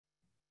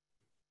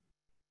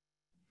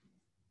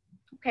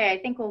Okay, I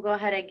think we'll go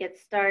ahead and get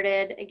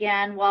started.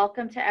 Again,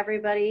 welcome to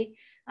everybody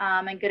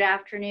and good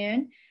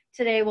afternoon.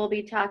 Today we'll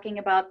be talking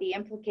about the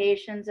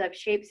implications of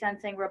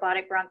shape-sensing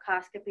robotic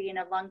bronchoscopy in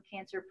a lung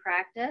cancer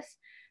practice.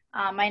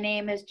 My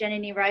name is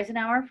Janani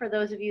Reisenauer, for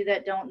those of you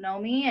that don't know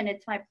me, and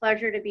it's my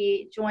pleasure to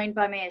be joined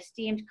by my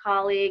esteemed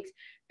colleagues,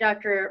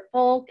 Dr.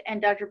 Folch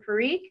and Dr.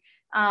 Parikh.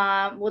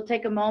 We'll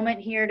take a moment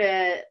here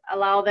to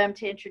allow them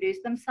to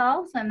introduce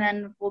themselves, and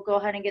then we'll go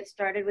ahead and get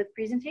started with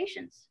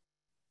presentations.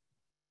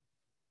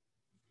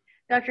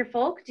 Dr.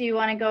 Folch, do you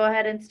want to go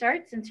ahead and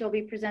start since you'll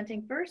be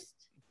presenting first?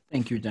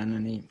 Thank you,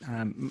 Janani.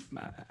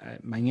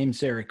 My name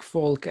is Erik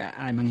Folch.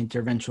 I'm an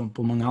interventional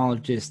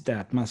pulmonologist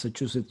at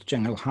Massachusetts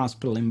General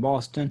Hospital in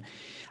Boston.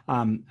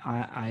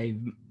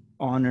 I'm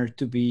honored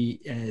to be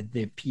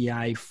the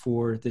PI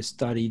for the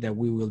study that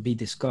we will be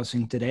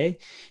discussing today.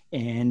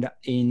 And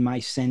in my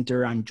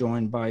center, I'm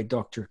joined by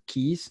Dr.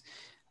 Keys.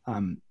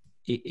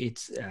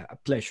 It's a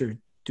pleasure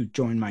to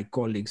join my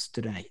colleagues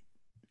today.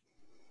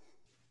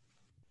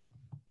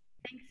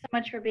 Thanks so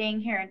much for being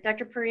here.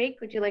 Dr.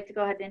 Parikh, would you like to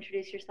go ahead and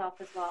introduce yourself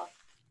as well?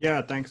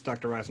 Yeah, thanks,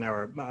 Dr.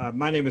 Reisenauer.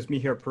 My name is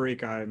Mihir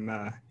Parikh. I'm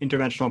an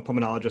interventional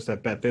pulmonologist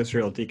at Beth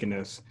Israel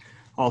Deaconess,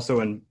 also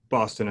in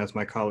Boston as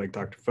my colleague,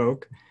 Dr.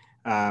 Folch,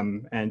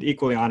 and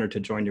equally honored to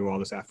join you all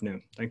this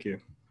afternoon. Thank you.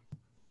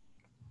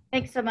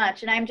 Thanks so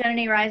much. And I'm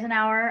Janani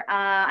Reisenauer.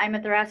 I'm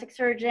a thoracic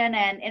surgeon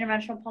and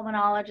interventional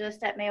pulmonologist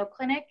at Mayo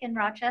Clinic in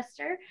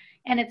Rochester,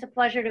 and it's a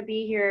pleasure to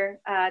be here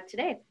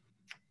today.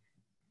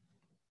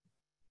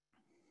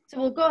 So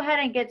we'll go ahead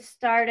and get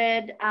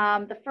started.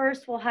 The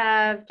first, we'll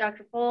have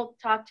Dr. Folch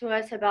talk to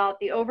us about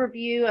the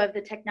overview of the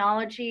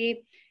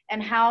technology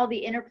and how the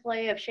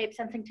interplay of shape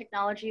sensing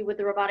technology with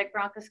the robotic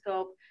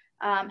bronchoscope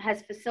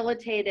has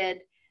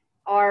facilitated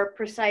our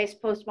precise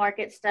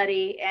post-market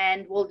study,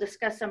 and we'll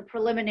discuss some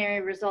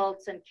preliminary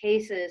results and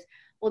cases.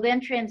 We'll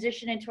then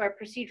transition into our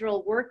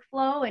procedural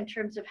workflow in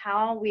terms of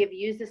how we have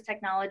used this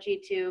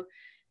technology to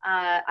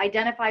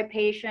identify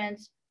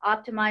patients,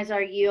 optimize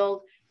our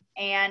yield,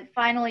 and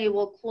finally,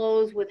 we'll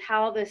close with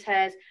how this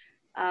has,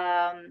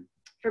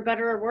 for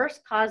better or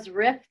worse, caused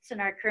rifts in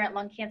our current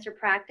lung cancer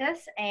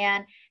practice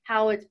and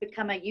how it's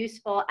become a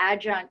useful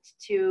adjunct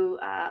to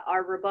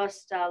our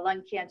robust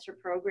lung cancer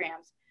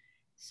programs.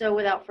 So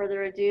without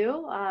further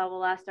ado,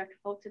 we'll ask Dr.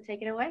 Folch to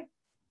take it away.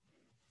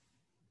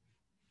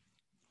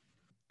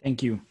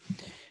 Thank you.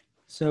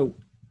 So,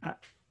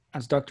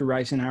 as Dr.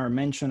 Reisenauer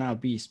mentioned, I'll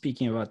be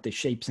speaking about the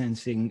shape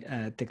sensing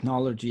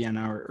technology and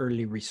our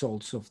early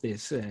results of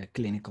this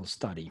clinical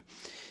study.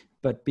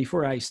 But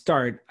before I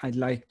start, I'd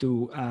like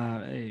to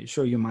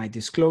show you my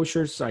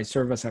disclosures. I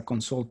serve as a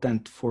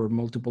consultant for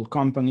multiple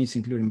companies,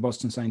 including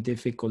Boston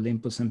Scientific,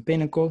 Olympus, and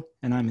Pinnacle,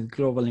 and I'm a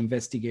global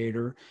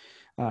investigator,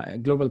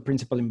 global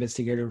principal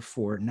investigator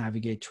for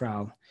Navigate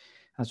trial,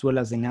 as well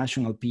as the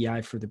national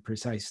PI for the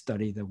precise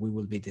study that we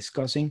will be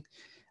discussing.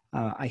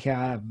 I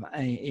have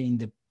in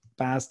the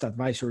past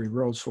advisory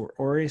roles for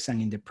ORIS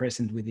and in the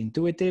present with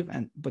Intuitive,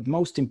 but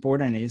most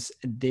important is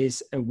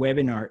this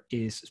webinar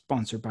is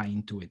sponsored by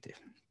Intuitive.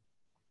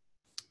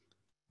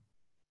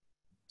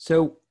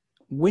 So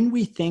when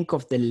we think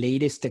of the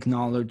latest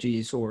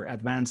technologies or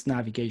advanced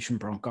navigation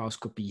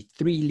bronchoscopy,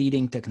 three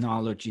leading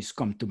technologies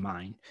come to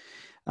mind.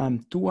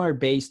 Two are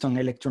based on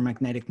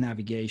electromagnetic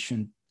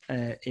navigation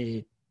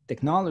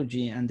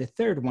technology, and the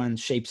third one,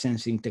 shape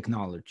sensing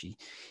technology.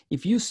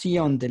 If you see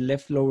on the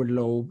left lower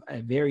lobe,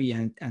 very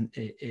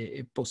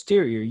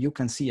posterior, you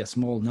can see a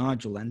small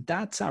nodule, and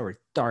that's our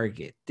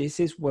target.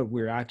 This is what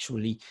we're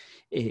actually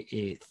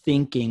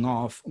thinking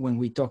of when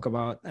we talk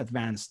about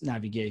advanced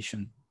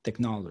navigation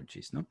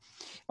technologies. No?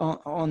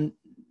 On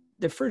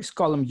the first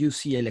column, you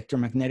see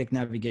electromagnetic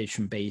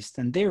navigation based,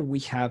 and there we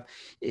have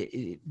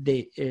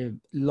the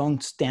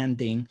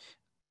long-standing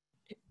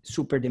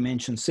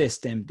superdimension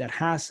system that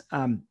has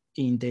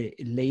in the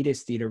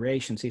latest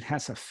iterations, it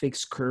has a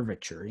fixed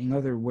curvature. In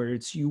other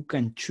words, you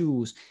can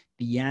choose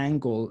the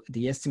angle,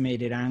 the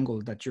estimated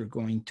angle that you're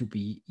going to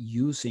be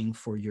using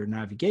for your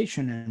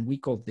navigation, and we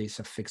call this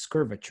a fixed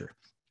curvature.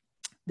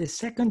 The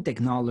second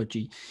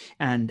technology,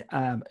 and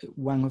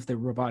one of the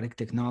robotic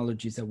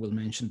technologies that we'll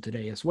mention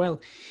today as well,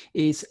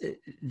 is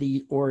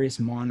the ORIS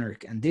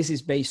Monarch. And this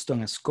is based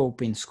on a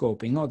scope in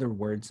scope. In other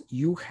words,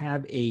 you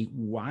have a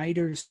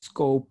wider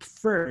scope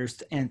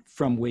first, and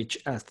from which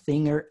a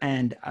thinner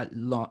and a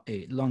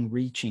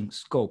long-reaching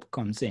scope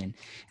comes in.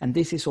 And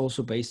this is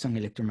also based on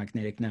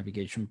electromagnetic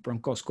navigation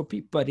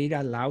bronchoscopy, but it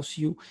allows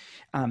you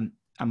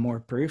a more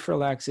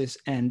peripheral access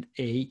and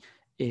a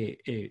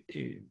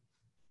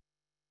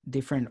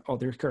different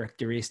other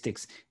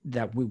characteristics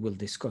that we will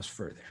discuss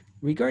further.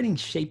 Regarding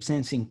shape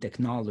sensing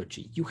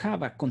technology, you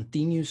have a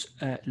continuous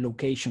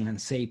location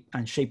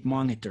and shape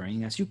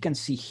monitoring. As you can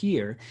see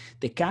here,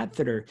 the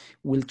catheter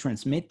will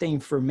transmit the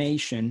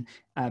information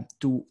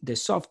to the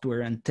software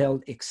and tell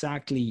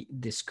exactly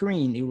the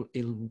screen.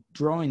 It'll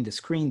draw in the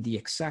screen the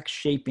exact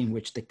shape in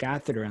which the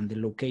catheter and the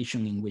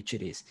location in which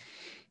it is.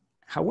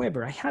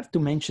 However, I have to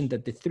mention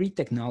that the three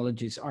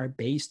technologies are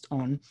based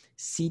on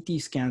CT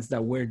scans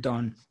that were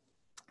done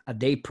a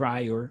day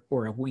prior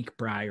or a week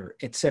prior,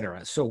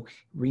 etc. So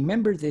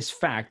remember this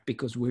fact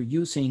because we're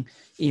using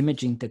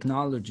imaging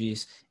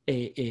technologies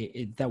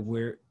that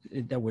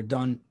were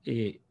done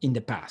in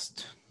the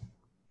past.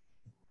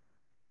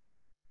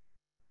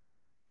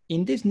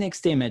 In this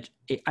next image,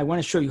 I want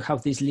to show you how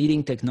these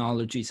leading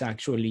technologies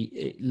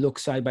actually look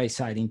side by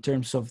side in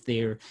terms of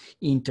their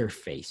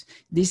interface.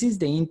 This is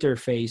the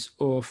interface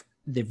of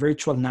the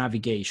virtual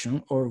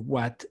navigation, or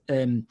what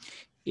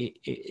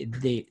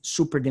the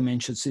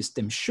superdimension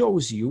system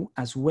shows you,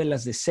 as well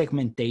as the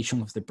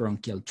segmentation of the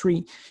bronchial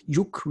tree.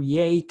 You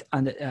create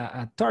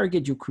a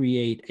target, you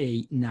create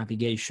a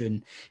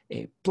navigation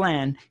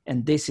plan,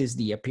 and this is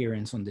the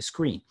appearance on the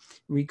screen.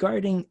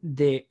 Regarding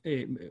the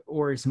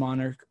Auris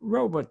Monarch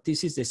robot,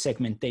 this is the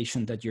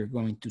segmentation that you're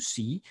going to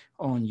see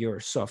on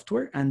your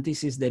software, and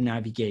this is the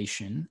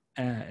navigation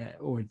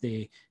or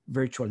the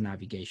virtual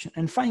navigation.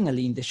 And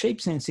finally, in the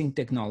shape sensing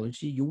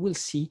technology, you will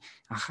see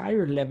a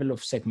higher level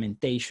of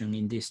segmentation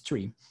in this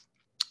tree.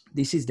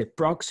 This is the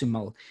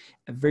proximal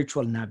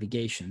virtual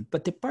navigation.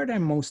 But the part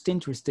I'm most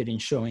interested in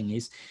showing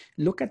is,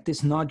 look at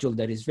this nodule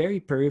that is very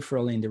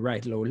peripheral in the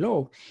right low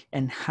lobe,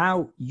 and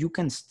how you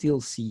can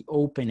still see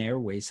open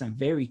airways and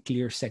very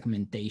clear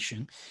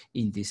segmentation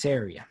in this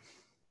area.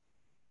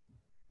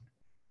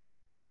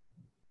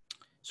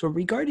 So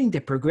regarding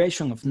the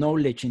progression of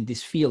knowledge in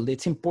this field,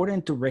 it's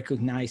important to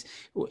recognize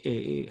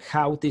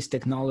how these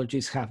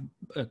technologies have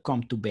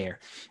come to bear.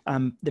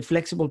 The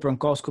flexible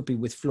bronchoscopy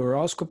with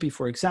fluoroscopy,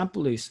 for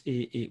example,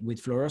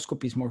 with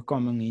fluoroscopy is more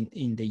common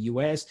in the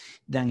US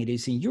than it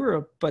is in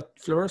Europe, but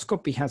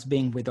fluoroscopy has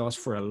been with us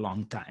for a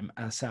long time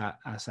as an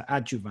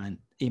adjuvant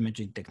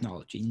imaging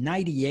technology. In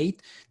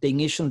 '98, the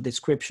initial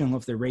description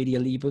of the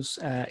radial EBUS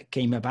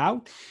came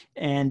about,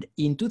 and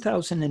in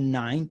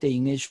 2009, the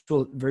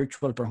initial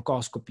virtual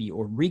bronchoscopy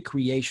or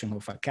recreation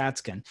of a CAT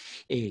scan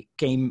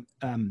came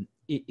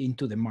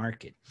into the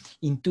market.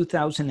 In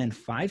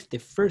 2005, the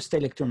first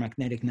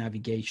electromagnetic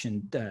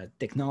navigation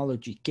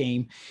technology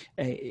came,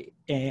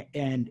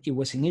 and it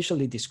was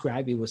initially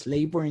described, it was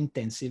labor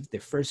intensive. The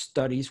first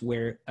studies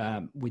were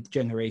with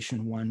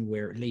generation 1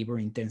 were labor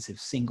intensive,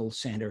 single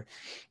center,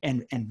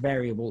 and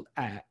variable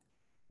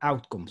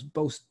outcomes,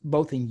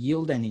 both in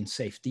yield and in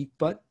safety.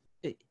 But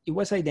it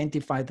was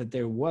identified that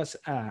there was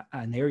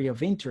an area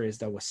of interest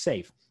that was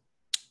safe.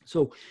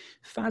 So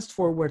fast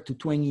forward to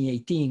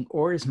 2018,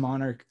 Auris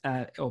Monarch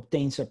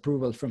obtains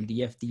approval from the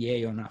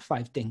FDA on a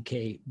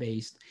 510K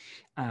based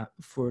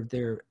for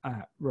their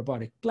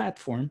robotic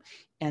platform.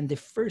 And the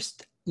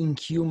first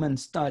in-human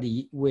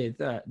study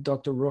with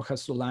Dr.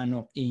 Rojas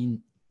Solano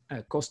in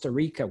Costa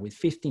Rica with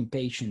 15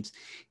 patients,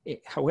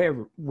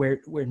 however,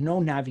 where no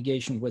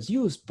navigation was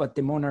used, but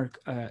the Monarch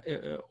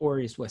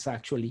Auris was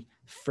actually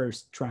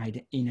first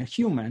tried in a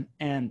human,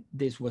 and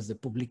this was the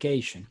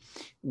publication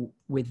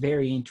with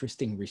very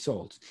interesting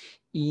results.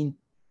 In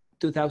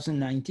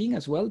 2019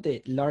 as well,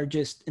 the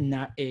largest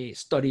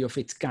study of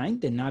its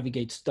kind, the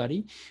Navigate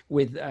study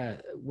with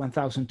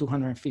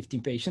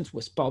 1,215 patients,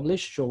 was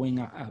published,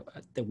 showing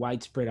the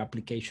widespread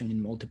application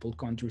in multiple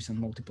countries and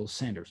multiple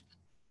centers.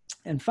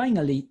 And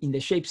finally, in the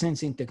shape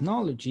sensing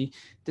technology,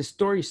 the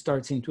story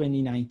starts in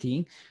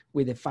 2019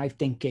 with a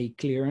 510K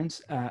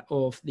clearance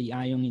of the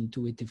Ion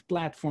Intuitive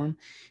platform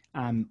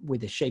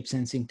with the shape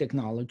sensing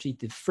technology.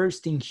 The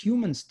first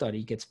in-human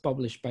study gets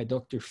published by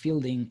Dr.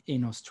 Fielding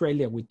in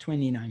Australia with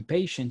 29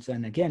 patients.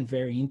 And again,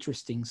 very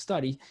interesting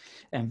study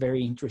and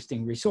very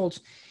interesting results.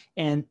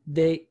 And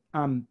the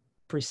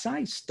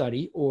PRECISE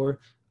study, or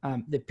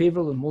the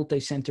pivotal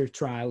multi-center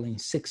trial in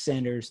 6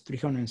 centers,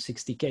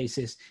 360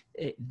 cases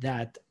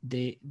that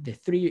the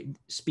 3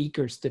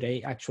 speakers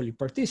today actually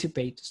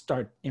participate,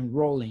 start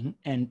enrolling,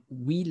 and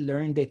we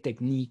learn the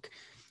technique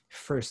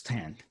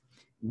firsthand.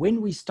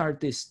 When we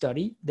start this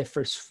study, the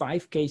first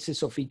 5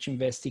 cases of each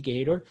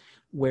investigator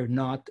were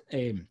not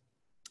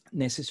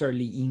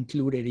necessarily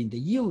included in the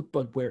yield,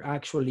 but were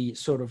actually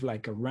sort of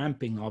like a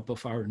ramping up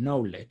of our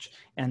knowledge,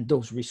 and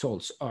those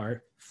results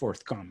are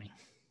forthcoming.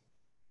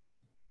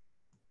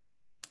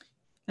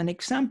 An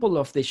example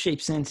of the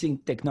shape sensing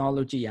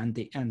technology and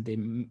the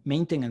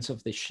maintenance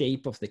of the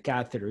shape of the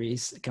catheter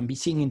can be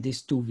seen in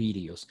these 2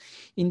 videos.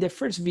 In the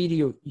first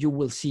video, you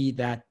will see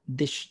that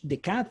the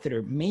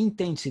catheter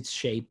maintains its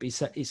shape.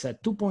 It's a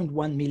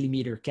 2.1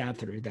 millimeter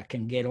catheter that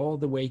can get all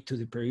the way to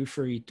the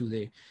periphery,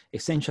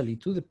 essentially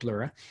to the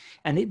pleura,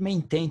 and it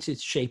maintains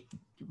its shape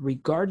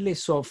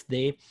regardless of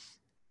the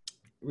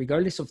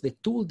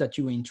tool that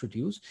you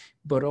introduce,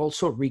 but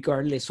also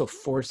regardless of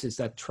forces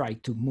that try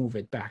to move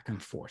it back and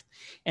forth.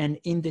 And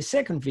in the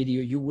second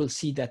video, you will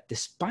see that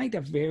despite a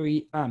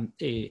very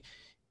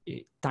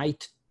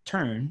tight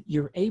turn,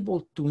 you're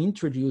able to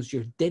introduce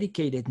your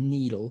dedicated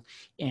needle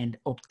and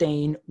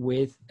obtain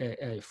with,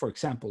 for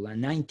example, a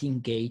 19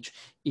 gauge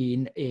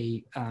in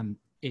a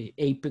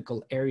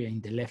apical area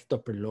in the left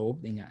upper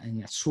lobe, in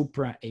a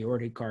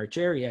supra-aortic arch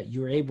area,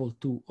 you're able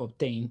to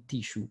obtain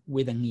tissue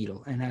with a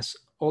needle. And as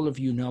all of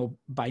you know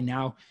by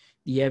now,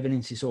 the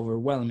evidence is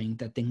overwhelming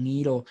that the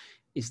needle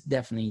is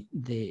definitely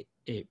the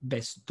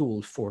best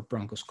tool for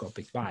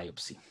bronchoscopic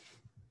biopsy.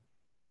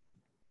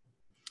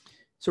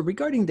 So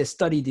regarding the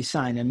study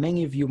design, and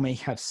many of you may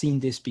have seen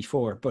this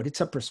before, but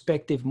it's a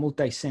prospective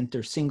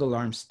multi-center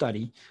single-arm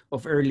study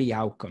of early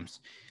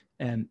outcomes.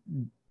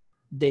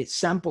 The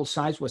sample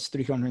size was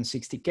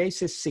 360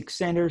 cases, 6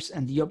 centers,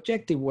 and the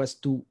objective was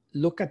to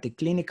look at the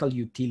clinical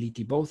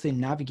utility, both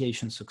in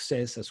navigation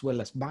success as well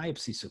as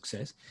biopsy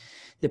success,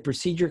 the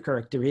procedure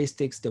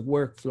characteristics, the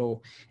workflow,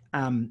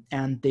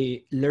 and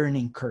the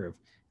learning curve,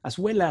 as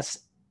well as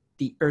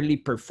the early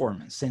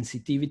performance,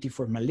 sensitivity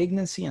for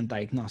malignancy and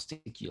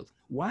diagnostic yield.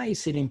 Why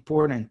is it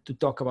important to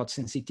talk about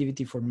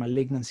sensitivity for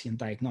malignancy and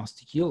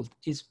diagnostic yield?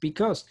 Is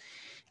because,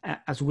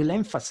 as we'll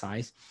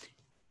emphasize,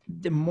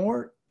 the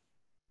more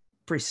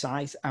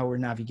precise our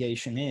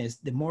navigation is,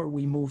 the more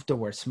we move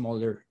towards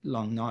smaller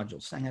lung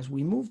nodules. And as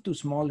we move to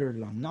smaller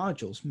lung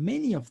nodules,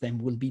 many of them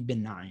will be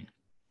benign.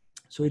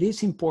 So it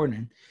is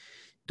important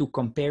to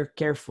compare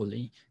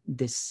carefully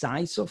the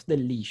size of the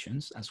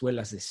lesions as well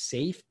as the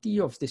safety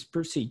of these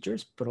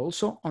procedures, but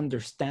also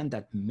understand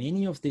that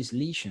many of these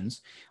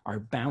lesions are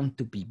bound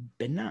to be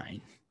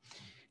benign.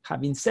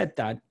 Having said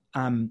that,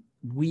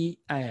 we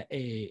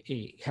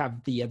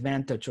have the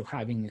advantage of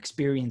having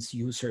experienced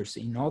users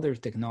in other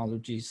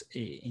technologies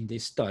in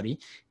this study.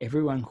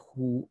 Everyone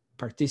who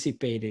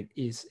participated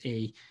is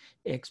an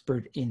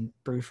expert in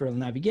peripheral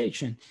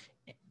navigation.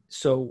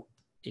 So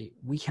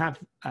we have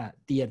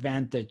the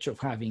advantage of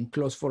having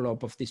close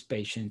follow-up of this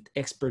patient,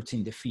 experts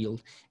in the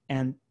field,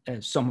 and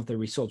some of the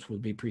results will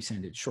be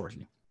presented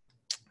shortly.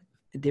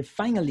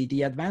 Finally,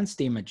 the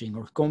advanced imaging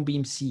or cone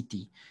beam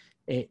CT,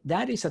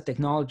 that is a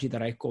technology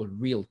that I call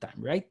real-time,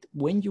 right?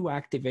 When you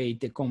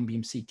activate the cone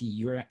beam CT,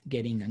 you're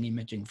getting an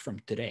imaging from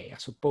today,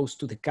 as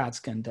opposed to the CAT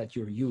scan that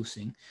you're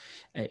using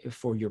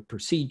for your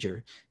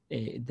procedure.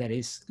 That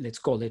is, let's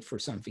call it for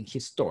something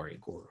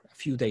historic or a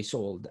few days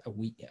old, a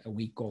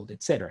week old,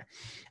 etc.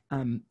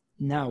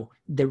 Now,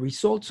 the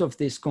results of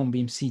this cone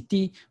beam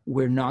CT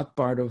were not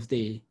part of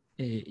the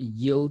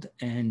yield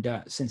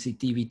and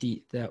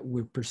sensitivity that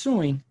we're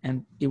pursuing,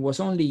 and it was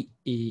only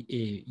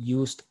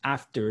used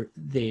after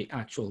the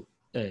actual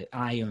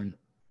ion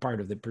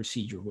part of the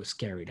procedure was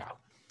carried out.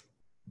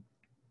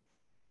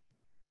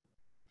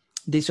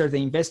 These are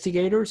the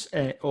investigators,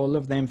 all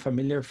of them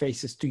familiar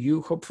faces to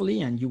you,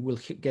 hopefully, and you will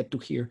get to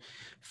hear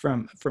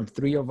from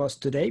 3 of us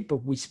today,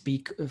 but we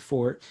speak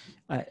for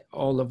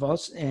all of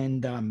us,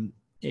 and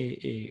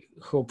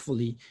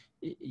hopefully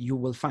you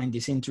will find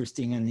this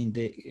interesting, and in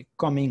the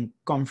coming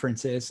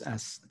conferences,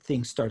 as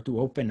things start to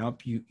open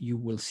up, you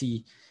will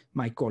see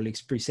my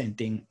colleagues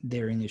presenting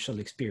their initial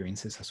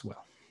experiences as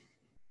well.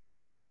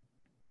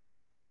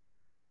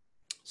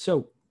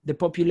 So, the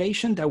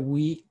population that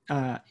we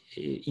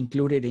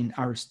included in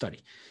our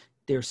study,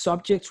 they're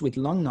subjects with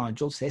lung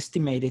nodules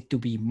estimated to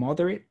be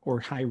moderate or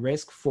high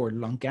risk for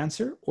lung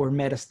cancer or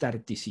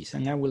metastatic disease.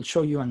 And I will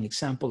show you an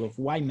example of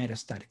why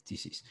metastatic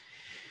disease.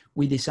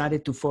 We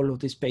decided to follow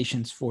these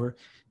patients for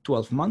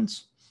 12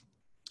 months.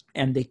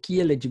 And the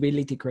key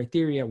eligibility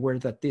criteria were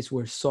that these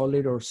were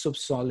solid or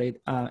subsolid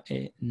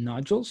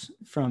nodules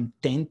from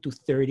 10 to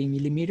 30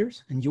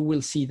 millimeters. And you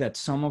will see that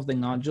some of the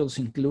nodules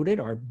included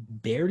are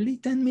barely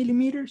 10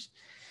 millimeters.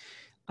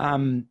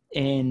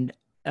 The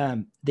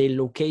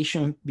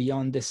location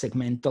beyond the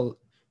segmental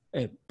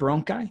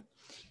bronchi,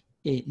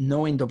 no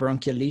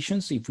endobronchial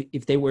lesions.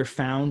 If they were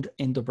found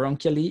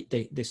endobronchially,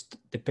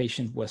 the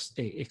patient was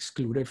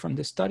excluded from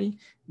the study.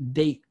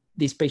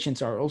 These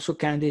patients are also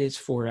candidates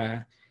for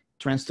a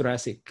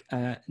transthoracic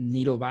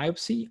needle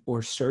biopsy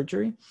or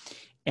surgery.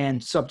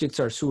 And subjects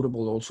are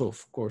suitable also,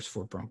 of course,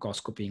 for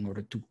bronchoscopy in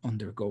order to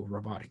undergo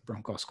robotic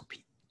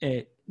bronchoscopy.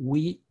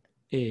 We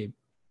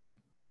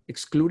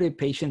excluded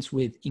patients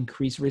with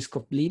increased risk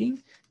of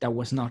bleeding that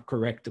was not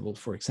correctable.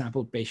 For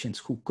example, patients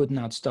who could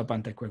not stop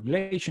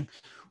anticoagulation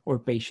or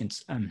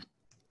patients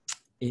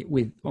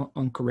with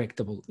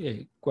uncorrectable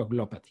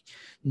coagulopathy.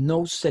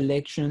 No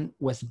selection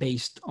was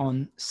based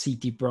on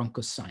CT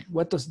bronchus sign.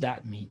 What does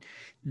that mean?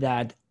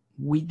 That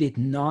we did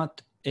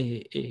not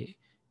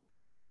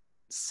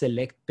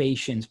select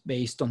patients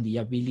based on the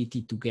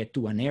ability to get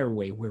to an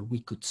airway where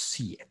we could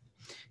see it.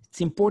 It's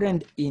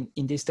important in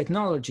this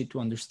technology to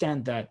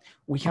understand that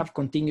we have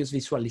continuous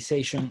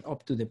visualization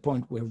up to the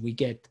point where we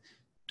get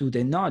to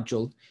the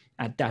nodule.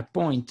 At that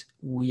point,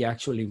 we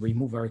actually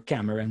remove our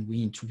camera and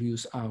we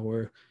introduce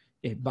our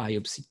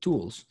biopsy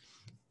tools.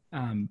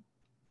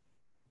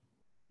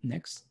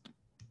 Next.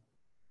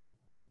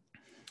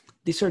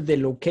 These are the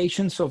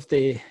locations of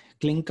the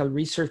clinical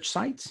research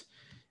sites,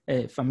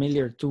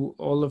 familiar to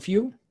all of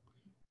you.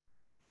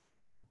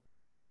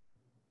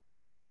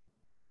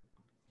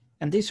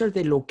 And these are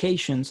the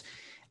locations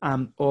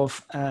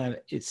of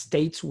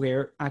states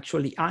where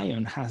actually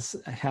ion has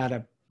had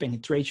a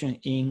penetration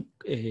in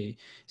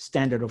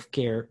standard of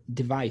care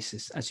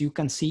devices. As you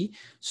can see,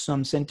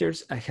 some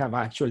centers have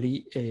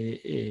actually,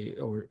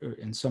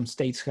 and some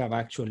states have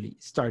actually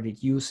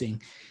started using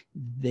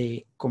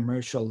the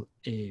commercial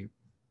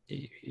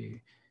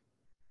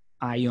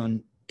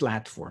ion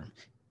platform.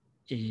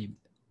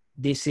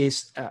 This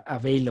is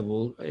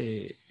available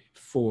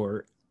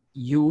for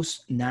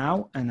use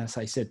now, and as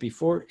I said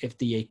before,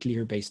 FDA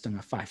clear based on a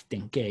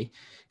 510K.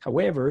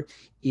 However,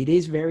 it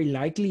is very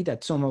likely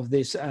that some of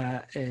these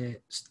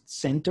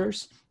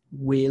centers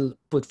will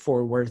put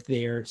forward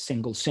their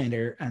single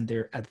center and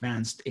their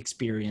advanced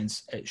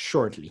experience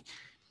shortly.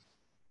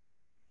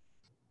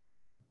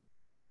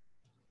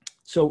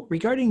 So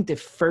regarding the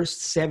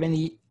first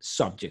 70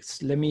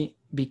 subjects, let me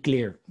be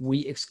clear. We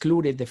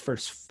excluded the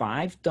first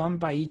 5 done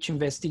by each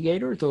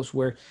investigator. Those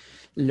were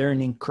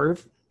learning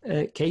curve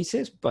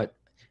cases, but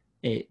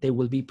they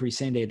will be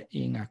presented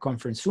in a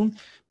conference soon.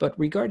 But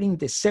regarding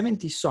the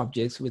 70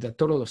 subjects with a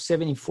total of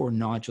 74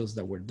 nodules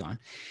that were done,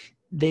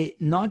 the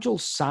nodule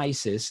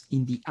sizes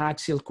in the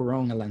axial,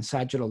 coronal, and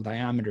sagittal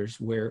diameters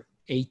were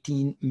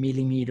 18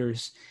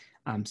 millimeters,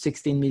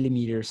 16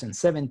 millimeters, and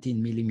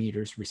 17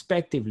 millimeters,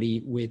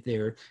 respectively, with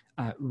their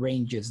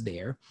ranges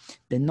there.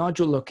 The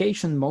nodule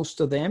location, most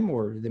of them,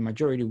 or the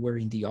majority, were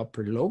in the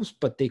upper lobes,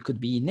 but they could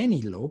be in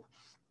any lobe.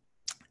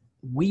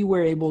 We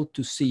were able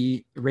to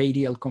see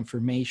radial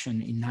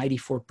confirmation in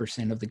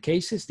 94% of the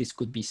cases. This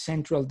could be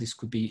central, this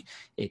could be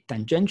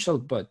tangential,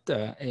 but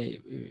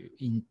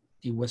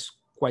it was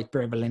quite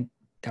prevalent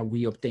that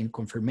we obtained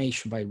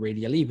confirmation by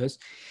radial EVAs.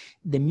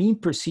 The mean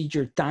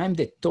procedure time,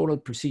 the total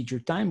procedure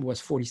time, was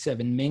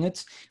 47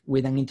 minutes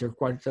with an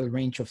interquartile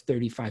range of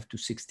 35 to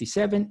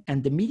 67,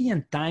 and the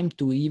median time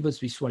to EVAs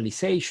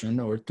visualization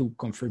or to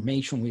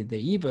confirmation with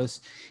the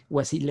EVAs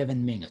was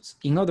 11 minutes.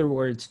 In other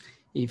words,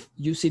 if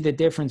you see the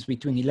difference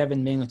between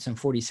 11 minutes and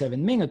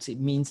 47 minutes, it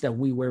means that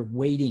we were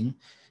waiting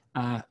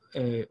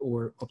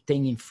or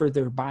obtaining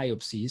further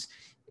biopsies,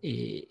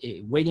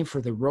 waiting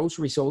for the ROSE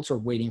results or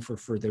waiting for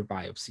further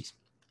biopsies.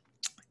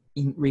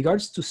 In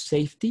regards to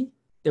safety,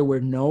 there were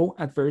no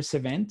adverse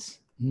events,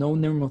 no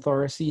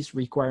pneumothoraces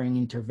requiring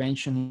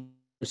intervention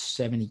in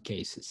 70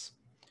 cases.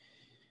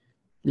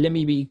 Let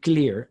me be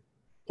clear,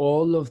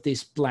 all of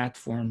these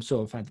platforms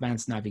of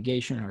advanced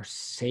navigation are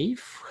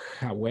safe.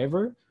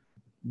 However,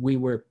 we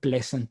were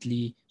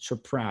pleasantly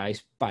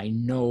surprised by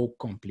no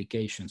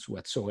complications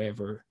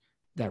whatsoever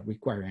that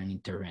require an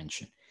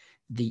intervention.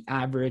 The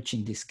average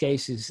in these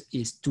cases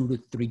is 2 to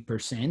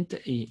 3%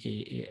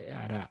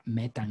 at a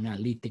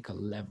meta-analytical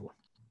level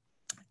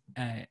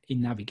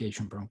in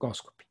navigation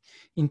bronchoscopy.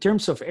 In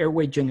terms of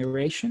airway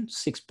generation,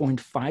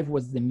 6.5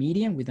 was the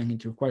median with an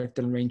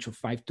interquartile range of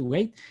 5 to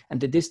 8, and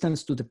the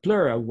distance to the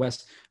pleura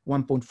was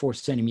 1.4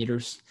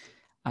 centimeters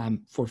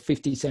for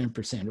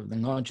 57% of the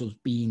nodules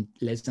being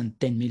less than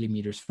 10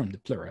 millimeters from the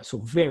pleura. So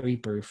very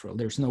peripheral,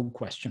 there's no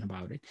question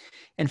about it.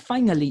 And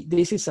finally,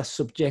 this is a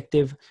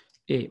subjective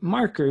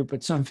marker,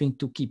 but something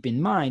to keep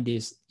in mind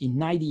is in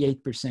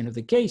 98% of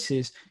the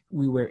cases,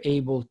 we were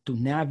able to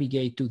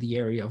navigate to the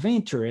area of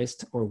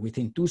interest or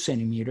within 2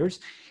 centimeters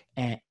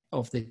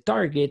of the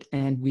target,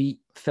 and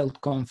we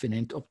felt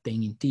confident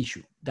obtaining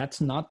tissue.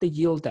 That's not the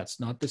yield, that's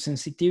not the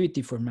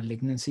sensitivity for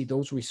malignancy.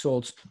 Those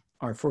results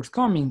are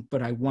forthcoming,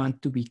 but I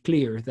want to be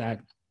clear that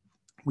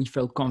we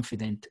felt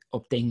confident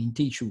obtaining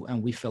tissue,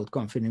 and we felt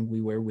confident we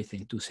were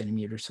within 2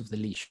 centimeters of the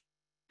lesion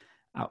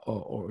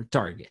or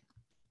target.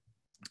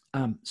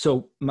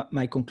 So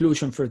my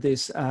conclusion for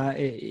this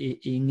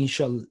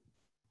initial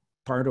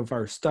part of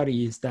our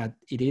study is that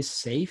it is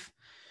safe.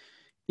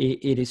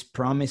 It is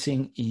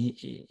promising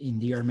in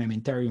the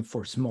armamentarium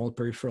for small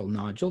peripheral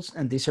nodules,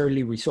 and these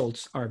early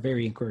results are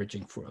very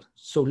encouraging for us.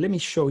 So let me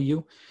show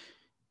you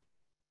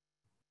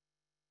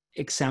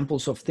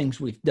examples of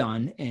things we've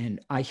done, and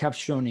I have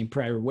shown in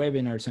prior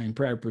webinars and in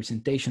prior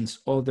presentations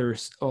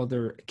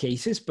other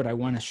cases, but I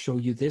want to show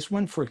you this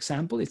one. For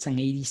example, it's an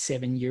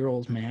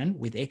 87-year-old man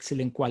with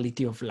excellent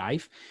quality of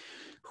life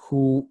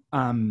who's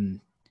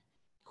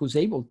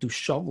able to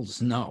shovel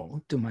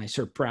snow, to my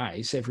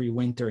surprise, every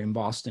winter in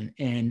Boston,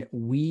 and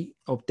we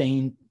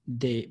obtained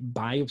the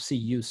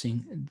biopsy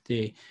using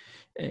the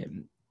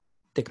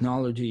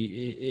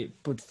technology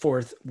put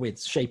forth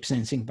with shape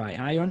sensing by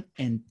ion,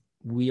 and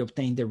we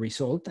obtained the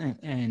result,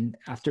 and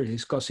after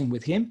discussing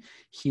with him,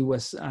 he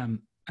was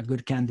a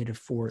good candidate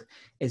for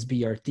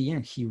SBRT,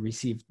 and he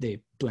received the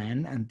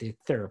plan and the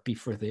therapy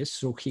for this,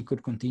 so he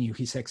could continue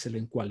his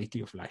excellent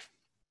quality of life.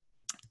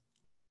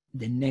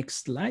 The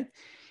next slide.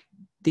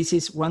 This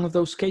is one of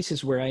those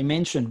cases where I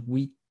mentioned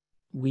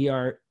we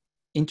are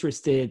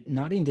interested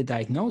not in the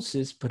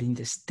diagnosis, but in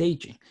the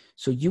staging.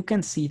 So you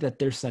can see that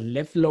there's a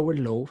left lower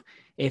lobe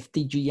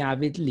FDG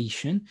avid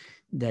lesion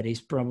that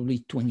is probably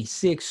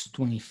 26,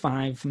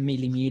 25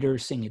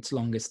 millimeters in its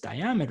longest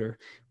diameter.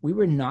 We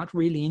were not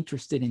really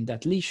interested in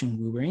that lesion.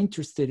 We were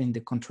interested in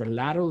the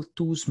contralateral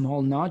 2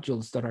 small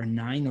nodules that are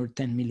 9 or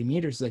 10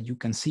 millimeters that you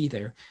can see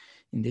there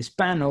in this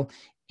panel.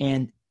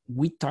 And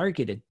we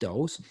targeted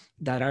those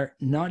that are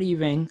not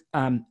even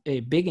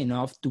big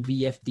enough to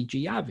be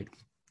FDG avid.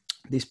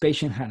 This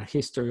patient had a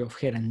history of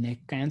head and neck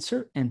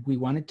cancer, and we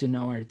wanted to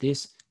know, are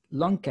these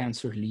lung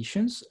cancer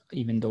lesions,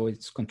 even though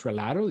it's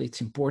contralateral,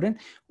 it's important,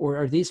 or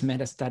are these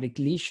metastatic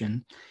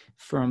lesions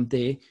from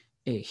the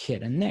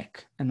head and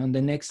neck? And on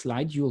the next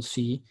slide, you'll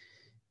see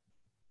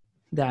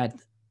that,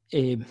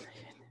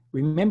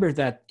 remember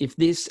that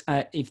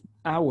if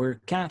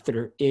our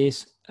catheter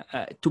is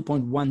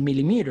 2.1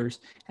 millimeters,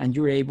 and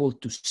you're able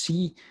to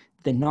see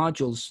the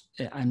nodules.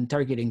 I'm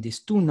targeting these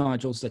 2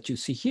 nodules that you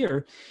see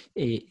here,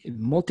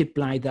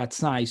 multiply that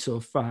size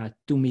of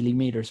 2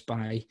 millimeters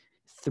by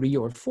 3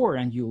 or 4,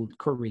 and you'll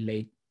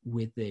correlate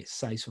with the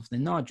size of the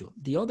nodule.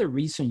 The other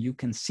reason you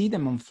can see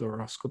them on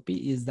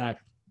fluoroscopy is that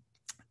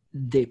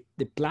the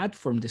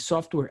platform, the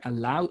software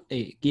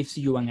gives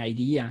you an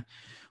idea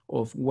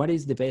of what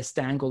is the best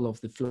angle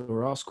of the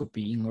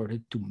fluoroscopy in order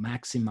to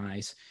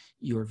maximize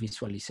your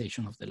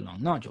visualization of the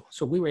lung nodule.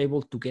 So we were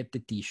able to get the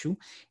tissue,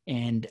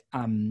 and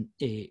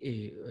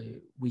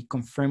we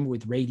confirmed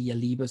with radial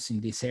EVAs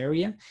in this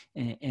area,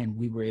 and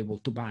we were able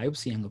to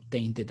biopsy and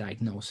obtain the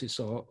diagnosis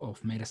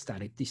of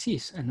metastatic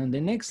disease. And on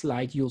the next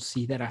slide, you'll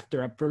see that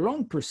after a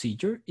prolonged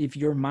procedure, if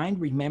your mind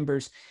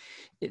remembers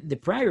the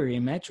prior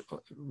image,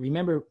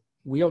 remember,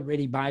 we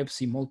already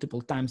biopsy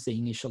multiple times the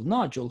initial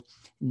nodule.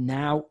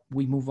 Now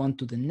we move on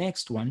to the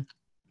next one,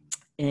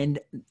 and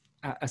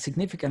a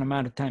significant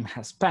amount of time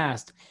has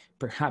passed,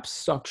 perhaps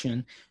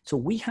suction. So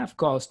we have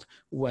caused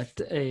what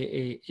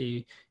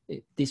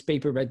this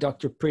paper by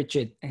Dr.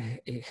 Pritchett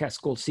has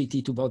called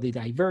CT to body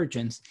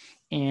divergence,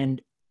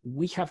 and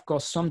we have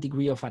caused some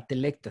degree of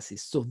atelectasis.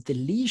 So the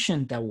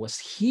lesion that was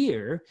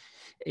here,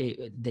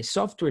 the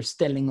software is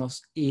telling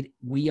us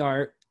we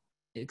are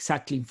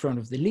exactly in front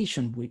of the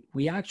lesion.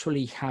 We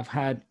actually have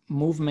had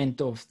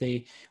movement of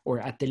or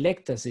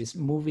atelectasis,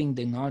 moving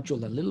the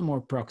nodule a little more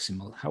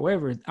proximal.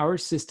 However, our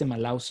system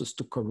allows us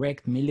to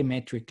correct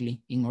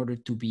millimetrically in order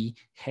to be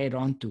head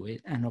on to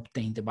it and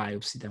obtain the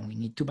biopsy that we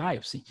need to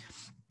biopsy.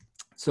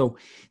 So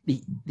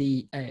the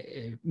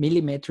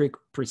millimetric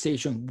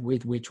precision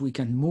with which we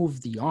can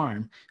move the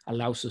arm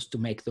allows us to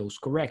make those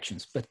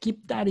corrections. But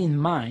keep that in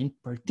mind,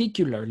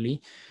 particularly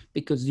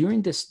because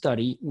during the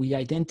study, we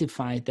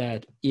identified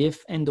that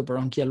if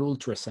endobronchial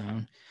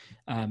ultrasound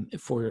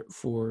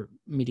for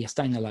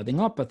mediastinal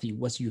adenopathy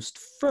was used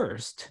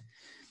first,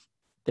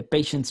 the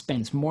patient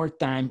spends more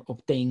time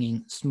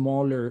obtaining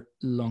smaller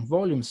lung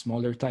volumes,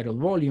 smaller tidal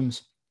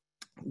volumes.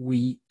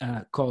 We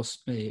cause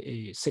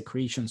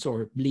secretions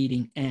or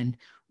bleeding, and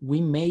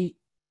we may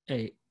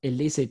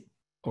elicit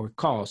or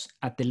cause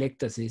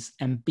atelectasis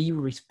and be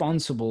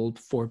responsible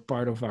for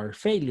part of our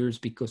failures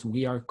because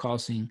we are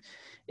causing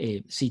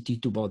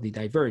CT to body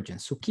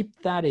divergence. So keep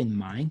that in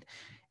mind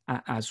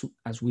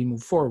as we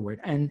move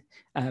forward. And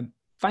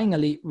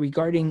finally,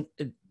 regarding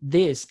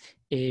this,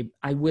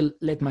 I will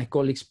let my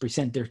colleagues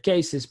present their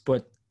cases,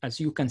 but as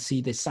you can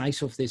see, the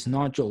size of these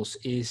nodules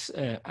is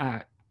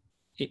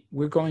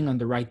we're going on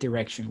the right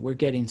direction. We're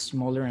getting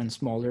smaller and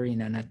smaller in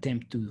an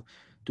attempt to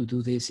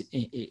do this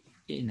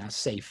in a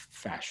safe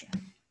fashion.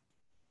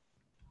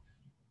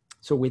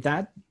 So with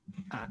that,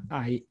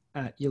 I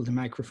yield the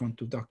microphone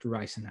to Dr.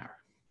 Reisenauer.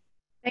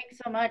 Thanks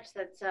so much.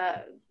 That's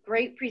a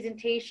great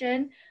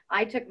presentation.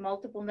 I took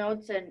multiple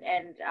notes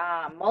and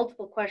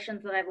multiple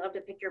questions that I'd love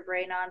to pick your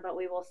brain on, but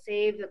we will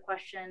save the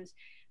questions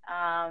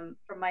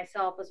from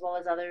myself as well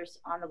as others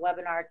on the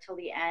webinar till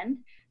the end.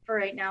 For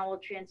right now, we'll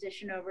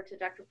transition over to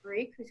Dr.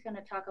 Parikh, who's going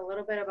to talk a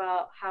little bit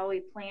about how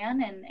we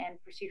plan and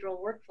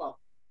procedural workflow.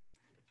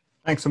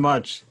 Thanks so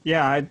much.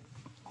 Yeah, I'm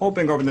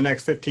hoping over the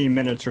next 15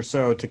 minutes or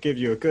so to give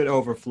you a good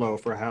overflow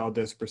for how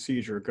this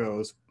procedure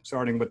goes,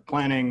 starting with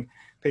planning,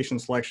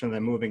 patient selection, and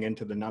then moving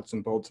into the nuts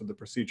and bolts of the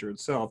procedure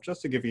itself,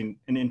 just to give you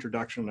an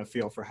introduction and a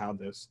feel for how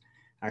this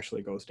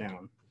actually goes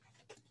down.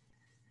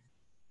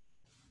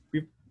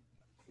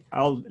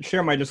 I'll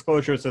share my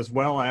disclosures as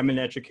well. I'm an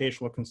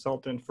educational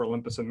consultant for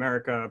Olympus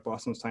America,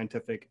 Boston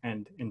Scientific,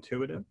 and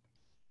Intuitive.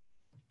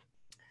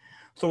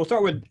 So we'll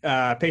start with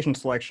patient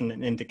selection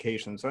and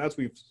indication. So as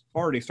we've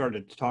already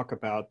started to talk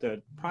about,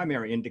 the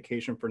primary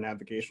indication for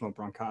navigational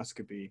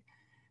bronchoscopy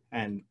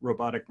and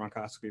robotic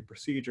bronchoscopy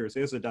procedures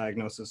is a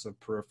diagnosis of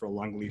peripheral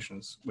lung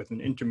lesions with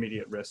an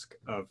intermediate risk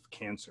of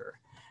cancer.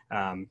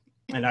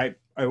 And I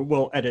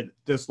will edit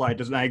this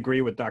slide, and I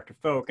agree with Dr.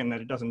 Folch in that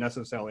it doesn't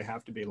necessarily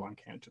have to be lung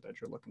cancer that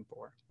you're looking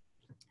for.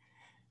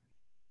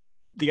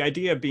 The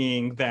idea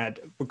being that,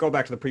 we'll go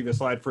back to the previous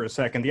slide for a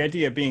second, the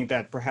idea being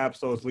that perhaps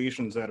those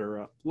lesions that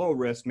are low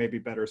risk may be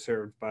better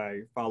served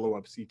by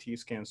follow-up CT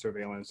scan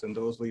surveillance, and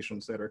those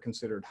lesions that are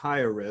considered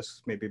higher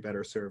risk may be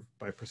better served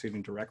by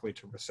proceeding directly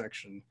to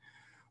resection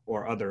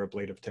or other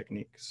ablative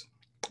techniques.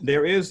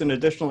 There is an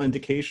additional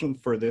indication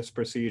for this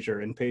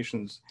procedure in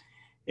patients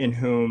in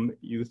whom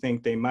you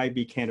think they might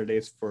be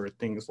candidates for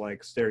things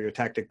like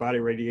stereotactic body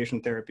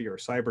radiation therapy or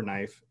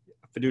CyberKnife.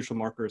 Fiducial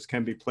markers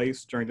can be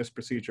placed during this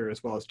procedure,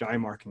 as well as dye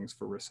markings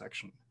for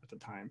resection at the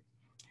time.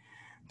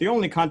 The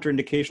only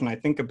contraindication I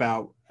think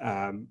about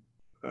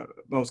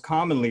most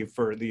commonly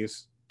for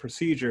these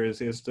procedures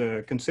is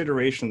the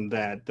consideration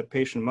that the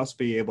patient must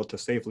be able to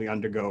safely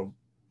undergo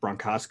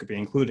bronchoscopy,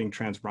 including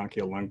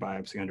transbronchial lung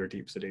biopsy under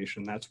deep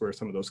sedation. That's where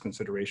some of those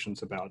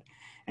considerations about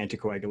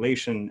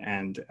anticoagulation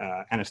and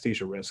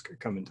anesthesia risk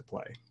come into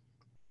play.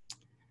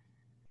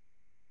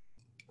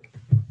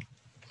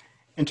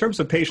 In terms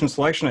of patient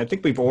selection, I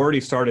think we've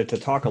already started to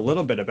talk a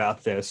little bit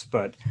about this,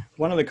 but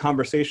one of the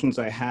conversations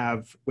I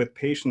have with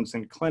patients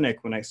in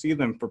clinic when I see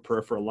them for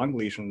peripheral lung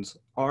lesions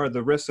are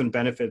the risks and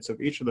benefits of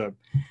each of the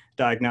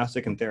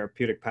diagnostic and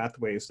therapeutic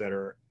pathways that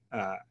are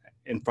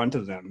in front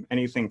of them,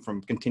 anything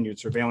from continued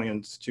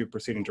surveillance to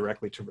proceeding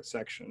directly to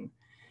resection.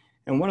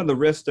 And one of the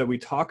risks that we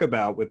talk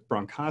about with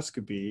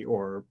bronchoscopy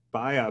or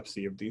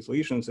biopsy of these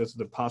lesions is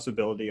the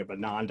possibility of a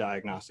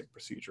non-diagnostic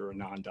procedure or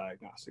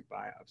non-diagnostic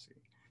biopsy.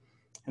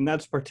 And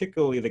that's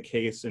particularly the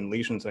case in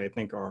lesions that I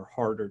think are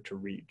harder to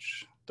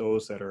reach,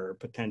 those that are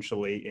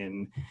potentially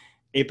in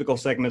apical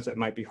segments that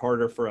might be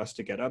harder for us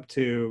to get up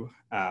to.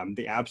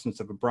 The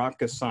absence of a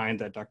bronchus sign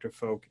that Dr.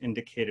 Folch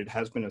indicated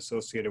has been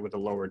associated with a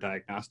lower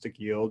diagnostic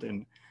yield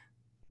in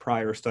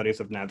prior studies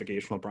of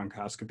navigational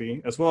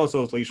bronchoscopy, as well as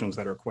those lesions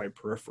that are quite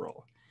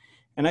peripheral.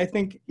 And I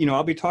think,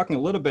 I'll be talking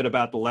a little bit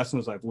about the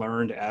lessons I've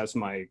learned as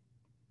my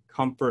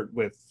comfort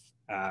with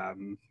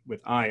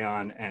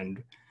ION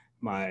and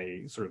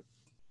my sort of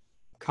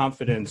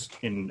confidence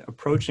in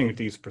approaching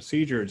these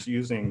procedures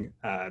using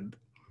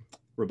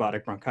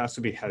robotic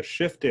bronchoscopy has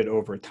shifted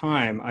over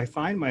time. I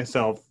find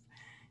myself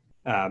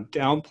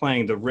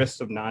downplaying the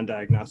risks of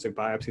non-diagnostic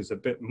biopsies a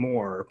bit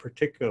more,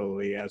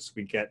 particularly as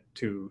we get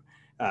to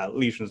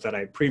lesions that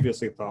I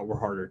previously thought were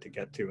harder to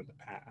get to in the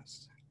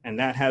past. And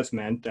that has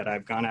meant that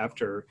I've gone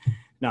after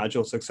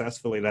nodules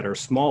successfully that are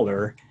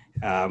smaller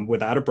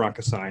without a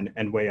bronchus sign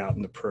and way out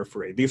in the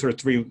periphery. These are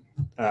three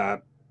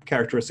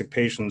characteristic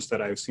patients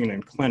that I've seen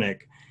in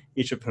clinic,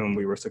 each of whom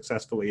we were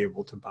successfully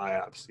able to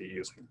biopsy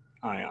using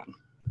ION.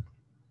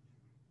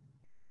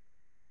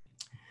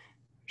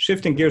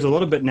 Shifting gears a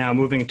little bit now,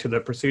 moving to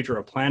the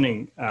procedural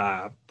planning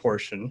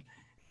portion.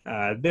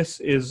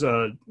 This is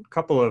a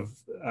couple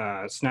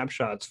of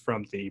snapshots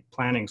from the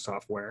planning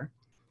software.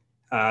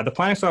 The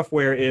planning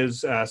software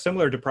is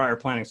similar to prior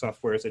planning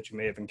softwares that you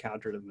may have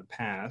encountered in the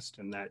past,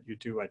 in that you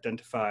do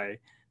identify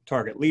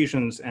target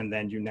lesions and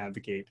then you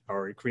navigate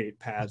or create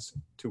paths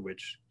to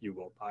which you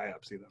will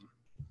biopsy them.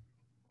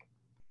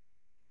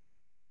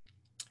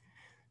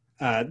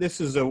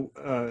 This is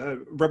a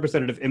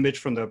representative image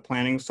from the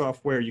planning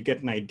software. You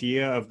get an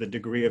idea of the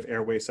degree of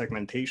airway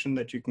segmentation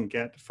that you can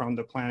get from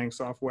the planning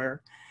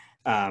software.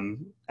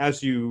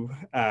 As you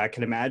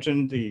can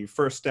imagine, the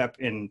first step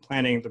in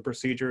planning the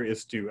procedure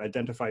is to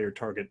identify your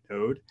target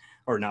node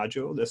or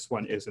nodule. This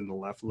one is in the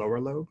left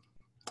lower lobe.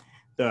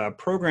 The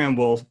program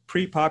will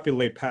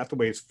pre-populate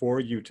pathways for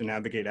you to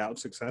navigate out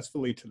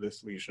successfully to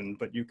this lesion,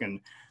 but you can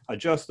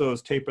adjust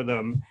those, taper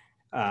them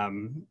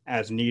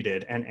as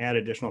needed, and add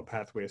additional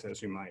pathways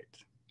as you might.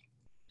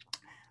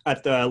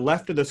 At the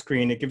left of the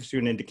screen, it gives you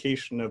an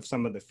indication of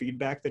some of the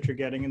feedback that you're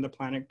getting in the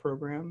planning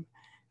program.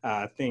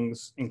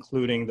 Things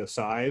including the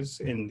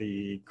size in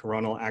the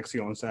coronal,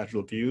 axial, and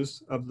sagittal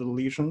views of the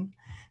lesion,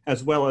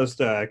 as well as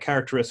the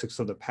characteristics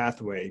of the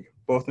pathway,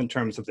 both in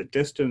terms of the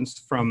distance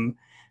from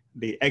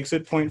the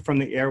exit point from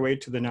the airway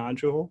to the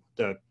nodule,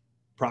 the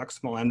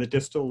proximal and the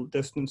distal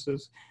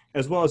distances,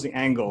 as well as the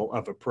angle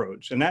of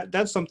approach. And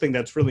that's something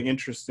that's really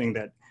interesting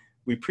that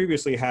we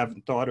previously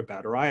haven't thought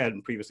about, or I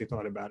hadn't previously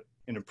thought about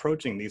in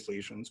approaching these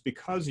lesions,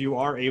 because you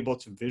are able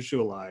to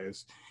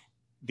visualize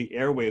the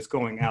airways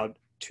going out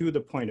to the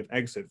point of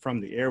exit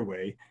from the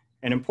airway.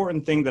 An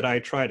important thing that I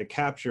try to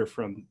capture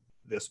from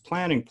this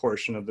planning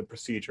portion of the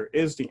procedure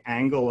is the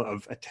angle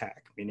of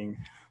attack, meaning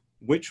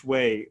which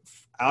way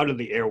out of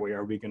the airway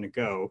are we going to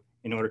go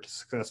in order to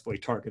successfully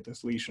target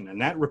this lesion. And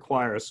that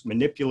requires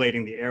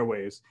manipulating the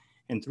airways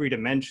in 3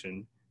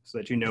 dimensions so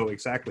that you know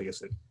exactly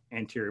is it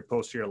anterior,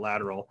 posterior,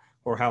 lateral,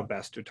 or how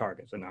best to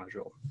target the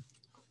nodule.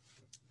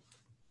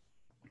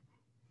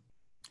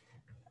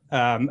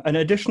 An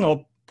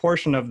additional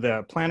portion of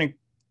the planning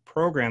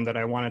program that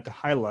I wanted to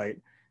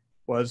highlight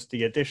was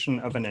the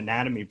addition of an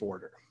anatomy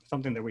border,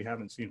 something that we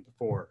haven't seen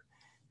before.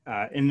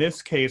 In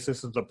this case,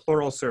 this is the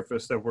pleural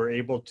surface that we're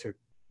able to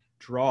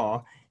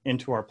draw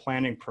into our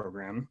planning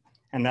program,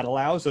 and that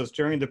allows us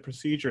during the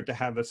procedure to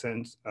have a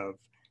sense of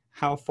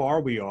how far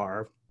we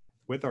are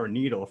with our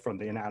needle from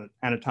the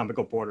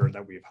anatomical border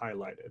that we've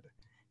highlighted.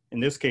 In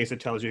this case, it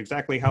tells you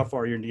exactly how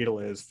far your needle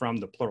is from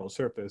the pleural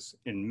surface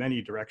in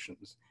many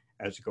directions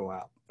as you go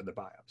out for the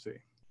biopsy.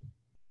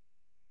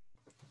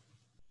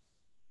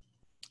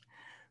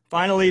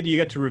 Finally, you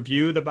get to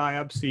review the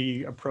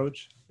biopsy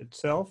approach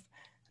itself.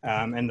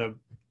 And the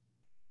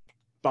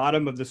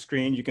bottom of the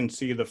screen, you can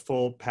see the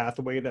full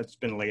pathway that's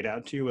been laid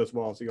out to you, as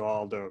well as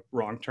all the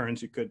wrong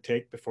turns you could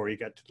take before you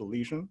get to the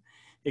lesion.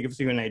 It gives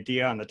you an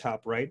idea on the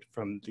top right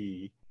from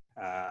the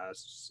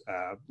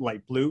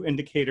light blue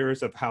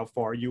indicators of how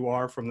far you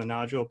are from the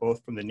nodule,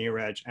 both from the near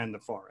edge and the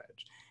far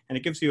edge. And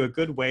it gives you a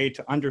good way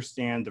to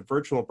understand the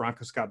virtual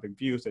bronchoscopic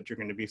views that you're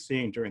going to be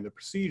seeing during the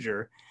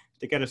procedure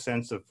to get a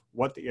sense of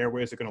what the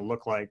airways are going to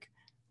look like,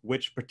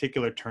 which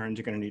particular turns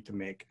you're going to need to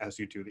make as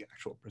you do the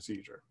actual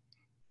procedure.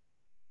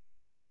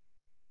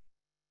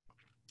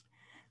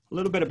 A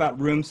little bit about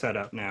room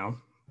setup now.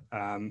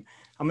 I'm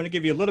going to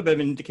give you a little bit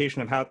of an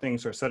indication of how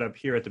things are set up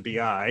here at the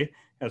BI,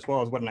 as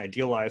well as what an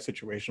idealized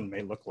situation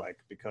may look like,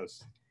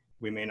 because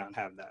we may not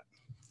have that.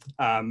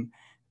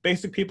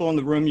 Basic people in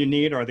the room you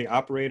need are the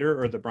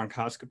operator or the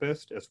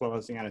bronchoscopist, as well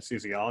as the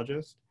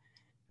anesthesiologist.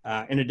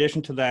 In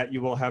addition to that,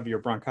 you will have your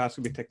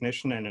bronchoscopy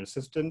technician and an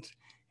assistant.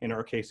 In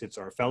our case, it's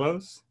our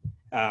fellows,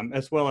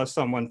 as well as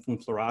someone from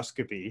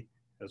fluoroscopy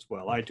as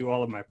well. I do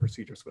all of my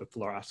procedures with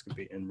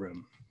fluoroscopy in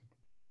room.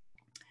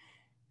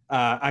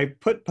 I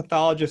put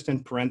pathologist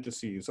in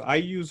parentheses. I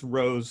use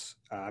ROSE,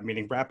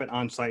 meaning rapid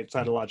on-site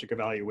cytologic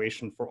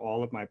evaluation, for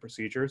all of my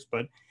procedures,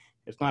 but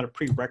it's not a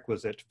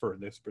prerequisite for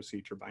this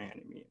procedure by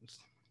any means.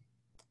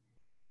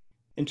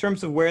 In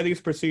terms of where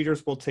these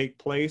procedures will take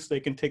place, they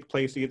can take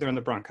place either in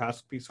the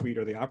bronchoscopy suite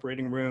or the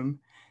operating room.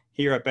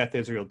 Here at Beth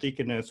Israel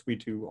Deaconess, we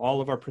do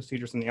all of our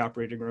procedures in the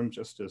operating room,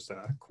 just as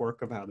a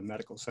quirk of how the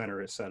medical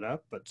center is set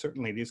up, but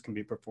certainly these can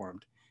be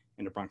performed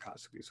in a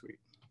bronchoscopy suite.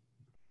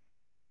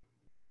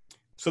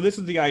 So this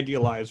is the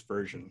idealized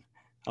version.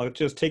 I'll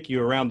just take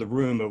you around the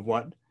room of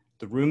what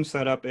the room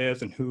setup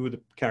is and who the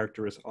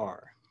characters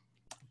are.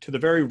 To the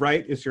very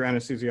right is your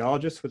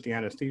anesthesiologist with the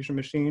anesthesia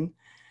machine,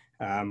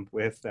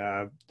 with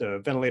the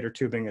ventilator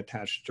tubing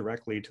attached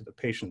directly to the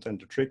patient's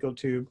endotracheal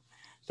tube.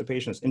 The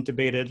patient is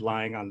intubated,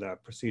 lying on the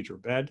procedure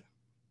bed.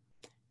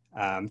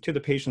 To the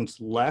patient's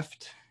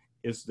left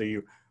is the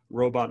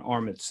robot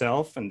arm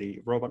itself, and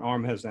the robot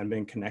arm has then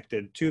been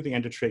connected to the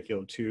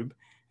endotracheal tube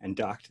and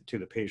docked to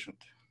the patient.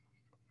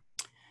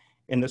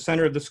 In the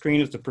center of the screen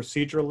is the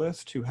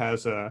proceduralist, who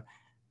has a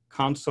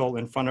console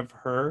in front of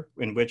her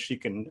in which she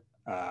can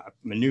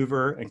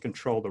maneuver and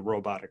control the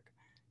robotic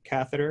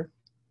catheter,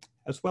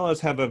 as well as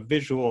have a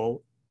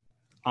visual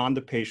on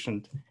the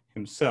patient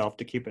himself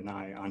to keep an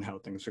eye on how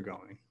things are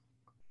going.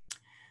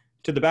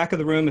 To the back of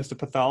the room is the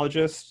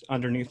pathologist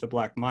underneath the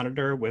black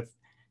monitor with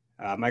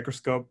a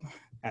microscope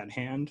at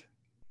hand,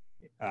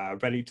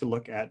 ready to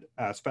look at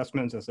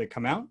specimens as they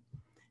come out.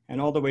 And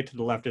all the way to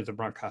the left is a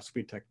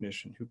bronchoscopy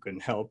technician who can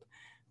help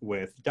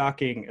with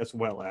docking as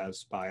well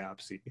as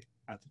biopsy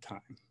at the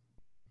time.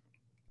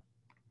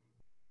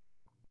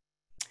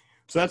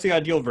 So that's the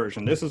ideal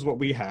version. This is what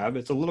we have.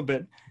 It's a little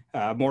bit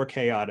more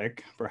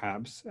chaotic,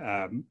 perhaps,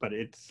 but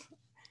it's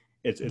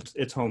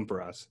home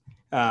for us.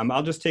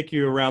 I'll just take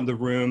you around the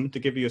room to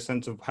give you a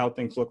sense of how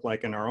things look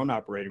like in our own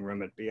operating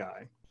room at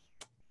BI.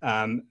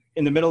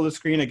 In the middle of the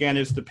screen, again,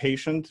 is the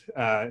patient,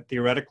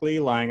 theoretically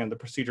lying on the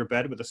procedure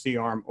bed with a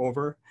C-arm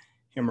over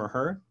him or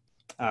her.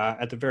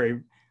 At the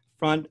very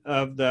front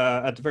of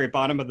at the very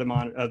bottom of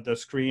the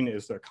screen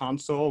is the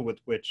console with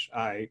which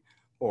I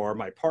or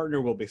my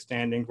partner will be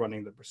standing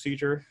running the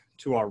procedure.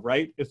 To our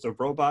right is the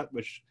robot,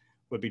 which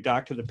would be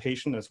docked to the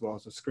patient, as well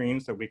as the screen,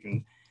 so we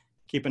can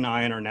keep an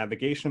eye on our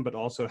navigation, but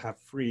also have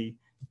free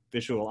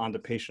visual on the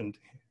patient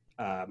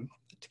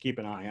to keep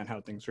an eye on how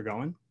things are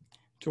going.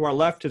 To our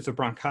left is a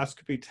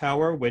bronchoscopy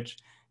tower, which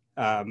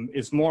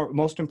is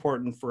most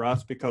important for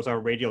us because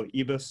our radial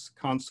EBUS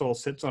console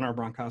sits on our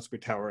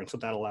bronchoscopy tower, and so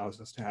that allows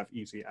us to have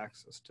easy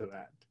access to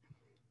that.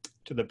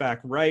 To the back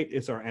right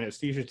is our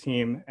anesthesia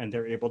team, and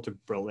they're able to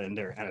drill in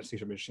their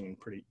anesthesia machine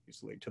pretty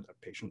easily to the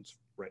patient's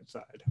right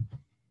side.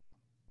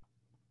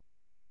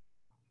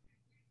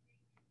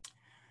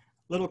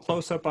 Little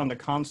close-up on the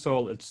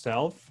console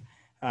itself.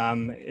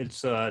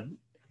 It's a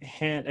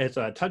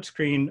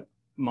touchscreen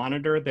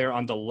monitor there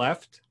on the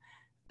left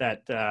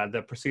that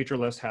the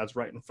proceduralist has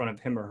right in front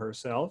of him or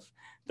herself.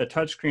 The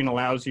touchscreen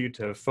allows you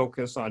to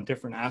focus on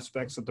different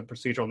aspects of the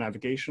procedural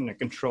navigation and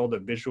control the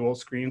visual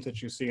screens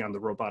that you see on the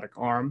robotic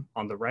arm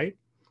on the right.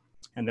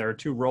 And there are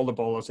two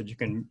rollabolas that you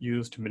can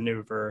use to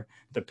maneuver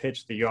the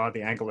pitch, the yaw,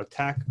 the angle of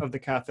attack of the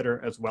catheter,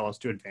 as well as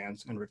to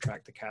advance and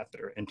retract the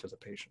catheter into the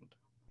patient.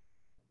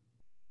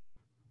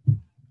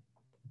 I'm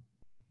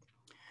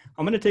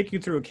going to take you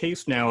through a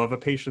case now of a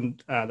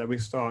patient that we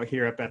saw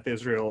here at Beth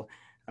Israel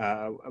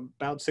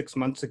about 6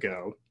 months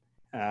ago,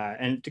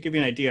 and to give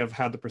you an idea of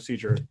how the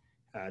procedure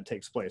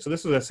takes place. So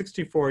this is a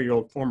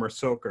 64-year-old former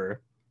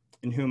soaker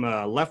in whom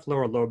a left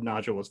lower lobe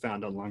nodule was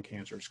found on lung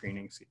cancer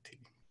screening CT.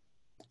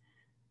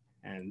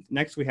 And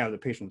next we have the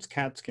patient's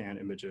CAT scan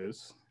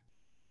images,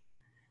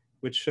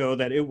 which show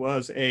that it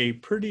was a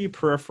pretty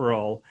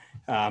peripheral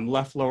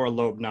left lower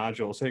lobe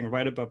nodule sitting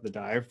right above the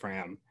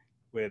diaphragm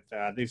with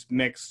these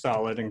mixed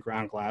solid and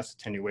ground glass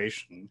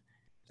attenuation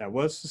that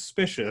was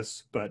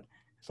suspicious, but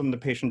something the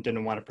patient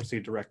didn't want to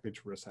proceed directly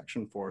to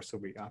resection for, so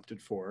we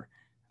opted for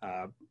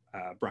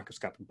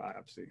bronchoscopic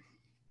biopsy.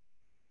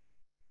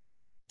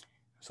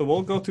 So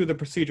we'll go through the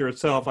procedure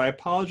itself. I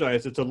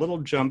apologize, it's a little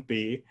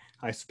jumpy.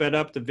 I sped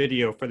up the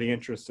video for the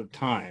interest of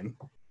time.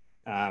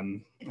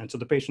 And so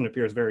the patient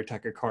appears very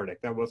tachycardic.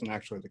 That wasn't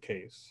actually the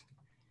case.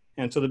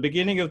 And so the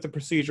beginning of the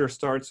procedure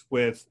starts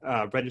with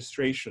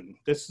registration.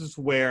 This is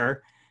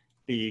where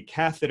the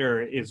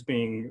catheter is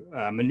being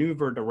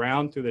maneuvered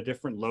around through the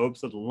different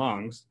lobes of the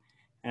lungs.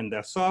 And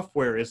the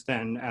software is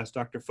then, as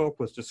Dr. Folch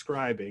was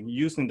describing,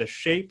 using the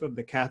shape of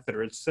the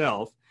catheter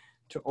itself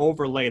to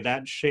overlay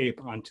that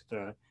shape onto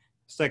the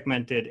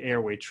segmented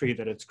airway tree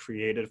that it's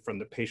created from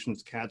the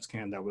patient's CAT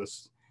scan that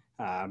was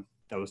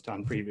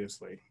done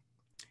previously.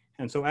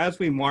 And so as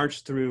we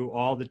march through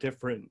all the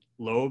different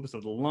lobes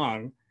of the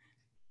lung,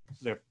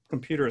 the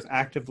computer is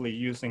actively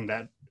using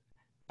that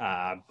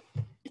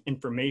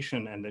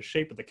information and the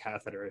shape of the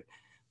catheter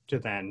to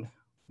then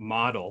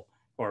model,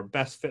 or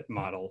best fit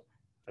model,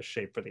 a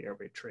shape for the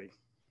airway tree.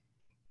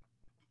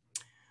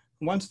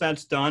 Once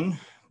that's done,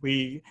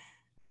 we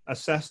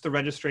assess the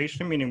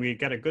registration, meaning we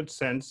get a good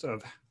sense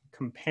of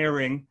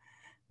comparing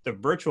the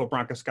virtual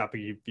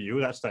bronchoscopy view,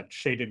 that's that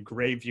shaded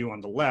gray view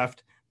on the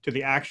left, to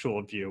the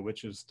actual view,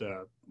 which is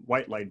the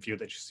white light view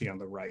that you see on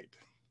the right.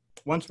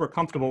 Once we're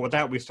comfortable with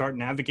that, we start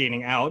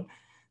navigating out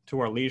to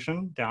our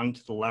lesion, down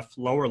to the left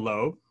lower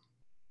lobe,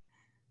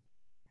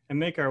 and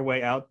make our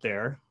way out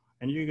there.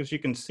 And as you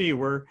can see,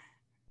 we're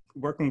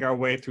working our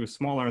way through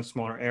smaller and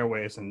smaller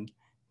airways and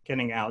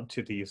getting out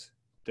to these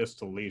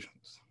distal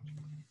lesions.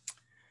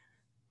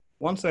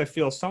 Once I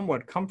feel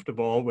somewhat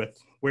comfortable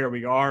with where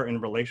we are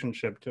in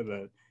relationship to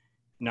the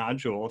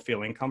nodule,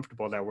 feeling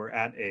comfortable that we're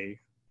at a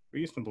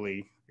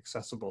reasonably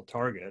accessible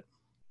target,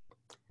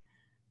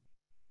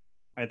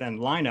 I then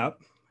line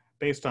up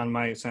based on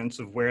my sense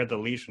of where the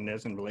lesion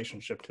is in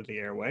relationship to the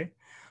airway.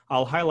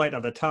 I'll highlight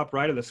at the top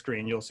right of the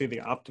screen, you'll see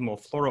the optimal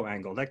fluoro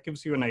angle. That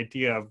gives you an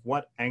idea of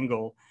what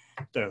angle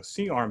the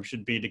C-arm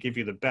should be to give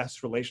you the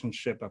best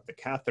relationship of the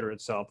catheter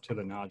itself to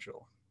the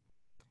nodule.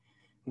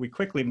 We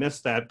quickly miss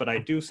that, but I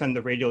do send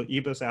the radial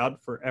EBUS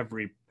out for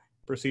every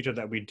procedure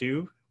that we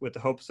do with the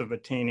hopes of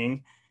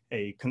attaining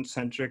a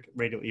concentric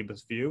radial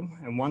EBUS view.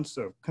 And once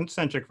a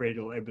concentric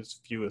radial EBUS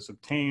view is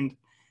obtained,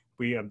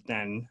 we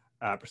then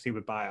proceed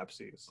with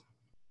biopsies.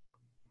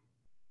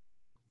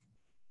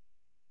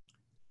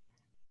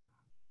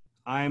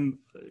 I'm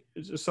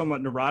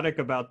somewhat neurotic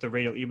about the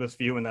radial EBUS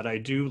view in that I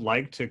do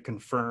like to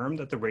confirm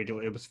that the radial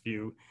EBUS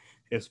view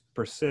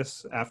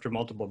persists after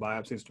multiple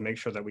biopsies to make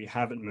sure that we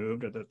haven't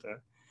moved or that the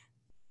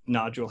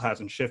nodule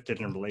hasn't shifted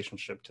in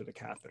relationship to the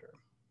catheter.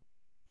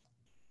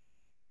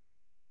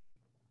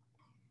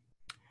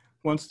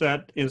 Once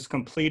that is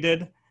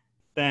completed,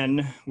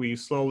 then we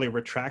slowly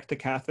retract the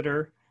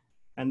catheter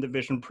and the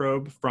vision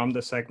probe from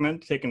the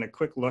segment, taking a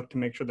quick look to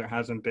make sure there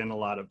hasn't been a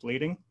lot of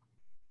bleeding,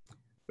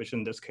 which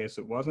in this case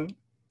it wasn't,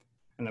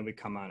 and then we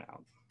come on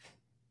out.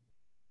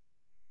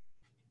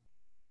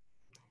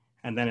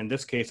 And then in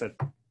this case, I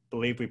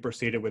believe we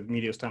proceeded with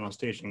mediastinal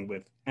staging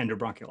with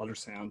endobronchial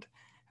ultrasound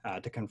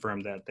to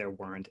confirm that there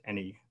weren't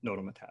any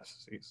nodal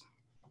metastases.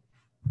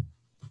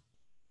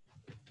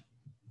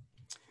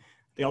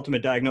 The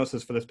ultimate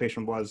diagnosis for this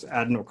patient was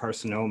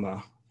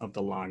adenocarcinoma of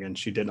the lung, and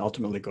she did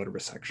ultimately go to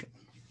resection.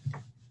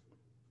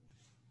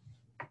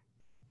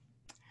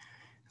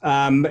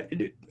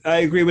 I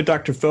agree with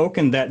Dr. Folch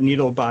in that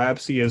needle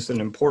biopsy is an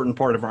important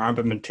part of our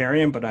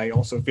armamentarium, but I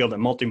also feel that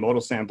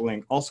multimodal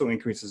sampling also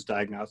increases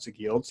diagnostic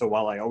yield. So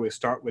while I always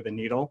start with a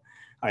needle,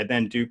 I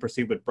then do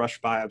proceed with brush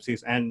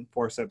biopsies and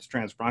forceps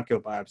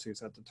transbronchial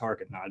biopsies at the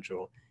target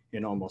nodule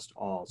in almost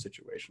all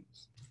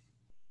situations.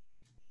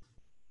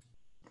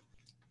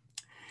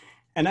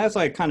 And as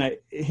I kind of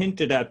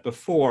hinted at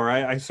before,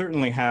 I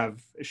certainly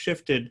have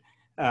shifted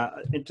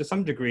to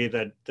some degree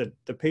that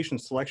the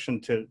patient selection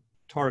to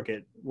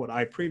target what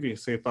I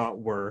previously thought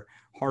were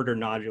harder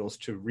nodules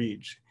to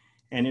reach.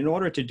 And in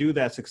order to do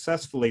that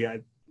successfully,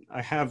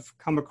 I have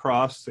come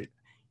across,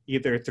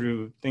 either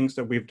through things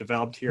that we've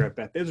developed here at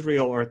Beth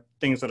Israel or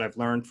things that I've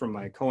learned from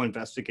my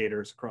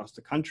co-investigators across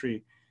the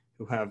country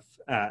who have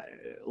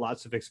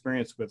lots of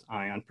experience with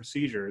ion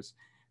procedures,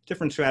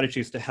 different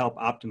strategies to help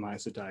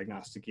optimize the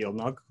diagnostic yield.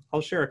 And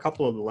I'll share a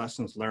couple of the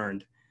lessons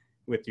learned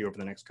with you over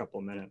the next couple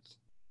of minutes.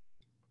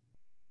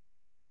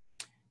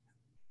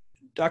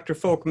 Dr.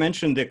 Folch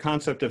mentioned the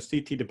concept of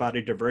CT to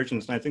body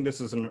divergence, and I think this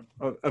is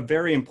a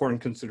very important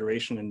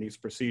consideration in these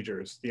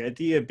procedures. The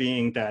idea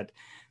being that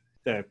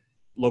the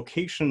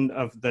location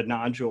of the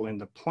nodule in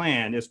the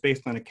plan is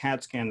based on a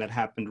CAT scan that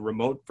happened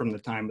remote from the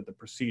time of the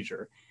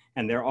procedure.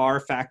 And there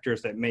are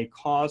factors that may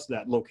cause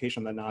that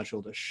location of the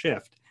nodule to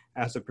shift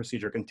as the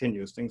procedure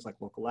continues, things like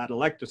local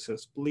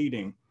atelectasis,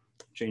 bleeding,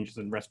 changes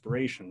in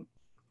respiration.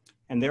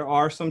 And there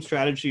are some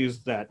strategies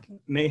that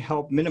may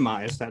help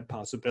minimize that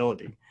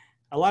possibility.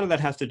 A lot of that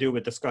has to do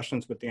with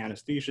discussions with the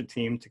anesthesia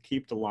team to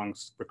keep the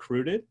lungs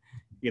recruited,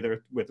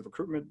 either with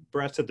recruitment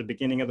breaths at the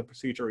beginning of the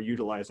procedure or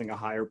utilizing a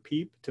higher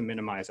PEEP to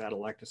minimize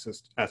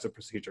atelectasis as the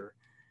procedure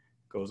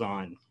goes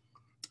on.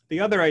 The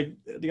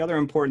other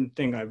important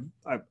thing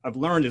I've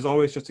learned is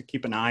always just to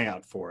keep an eye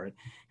out for it.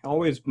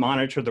 Always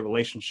monitor the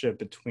relationship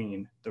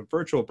between the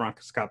virtual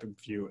bronchoscopic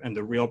view and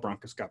the real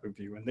bronchoscopic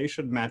view, and they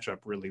should match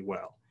up really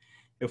well.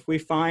 If we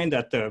find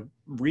that the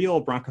real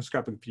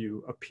bronchoscopic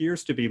view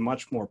appears to be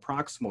much more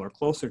proximal or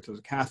closer to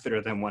the catheter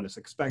than what is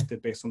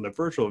expected based on the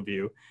virtual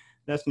view,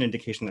 that's an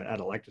indication that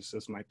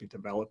atelectasis might be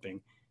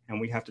developing, and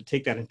we have to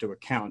take that into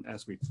account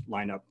as we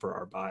line up for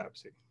our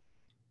biopsy.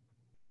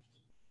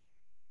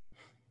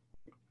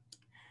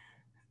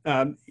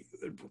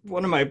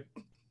 One of my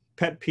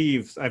pet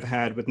peeves I've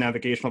had with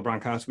navigational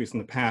bronchoscopies in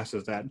the past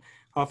is that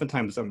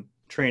oftentimes I'm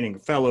training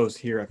fellows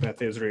here at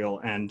Beth Israel,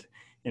 and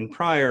in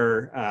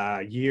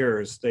prior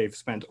years, they've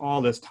spent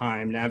all this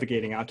time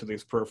navigating out to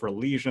these peripheral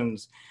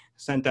lesions,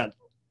 sent that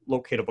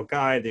locatable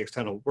guide, the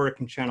external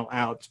working channel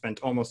out, spent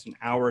almost an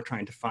hour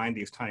trying to find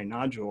these tiny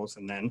nodules.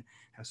 And then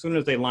as soon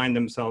as they line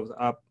themselves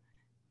up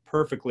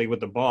perfectly with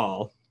the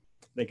ball,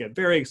 they get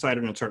very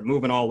excited and start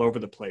moving all over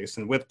the place.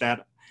 And with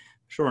that,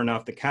 sure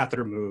enough, the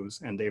catheter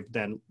moves and they've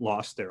then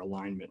lost their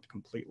alignment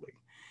completely.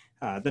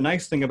 The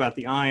nice thing about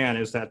the ion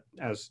is that,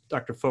 as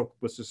Dr. Folch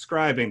was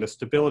describing, the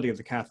stability of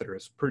the catheter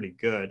is pretty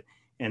good,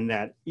 and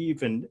that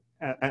even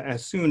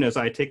as soon as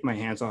I take my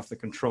hands off the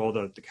control,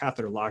 the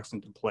catheter locks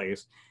into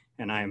place,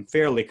 and I am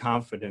fairly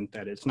confident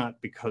that it's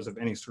not because of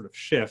any sort of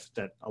shift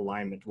that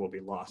alignment will be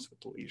lost with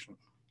the lesion.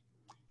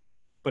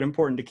 But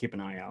important to keep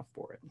an eye out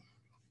for it.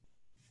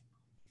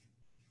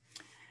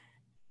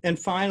 And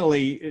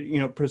finally,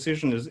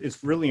 precision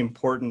is really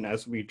important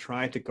as we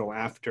try to go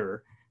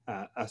after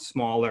a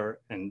smaller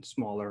and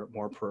smaller,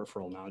 more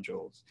peripheral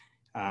nodules.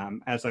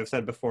 As I've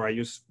said before, I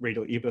use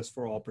radial EBUS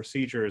for all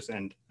procedures,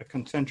 and a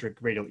concentric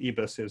radial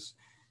EBUS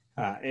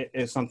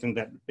is something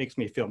that makes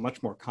me feel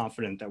much more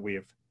confident that we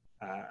have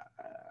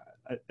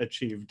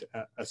achieved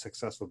a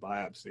successful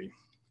biopsy.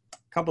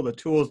 A couple of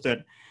the tools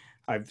that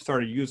I've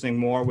started using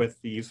more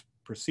with these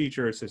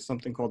procedures is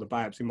something called the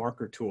biopsy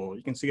marker tool.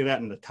 You can see that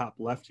in the top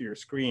left of your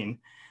screen,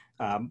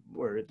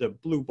 where the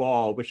blue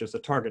ball, which is the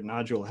target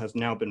nodule, has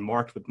now been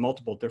marked with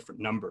multiple different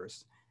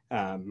numbers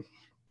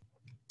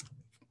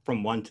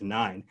from 1 to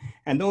 9.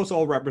 And those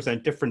all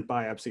represent different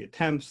biopsy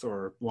attempts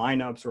or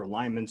lineups or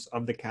alignments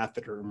of the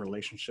catheter in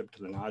relationship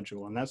to the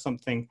nodule. And that's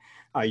something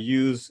I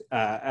use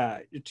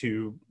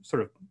to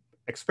sort of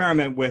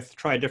experiment with,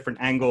 try different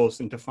angles,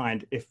 and to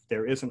find if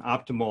there is an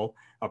optimal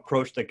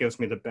approach that gives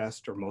me the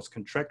best or most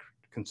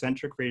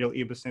concentric radial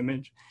EBUS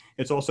image.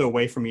 It's also a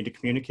way for me to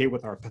communicate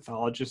with our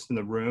pathologist in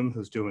the room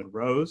who's doing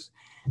rows.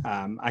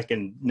 I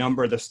can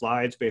number the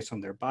slides based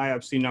on their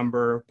biopsy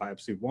number.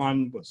 Biopsy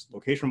 1 was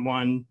location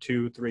 1,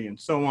 2, 3, and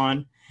so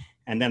on.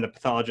 And then the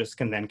pathologist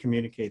can then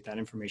communicate that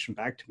information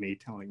back to me,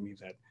 telling me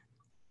that,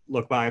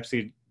 look,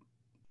 biopsy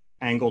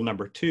angle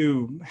number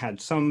 2 had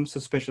some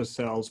suspicious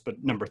cells,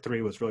 but number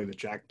 3 was really the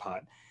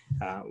jackpot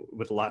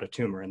with a lot of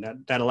tumor.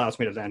 And that allows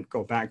me to then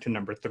go back to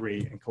number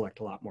 3 and collect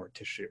a lot more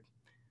tissue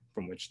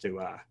from which to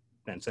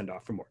then send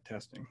off for more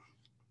testing.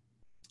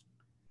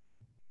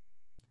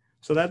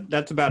 So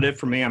that's about it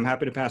for me. I'm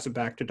happy to pass it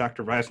back to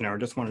Dr. Reisenauer.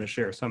 Just wanted to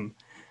share some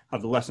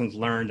of the lessons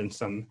learned and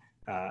some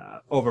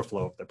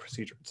overflow of the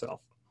procedure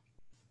itself.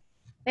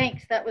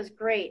 Thanks, that was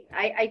great.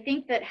 I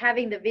think that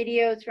having the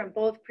videos from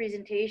both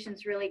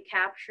presentations really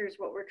captures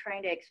what we're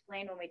trying to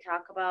explain when we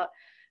talk about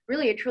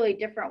really a truly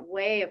different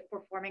way of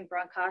performing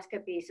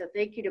bronchoscopy. So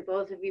thank you to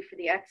both of you for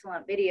the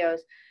excellent videos.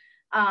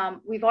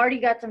 We've already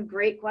got some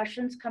great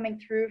questions coming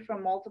through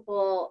from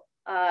multiple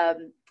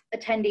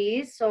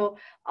attendees. So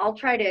I'll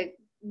try to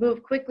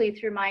move quickly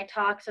through my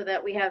talk so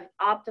that we have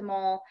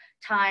optimal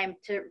time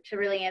to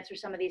really answer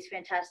some of these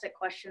fantastic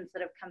questions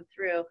that have come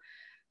through.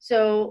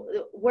 So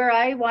where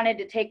I wanted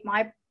to take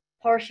my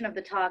portion of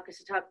the talk is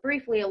to talk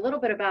briefly a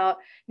little bit about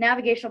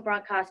navigational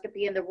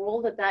bronchoscopy and the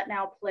role that that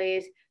now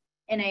plays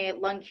in a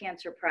lung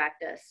cancer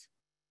practice.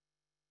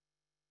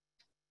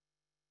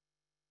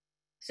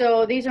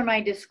 So these are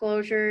my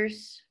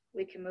disclosures.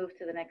 We can move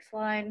to the next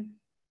slide.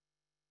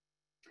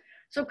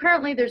 So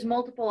currently there's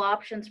multiple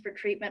options for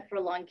treatment for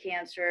lung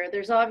cancer.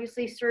 There's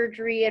obviously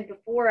surgery, and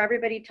before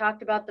everybody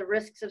talked about the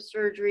risks of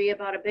surgery,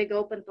 about a big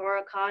open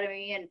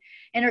thoracotomy and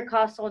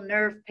intercostal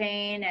nerve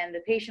pain and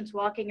the patients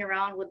walking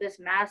around with this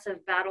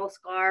massive battle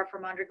scar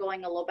from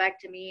undergoing a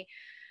lobectomy.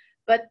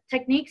 But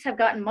techniques have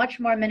gotten much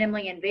more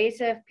minimally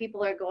invasive.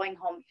 People are going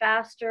home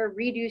faster.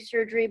 Redo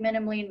surgery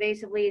minimally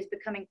invasively is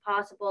becoming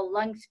possible.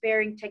 Lung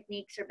sparing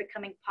techniques are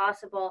becoming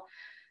possible.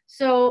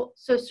 So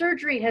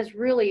surgery has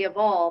really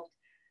evolved.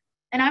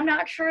 And I'm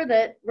not sure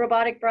that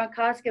robotic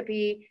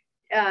bronchoscopy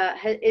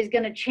is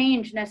going to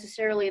change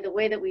necessarily the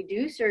way that we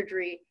do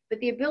surgery, but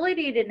the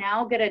ability to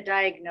now get a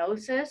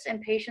diagnosis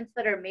in patients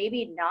that are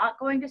maybe not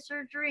going to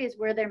surgery is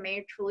where there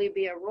may truly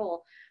be a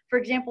role. For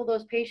example,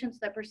 those patients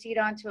that proceed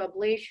on to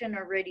ablation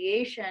or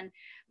radiation,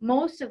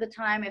 most of the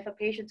time, if a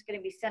patient's going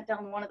to be sent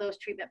down one of those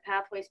treatment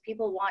pathways,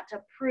 people want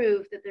to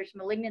prove that there's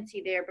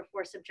malignancy there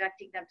before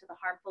subjecting them to the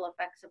harmful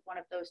effects of one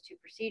of those two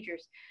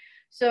procedures.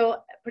 So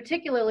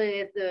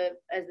particularly as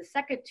the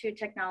second two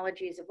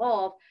technologies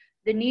evolve,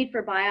 the need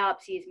for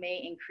biopsies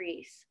may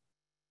increase.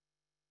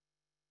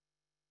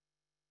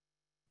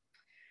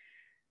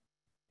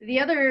 The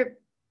other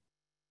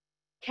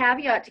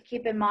caveat to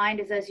keep in mind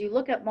is, as you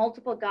look at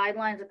multiple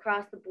guidelines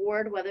across the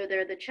board, whether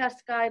they're the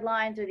CHEST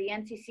guidelines or the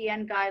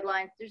NCCN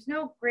guidelines, there's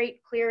no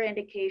great clear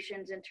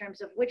indications in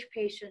terms of which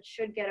patients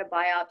should get a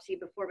biopsy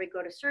before we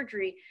go to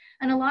surgery.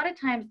 And a lot of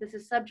times this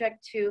is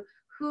subject to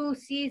who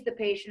sees the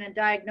patient and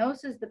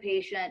diagnoses the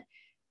patient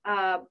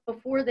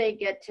before they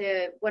get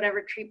to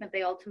whatever treatment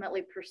they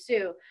ultimately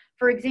pursue.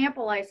 For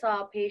example, I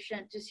saw a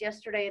patient just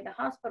yesterday in the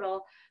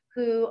hospital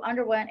who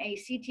underwent a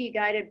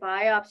CT-guided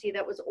biopsy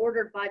that was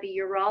ordered by the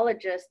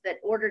urologist that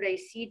ordered a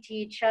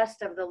CT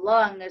chest of the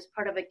lung as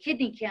part of a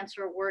kidney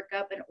cancer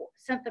workup and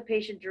sent the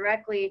patient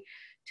directly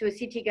to a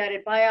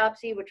CT-guided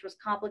biopsy, which was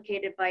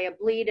complicated by a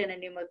bleed and a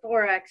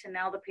pneumothorax, and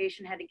now the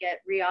patient had to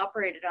get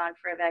reoperated on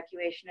for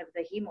evacuation of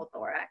the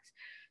hemothorax.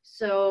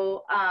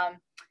 So,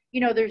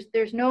 you know,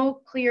 there's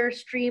no clear,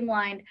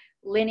 streamlined,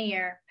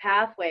 linear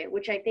pathway,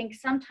 which I think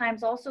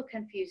sometimes also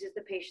confuses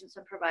the patients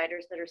and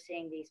providers that are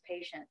seeing these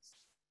patients.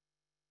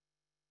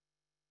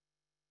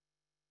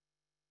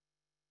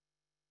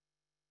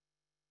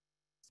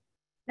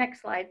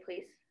 Next slide,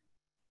 please.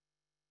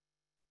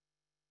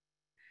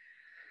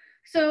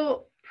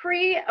 So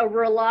a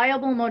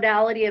reliable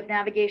modality of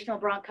navigational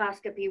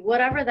bronchoscopy,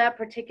 whatever that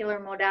particular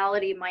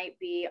modality might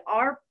be,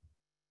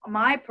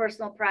 my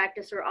personal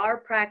practice or our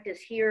practice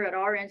here at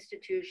our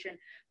institution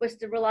was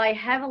to rely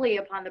heavily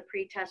upon the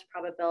pre-test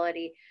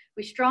probability.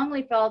 We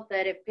strongly felt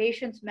that if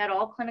patients met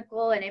all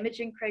clinical and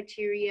imaging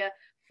criteria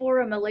for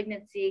a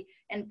malignancy,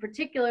 and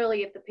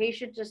particularly if the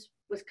patient just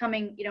was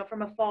coming, you know,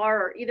 from afar,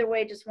 or either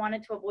way just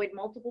wanted to avoid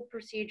multiple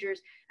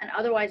procedures and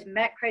otherwise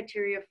met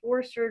criteria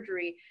for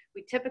surgery,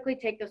 we typically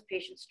take those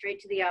patients straight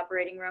to the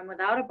operating room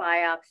without a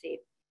biopsy.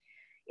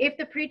 If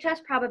the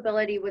pretest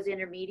probability was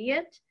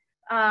intermediate,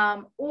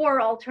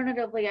 or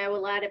alternatively, I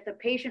will add, if the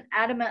patient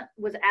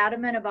was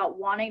adamant about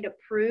wanting to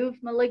prove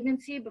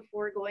malignancy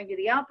before going to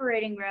the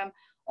operating room,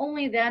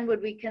 only then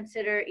would we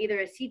consider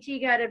either a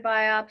CT-guided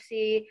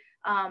biopsy.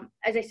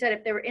 As I said,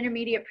 if there were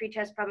intermediate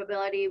pretest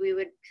probability, we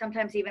would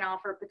sometimes even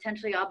offer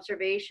potentially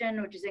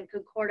observation, which is in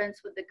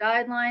concordance with the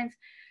guidelines.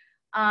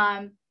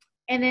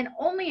 And then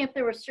only if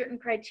there were certain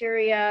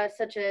criteria,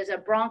 such as a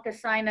bronchus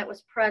sign that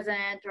was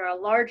present or a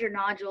larger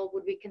nodule,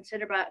 would we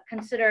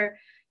consider,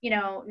 you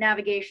know,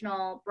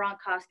 navigational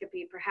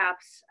bronchoscopy,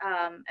 perhaps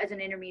as an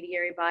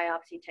intermediary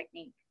biopsy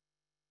technique.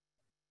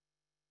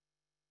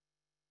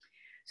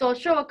 So I'll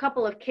show a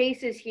couple of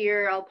cases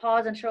here. I'll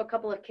pause and show a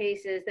couple of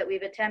cases that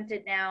we've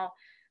attempted now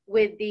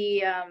with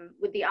the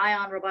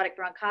ION robotic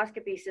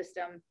bronchoscopy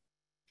system.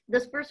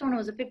 This first one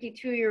was a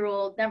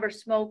 52-year-old never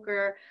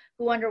smoker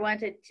who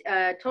underwent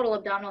a total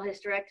abdominal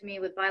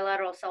hysterectomy with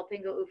bilateral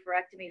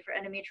salpingo-oophorectomy for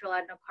endometrial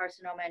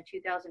adenocarcinoma in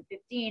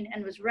 2015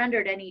 and was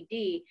rendered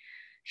NED.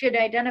 She had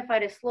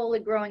identified a slowly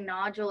growing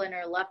nodule in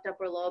her left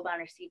upper lobe on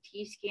her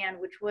CT scan,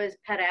 which was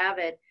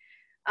PET-avid.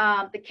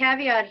 The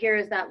caveat here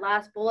is that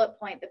last bullet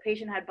point, the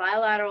patient had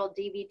bilateral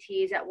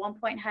DVTs, at one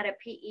point had a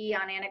PE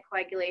on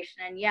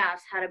anticoagulation, and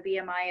yes, had a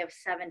BMI of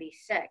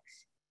 76.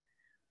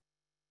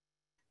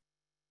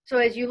 So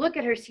as you look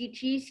at her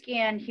CT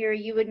scan here,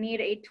 you would need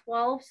a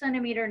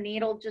 12-centimeter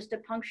needle just to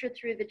puncture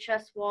through the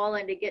chest wall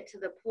and to get to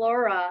the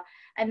pleura.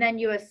 And then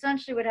you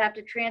essentially would have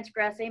to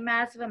transgress a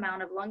massive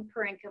amount of lung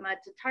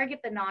parenchyma to target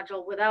the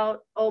nodule without,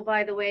 oh,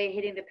 by the way,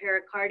 hitting the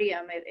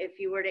pericardium if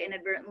you were to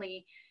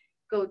inadvertently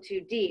go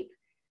too deep.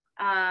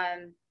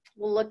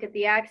 We'll look at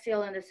the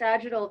axial and the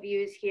sagittal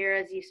views here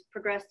as you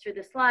progress through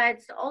the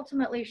slides to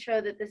ultimately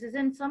show that this is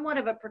in somewhat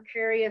of a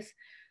precarious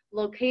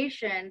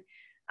location.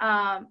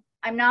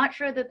 I'm not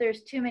sure that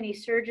there's too many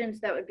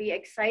surgeons that would be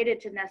excited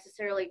to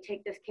necessarily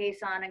take this case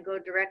on and go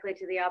directly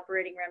to the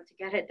operating room to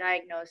get a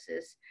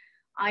diagnosis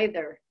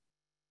either.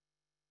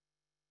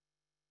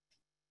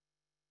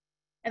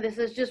 And this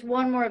is just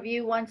one more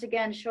view, once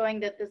again, showing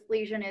that this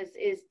lesion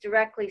is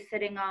directly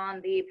sitting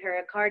on the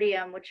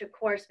pericardium, which of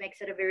course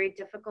makes it a very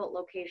difficult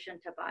location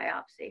to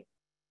biopsy.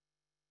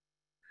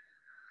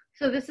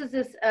 So this is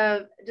just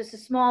a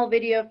small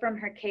video from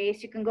her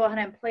case. You can go ahead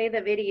and play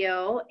the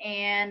video,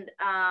 and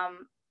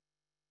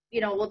you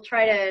know, we'll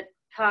try to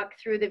talk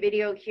through the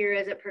video here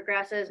as it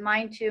progresses.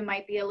 Mine too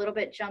might be a little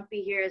bit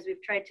jumpy here as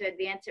we've tried to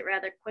advance it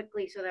rather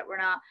quickly so that we're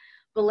not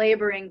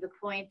belaboring the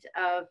point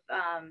of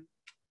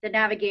the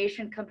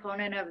navigation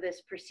component of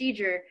this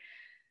procedure.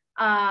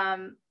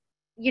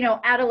 You know,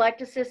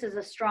 atelectasis is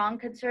a strong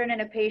concern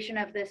in a patient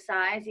of this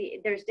size.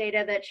 There's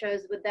data that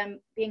shows with them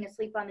being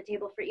asleep on the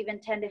table for even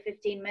 10 to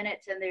 15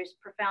 minutes, and there's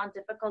profound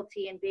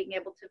difficulty in being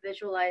able to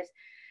visualize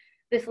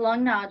this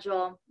lung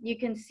nodule. You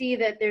can see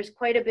that there's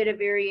quite a bit of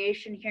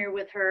variation here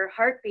with her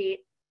heartbeat.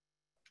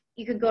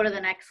 You can go to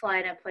the next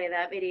slide and play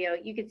that video.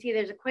 You can see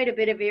there's quite a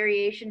bit of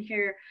variation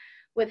here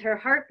with her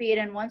heartbeat,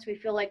 and once we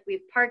feel like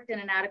we've parked in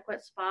an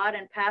adequate spot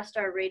and passed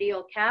our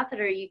radial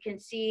catheter, you can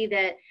see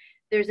that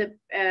there's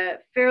a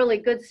fairly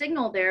good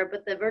signal there,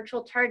 but the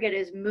virtual target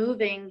is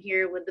moving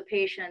here with the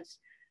patient's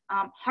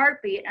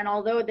heartbeat. And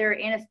although there are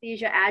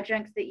anesthesia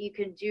adjuncts that you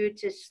can do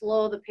to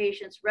slow the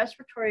patient's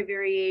respiratory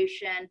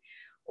variation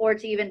or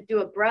to even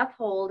do a breath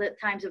hold at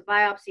times of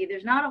biopsy,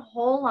 there's not a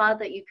whole lot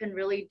that you can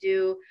really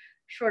do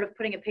short of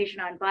putting a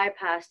patient on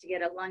bypass to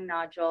get a lung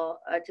nodule,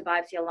 to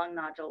biopsy a lung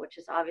nodule, which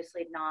is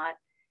obviously not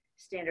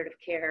standard of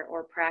care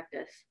or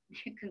practice.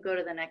 You can go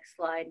to the next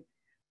slide.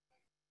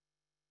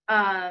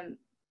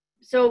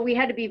 So we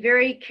had to be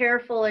very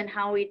careful in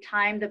how we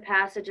timed the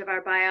passage of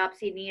our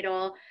biopsy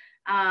needle.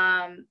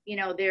 You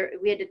know,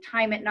 we had to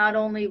time it not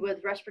only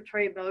with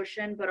respiratory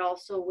motion, but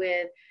also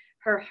with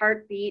her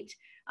heartbeat.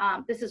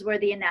 This is where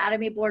the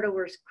anatomy border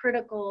was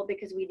critical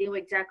because we knew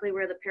exactly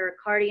where the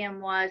pericardium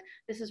was.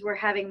 This is where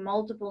having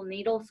multiple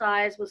needle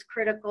size was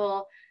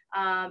critical.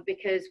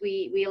 because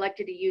we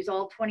elected to use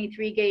all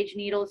 23 gauge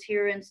needles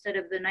here instead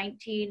of the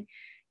 19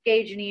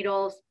 gauge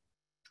needles.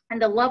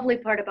 And the lovely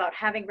part about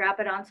having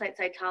rapid on-site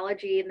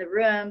cytology in the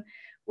room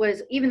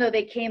was, even though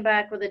they came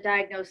back with a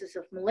diagnosis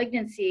of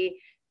malignancy,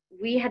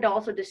 we had to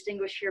also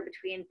distinguish here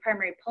between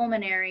primary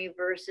pulmonary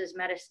versus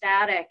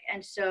metastatic.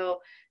 And so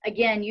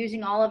again,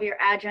 using all of your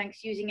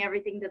adjuncts, using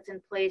everything that's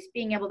in place,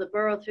 being able to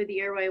burrow through the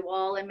airway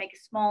wall and make a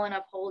small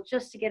enough hole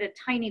just to get a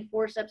tiny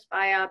forceps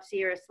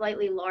biopsy or a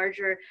slightly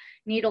larger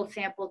needle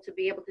sample to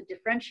be able to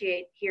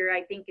differentiate here,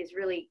 I think is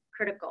really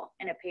critical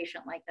in a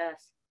patient like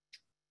this.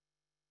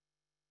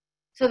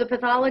 So the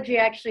pathology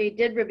actually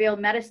did reveal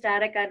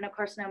metastatic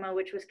adenocarcinoma,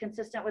 which was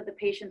consistent with the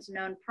patient's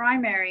known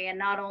primary. And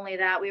not only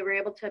that, we were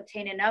able to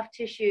obtain enough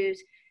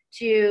tissues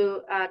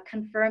to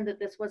confirm that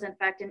this was in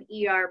fact an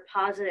ER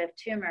positive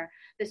tumor.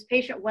 This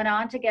patient went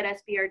on to get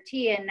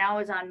SBRT and now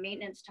is on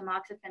maintenance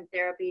tamoxifen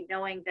therapy,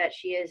 knowing that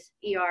she is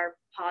ER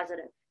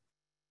positive,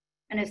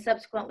 and has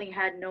subsequently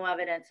had no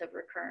evidence of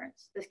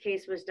recurrence. This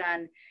case was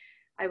done,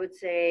 I would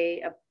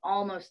say,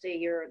 almost a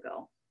year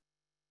ago.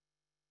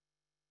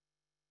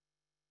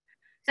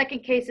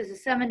 Second case is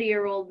a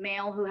 70-year-old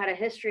male who had a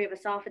history of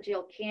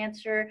esophageal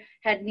cancer,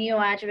 had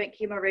neoadjuvant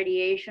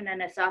chemoradiation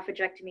and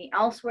esophagectomy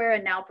elsewhere,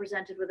 and now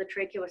presented with a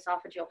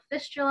tracheoesophageal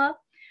fistula.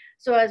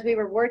 So as we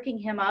were working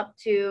him up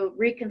to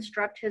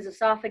reconstruct his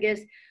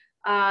esophagus,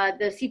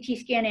 the CT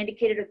scan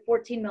indicated a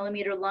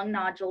 14-millimeter lung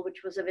nodule,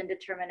 which was of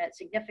indeterminate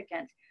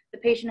significance. The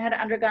patient had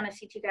undergone a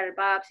CT-guided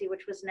biopsy,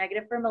 which was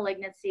negative for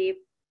malignancy,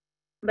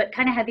 but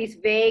kind of had these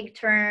vague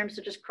terms,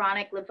 such as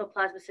chronic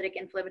lymphoplasmacytic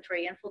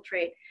inflammatory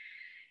infiltrate.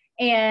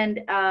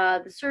 And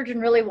the surgeon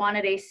really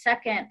wanted a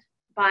second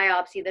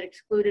biopsy that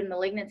excluded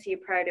malignancy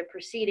prior to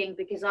proceeding,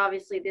 because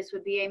obviously this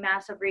would be a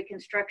massive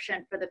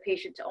reconstruction for the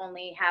patient to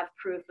only have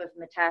proof of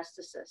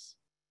metastasis.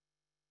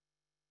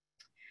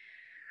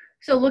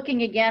 So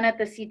looking again at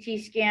the CT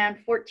scan,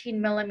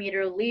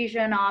 14-millimeter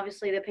lesion,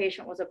 obviously the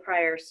patient was a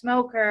prior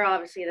smoker,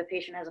 obviously the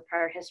patient has a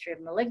prior history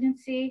of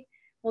malignancy.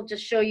 We'll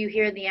just show you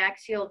here in the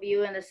axial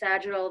view and the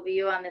sagittal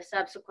view on the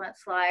subsequent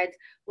slides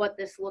what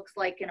this looks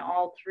like in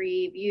all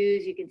three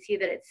views. You can see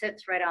that it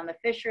sits right on the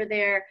fissure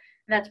there.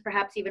 And that's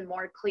perhaps even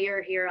more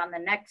clear here on the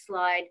next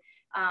slide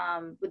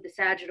with the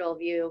sagittal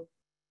view.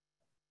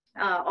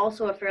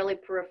 Also a fairly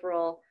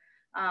peripheral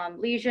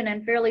lesion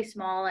and fairly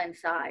small in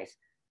size.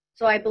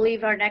 So I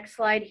believe our next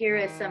slide here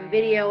is some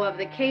video of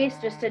the case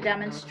just to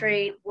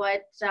demonstrate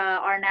what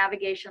our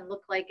navigation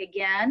looked like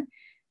again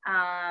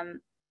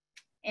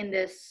in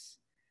this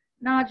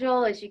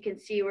nodule. As you can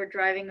see, we're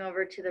driving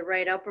over to the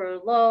right upper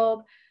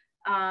lobe.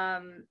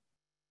 And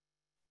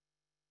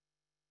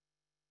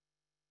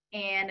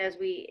as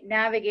we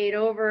navigate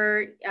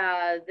over,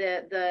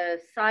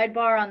 the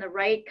sidebar on the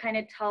right kind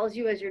of tells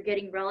you as you're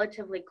getting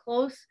relatively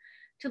close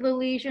to the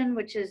lesion,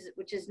 which is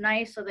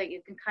nice, so that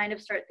you can kind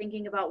of start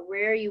thinking about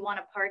where you want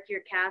to park your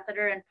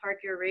catheter and park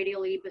your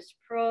radial EBUS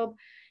probe.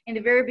 In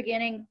the very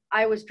beginning,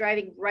 I was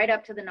driving right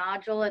up to the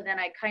nodule, and then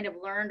I kind of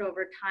learned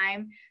over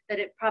time that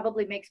it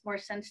probably makes more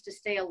sense to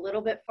stay a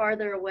little bit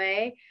farther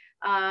away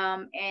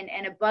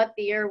and abut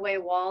the airway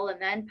wall,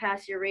 and then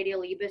pass your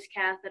radial EBUS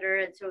catheter.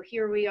 And so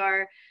here we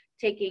are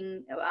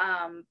taking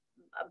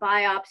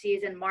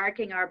biopsies and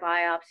marking our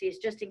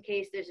biopsies just in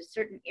case there's a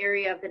certain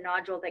area of the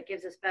nodule that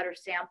gives us better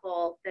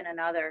sample than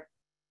another.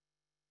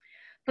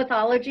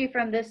 Pathology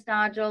from this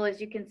nodule,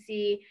 as you can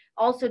see,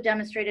 also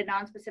demonstrated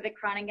nonspecific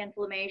chronic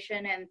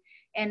inflammation,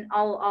 and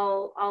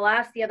I'll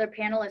ask the other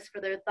panelists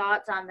for their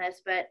thoughts on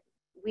this, but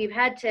we've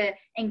had to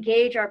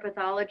engage our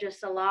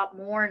pathologists a lot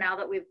more now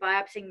that we've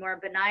biopsying more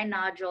benign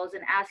nodules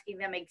and asking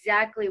them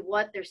exactly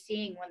what they're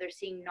seeing when they're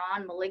seeing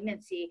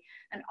non-malignancy,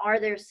 and are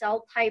there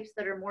cell types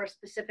that are more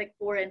specific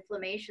for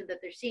inflammation that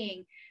they're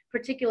seeing,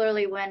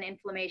 particularly when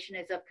inflammation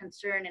is of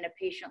concern in a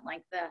patient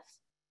like this.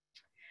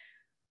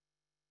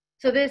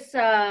 So this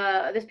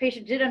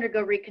patient did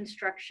undergo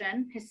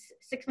reconstruction. His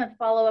 6-month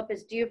follow-up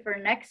is due for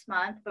next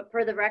month, but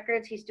per the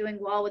records, he's doing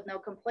well with no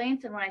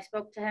complaints. And when I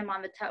spoke to him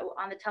on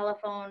the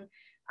telephone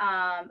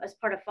as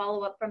part of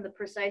follow-up from the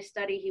PRECISE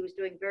study, he was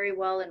doing very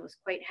well and was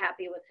quite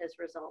happy with his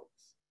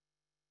results.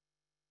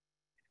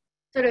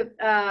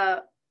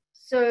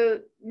 So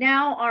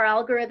now our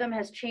algorithm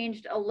has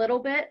changed a little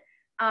bit.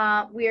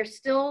 We are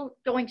still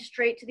going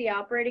straight to the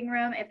operating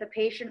room if the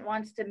patient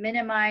wants to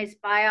minimize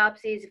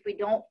biopsies, if we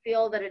don't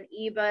feel that an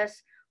EBUS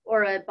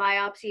or a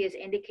biopsy is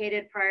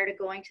indicated prior to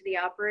going to the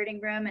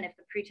operating room, and if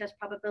the pretest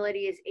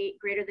probability is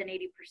greater than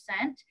 80%.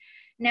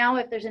 Now,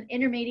 if there's an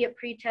intermediate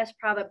pretest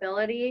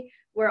probability,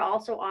 we're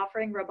also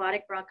offering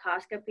robotic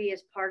bronchoscopy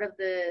as part of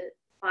the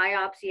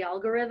biopsy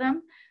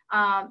algorithm.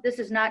 This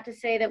is not to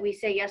say that we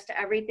say yes to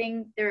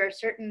everything. There are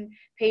certain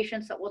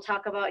patients that we'll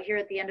talk about here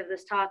at the end of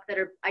this talk that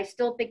are, I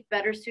still think,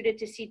 better suited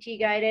to CT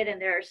guided,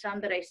 and there are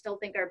some that I still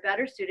think are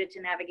better suited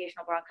to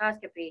navigational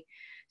bronchoscopy.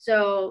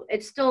 So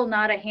it's still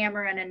not a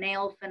hammer and a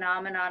nail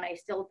phenomenon. I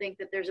still think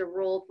that there's a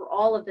role for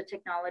all of the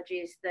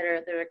technologies that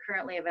are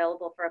currently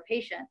available for a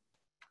patient.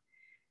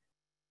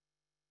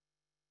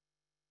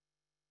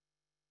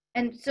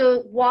 And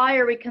so why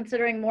are we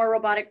considering more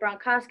robotic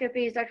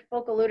bronchoscopies? Dr.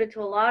 Folch alluded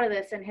to a lot of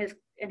this in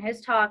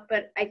his talk,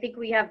 but I think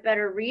we have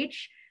better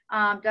reach.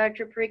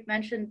 Dr. Parikh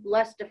mentioned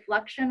less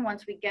deflection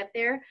once we get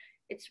there.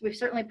 We've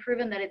certainly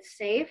proven that it's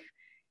safe.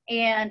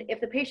 And if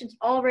the patient's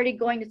already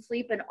going to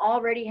sleep and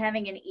already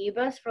having an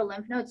EBUS for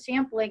lymph node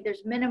sampling,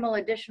 there's minimal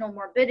additional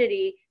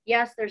morbidity.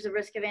 Yes, there's a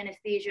risk of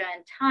anesthesia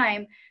and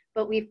time,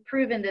 but we've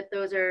proven that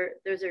those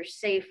are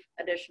safe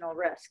additional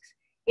risks.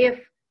 If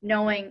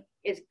knowing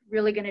is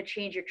really going to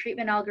change your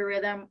treatment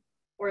algorithm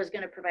or is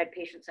going to provide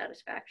patient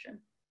satisfaction.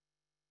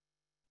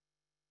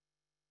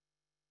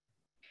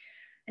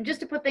 And just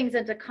to put things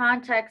into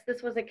context,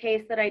 this was a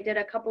case that I did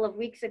a couple of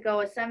weeks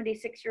ago, a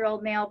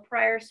 76-year-old male,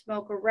 prior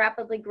smoker,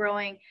 rapidly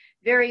growing,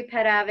 very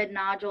pet-avid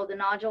nodule. The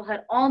nodule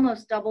had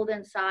almost doubled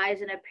in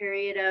size in a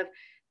period of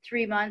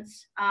 3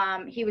 months.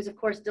 He was, of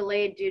course,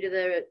 delayed due to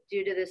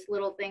this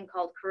little thing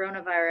called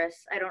coronavirus.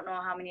 I don't know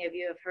how many of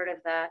you have heard of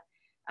that,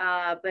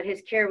 but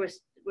his care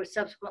was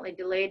subsequently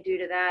delayed due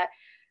to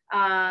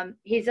that.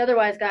 He's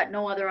otherwise got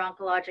no other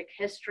oncologic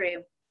history.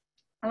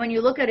 And when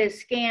you look at his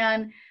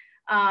scan,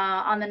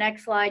 on the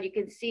next slide, you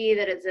can see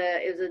that it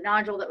was a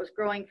nodule that was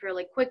growing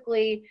fairly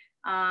quickly.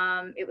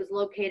 It was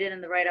located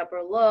in the right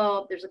upper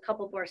lobe. There's a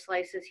couple more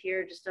slices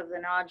here just of the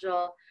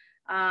nodule.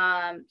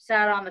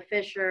 Sat on the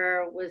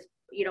fissure, was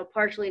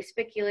partially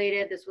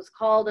spiculated. This was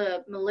called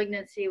a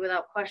malignancy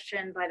without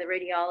question by the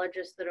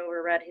radiologist that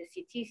overread his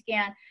CT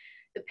scan.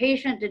 The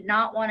patient did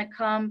not want to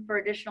come for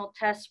additional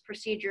tests,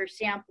 procedure,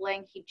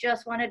 sampling. He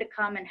just wanted to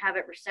come and have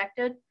it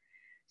resected.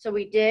 So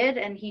we did,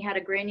 and he had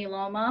a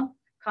granuloma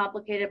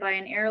complicated by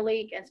an air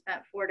leak and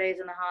spent 4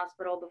 days in the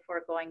hospital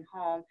before going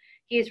home.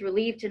 He is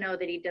relieved to know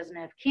that he doesn't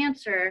have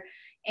cancer.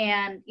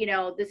 And,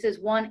 this is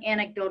one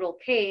anecdotal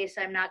case.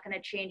 I'm not going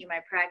to change my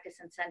practice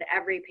and send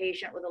every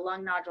patient with a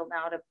lung nodule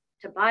now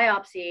to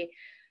biopsy,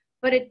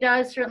 but it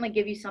does certainly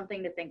give you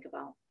something to think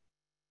about.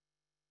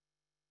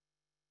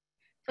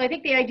 So I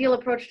think the ideal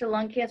approach to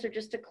lung cancer,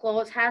 just to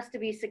close, has to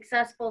be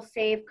successful,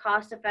 safe,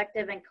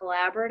 cost-effective, and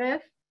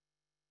collaborative.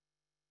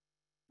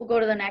 We'll go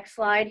to the next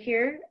slide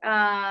here.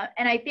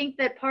 And I think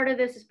that part of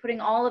this is putting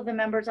all of the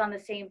members on the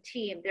same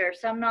team. There are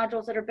some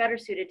nodules that are better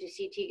suited to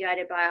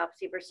CT-guided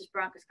biopsy versus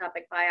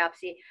bronchoscopic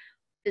biopsy.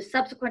 The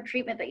subsequent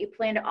treatment that you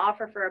plan to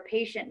offer for a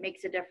patient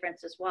makes a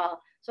difference as well.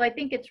 So I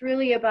think it's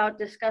really about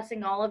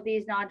discussing all of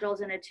these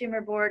nodules in a tumor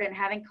board and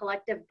having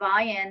collective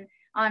buy-in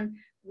on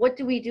what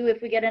do we do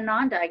if we get a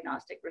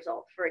non-diagnostic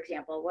result, for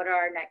example. What are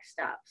our next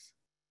steps?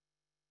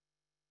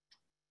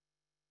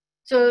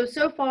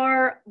 So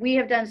far, we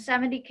have done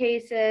 70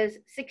 cases,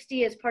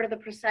 60 as part of the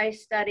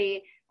PRECISE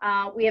study.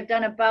 We have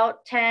done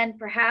about 10,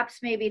 perhaps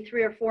maybe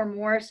 3 or 4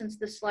 more since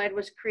the slide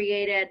was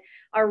created.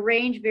 Our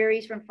range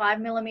varies from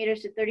 5 millimeters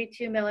to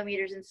 32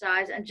 millimeters in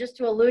size. And just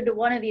to allude to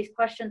one of these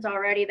questions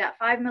already, that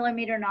 5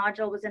 millimeter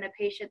nodule was in a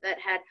patient that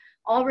had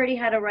already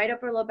had a right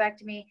upper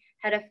lobectomy,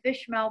 had a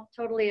fish mouth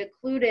totally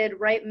occluded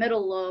right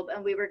middle lobe,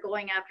 and we were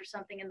going after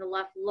something in the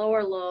left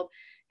lower lobe.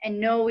 And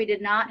no, we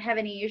did not have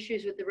any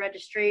issues with the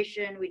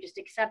registration. We just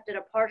accepted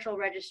a partial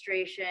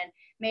registration,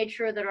 made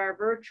sure that our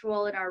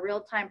virtual and our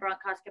real-time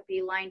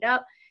bronchoscopy lined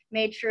up,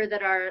 made sure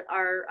that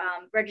our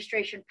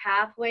registration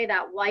pathway,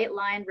 that white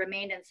line,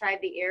 remained inside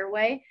the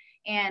airway,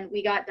 and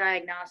we got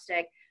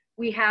diagnostic.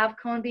 We have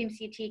cone beam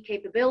CT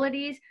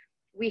capabilities.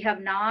 We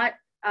have not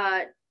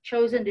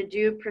chosen to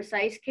do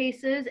PRECISE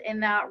cases in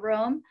that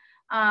room.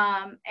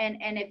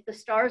 And if the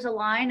stars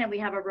align and we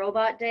have a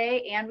robot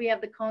day and we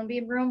have the cone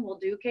beam room, we'll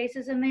do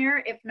cases in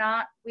there. If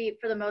not,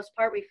 for the most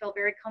part, we feel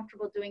very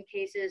comfortable doing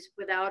cases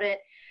without it.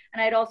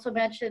 And I'd also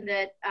mention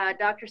that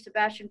Dr.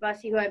 Sebastian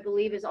Bussey, who I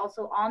believe is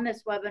also on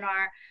this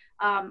webinar,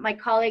 my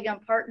colleague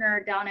and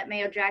partner down at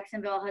Mayo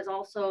Jacksonville, has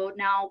also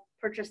now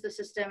purchased the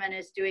system and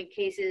is doing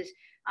cases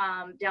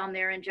down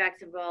there in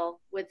Jacksonville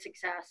with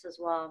success as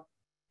well.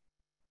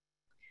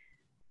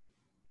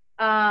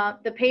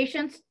 The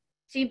patients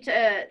seem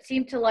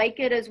to like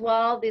it as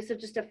well. These are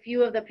just a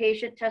few of the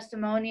patient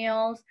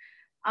testimonials.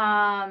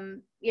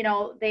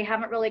 They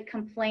haven't really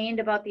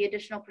complained about the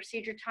additional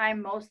procedure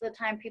time. Most of the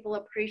time, people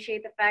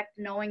appreciate the fact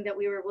knowing that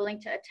we were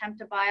willing to attempt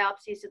a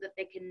biopsy so that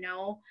they can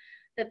know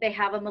that they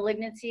have a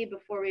malignancy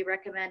before we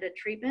recommend a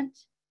treatment.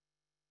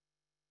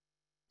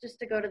 Just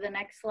to go to the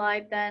next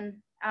slide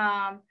then.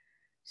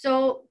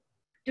 So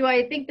do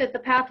I think that the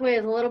pathway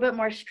is a little bit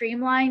more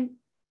streamlined?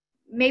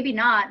 Maybe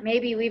not.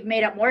 Maybe we've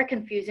made it more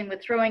confusing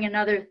with throwing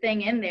another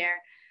thing in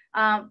there.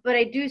 But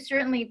I do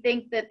certainly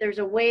think that there's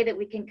a way that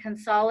we can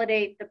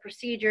consolidate the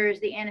procedures,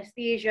 the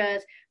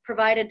anesthesias,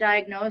 provide a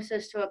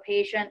diagnosis to a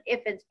patient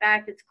if in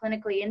fact it's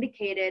clinically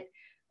indicated,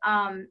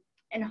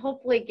 and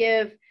hopefully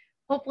give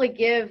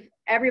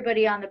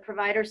everybody on the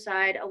provider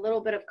side a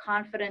little bit of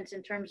confidence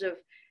in terms of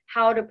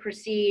how to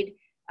proceed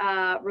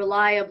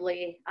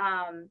reliably.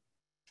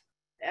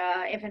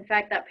 If in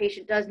fact that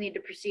patient does need to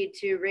proceed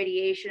to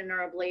radiation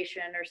or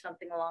ablation or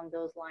something along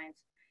those lines,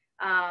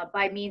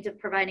 by means of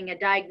providing a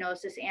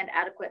diagnosis and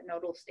adequate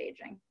nodal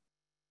staging.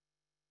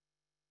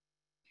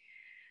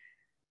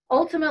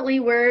 ultimately,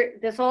 where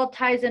this all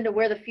ties into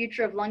where the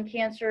future of lung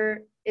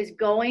cancer is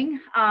going,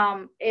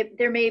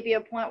 there may be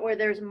a point where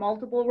there's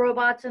multiple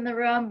robots in the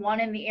room, one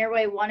in the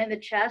airway, one in the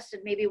chest,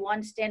 and maybe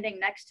one standing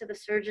next to the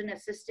surgeon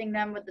assisting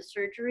them with the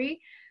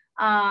surgery.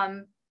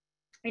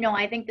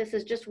 I think this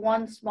is just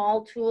one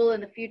small tool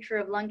in the future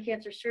of lung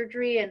cancer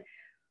surgery,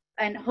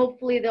 and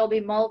hopefully there'll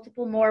be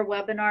multiple more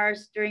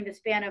webinars during the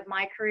span of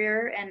my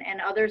career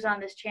and others on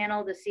this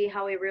channel to see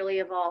how we really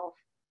evolve.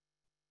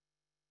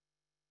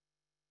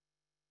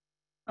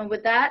 And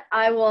with that,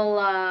 I will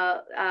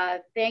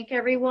thank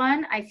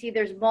everyone. I see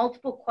there's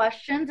multiple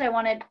questions. I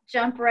want to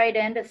jump right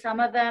into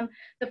some of them.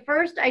 The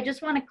first, I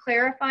just want to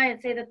clarify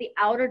and say that the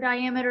outer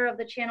diameter of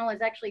the channel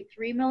is actually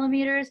 3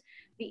 millimeters.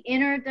 The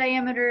inner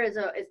diameter is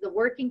the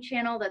working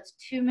channel that's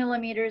 2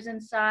 millimeters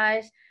in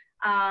size.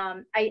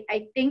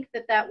 I think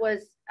that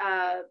was,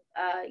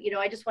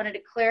 I just wanted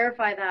to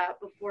clarify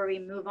that before we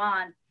move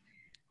on.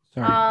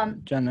 Sorry,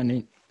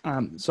 Janani.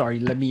 Sorry,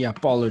 let me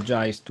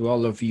apologize to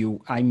all of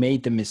you. I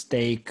made the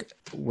mistake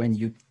when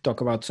you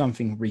talk about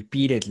something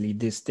repeatedly,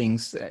 these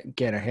things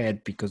get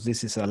ahead because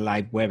this is a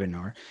live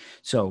webinar.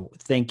 So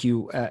thank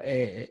you,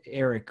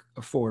 Erik,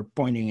 for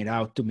pointing it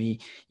out to me.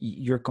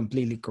 You're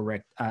completely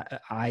correct.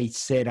 I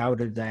said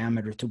outer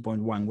diameter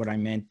 2.1. What I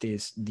meant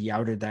is the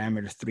outer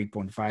diameter is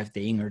 3.5,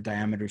 the inner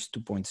diameter is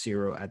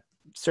 2.0. At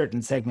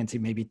certain segments,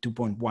 it may be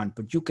 2.1,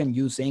 but you can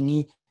use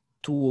any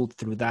tool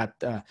through that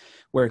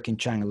working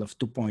channel of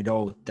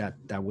 2.0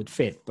 that would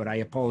fit, but I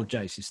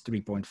apologize, it's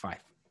 3.5.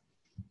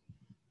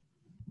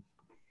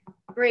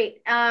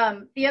 Great.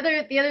 The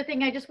other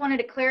thing I just wanted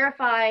to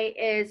clarify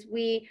is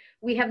we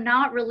have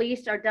not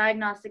released our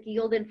diagnostic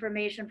yield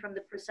information from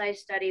the PRECISE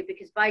study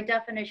because by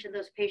definition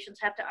those patients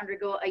have to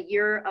undergo a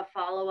year of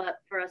follow-up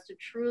for us to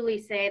truly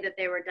say that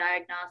they were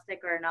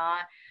diagnostic or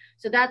not.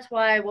 So that's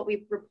why what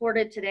we've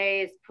reported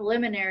today is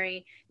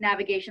preliminary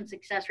navigation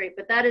success rate,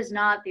 but that is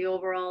not the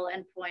overall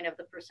endpoint of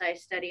the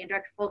PRECISE study. And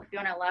Dr. Folch, if you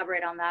want to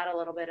elaborate on that a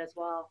little bit as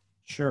well.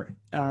 Sure.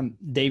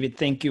 David,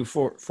 thank you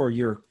for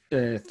your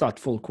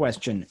thoughtful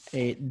question.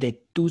 The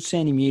 2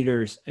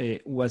 centimeters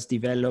was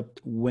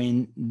developed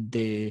when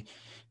the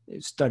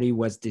study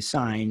was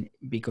designed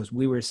because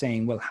we were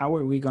saying, well, how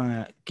are we going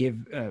to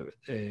give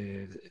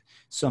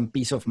some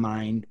peace of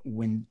mind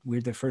when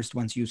we're the first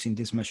ones using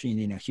this machine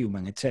in a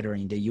human, et cetera,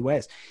 in the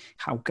US?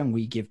 How can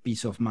we give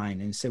peace of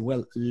mind? And say,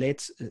 well,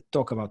 let's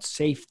talk about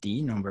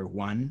safety, number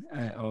one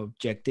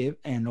objective,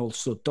 and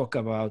also talk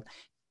about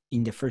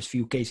in the first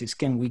few cases,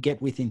 can we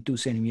get within 2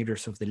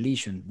 centimeters of the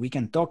lesion? We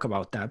can talk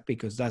about that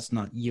because that's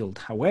not yield.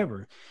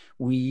 However,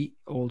 we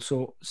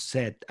also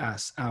set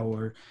as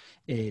our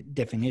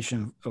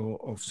definition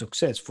of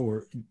success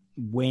for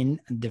when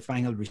the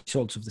final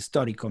results of the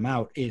study come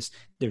out is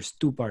there's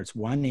 2 parts.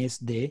 One is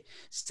the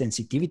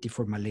sensitivity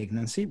for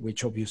malignancy,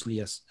 which obviously,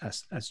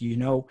 as you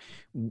know,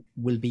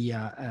 will be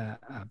a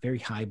very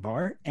high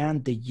bar,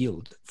 and the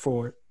yield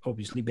for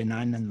obviously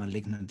benign and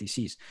malignant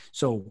disease.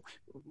 So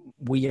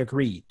we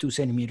agree 2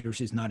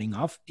 centimeters is not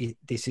enough.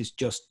 This is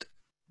just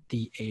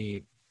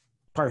the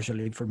partial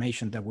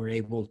information that we're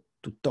able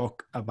to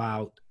talk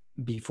about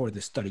before the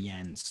study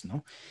ends.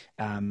 No,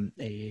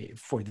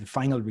 for the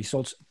final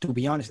results, to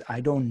be honest,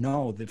 I don't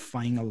know the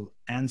final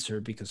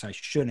answer because I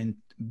shouldn't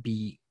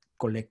be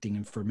collecting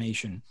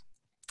information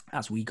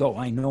as we go.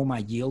 I know my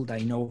yield, I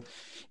know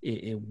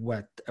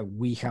what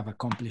we have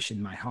accomplished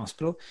in my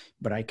hospital,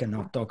 but I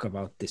cannot talk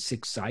about the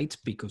 6 sites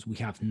because we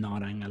have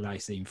not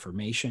analyzed the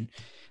information.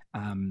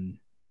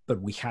 But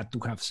we had to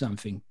have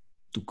something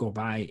to go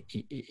by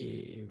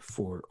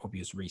for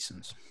obvious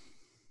reasons.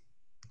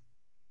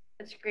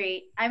 That's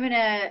great. I'm going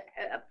to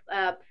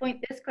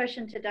point this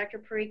question to Dr.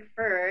 Parikh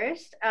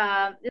first.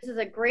 This is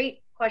a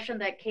great question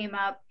that came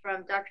up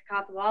from Dr.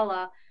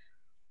 Kathwala.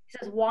 He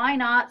says, why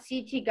not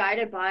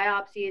CT-guided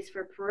biopsies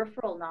for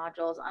peripheral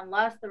nodules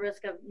unless the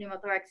risk of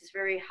pneumothorax is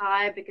very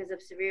high because of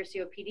severe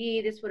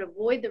COPD? This would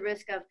avoid the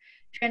risk of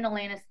general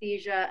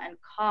anesthesia and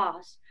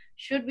cost.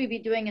 Should we be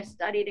doing a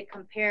study to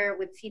compare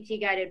with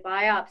CT-guided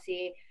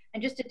biopsy?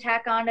 And just to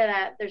tack onto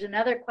that, there's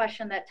another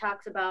question that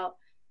talks about,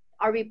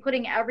 are we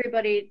putting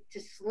everybody to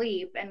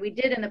sleep? And we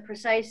did in the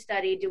PRECISE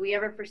study. Do we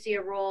ever foresee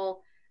a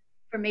role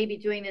for maybe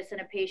doing this in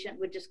a patient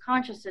with just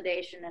conscious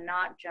sedation and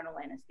not general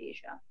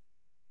anesthesia?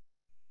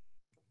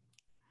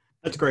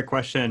 That's a great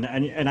question.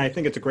 And I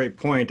think it's a great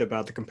point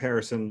about the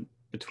comparison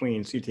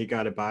between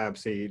CT-guided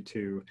biopsy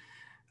to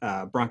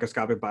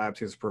bronchoscopic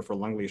biopsies of peripheral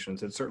lung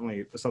lesions. It's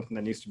certainly something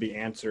that needs to be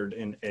answered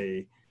in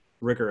a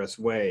rigorous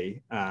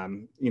way.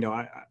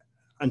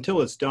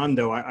 Until it's done,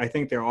 though, I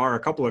think there are a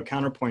couple of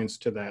counterpoints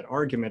to that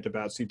argument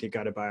about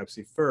CT-guided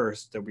biopsy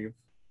first that we've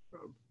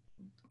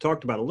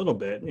talked about a little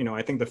bit.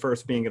 I think the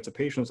first being if the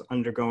patient's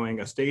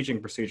undergoing a staging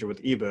procedure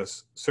with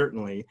EBUS,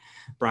 certainly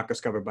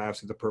bronchoscopic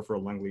biopsy of the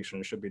peripheral lung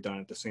lesion should be done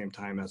at the same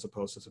time as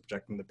opposed to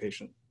subjecting the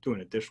patient to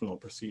an additional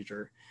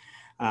procedure.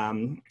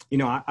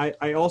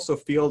 I also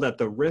feel that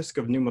the risk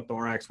of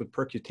pneumothorax with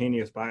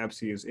percutaneous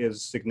biopsies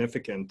is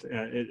significant.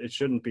 It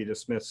shouldn't be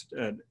dismissed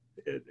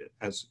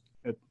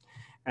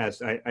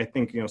as I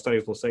think,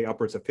 studies will say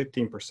upwards of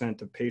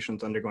 15% of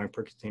patients undergoing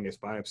percutaneous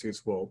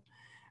biopsies will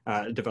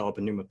develop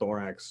a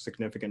pneumothorax,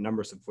 significant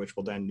numbers of which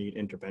will then need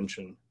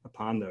intervention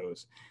upon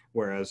those.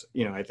 Whereas,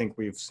 I think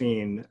we've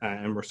seen,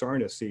 and we're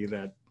starting to see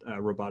that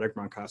robotic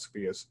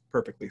bronchoscopy is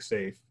perfectly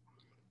safe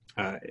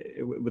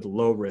with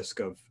low risk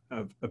of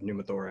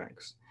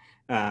pneumothorax.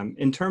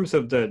 In terms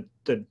of the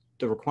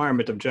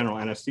requirement of general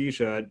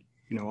anesthesia,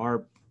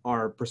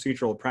 our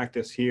procedural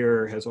practice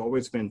here has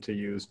always been to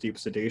use deep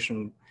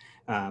sedation.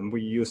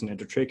 We use an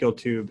endotracheal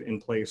tube in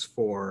place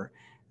for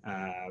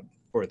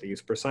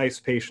these precise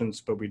patients,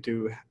 but we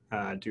do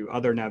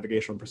other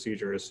navigational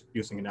procedures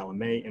using an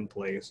LMA in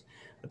place.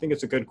 I think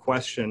it's a good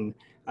question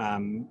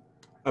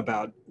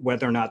about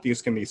whether or not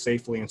these can be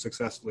safely and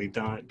successfully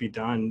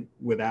done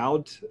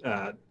without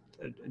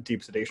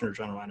deep sedation or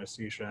general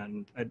anesthesia.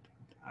 And I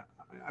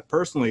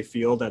personally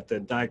feel that the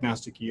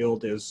diagnostic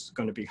yield is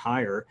going to be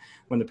higher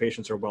when the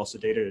patients are well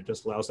sedated. It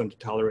just allows them to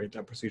tolerate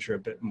that procedure a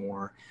bit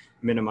more,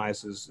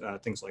 minimizes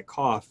things like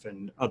cough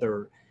and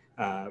other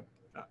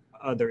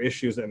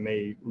issues that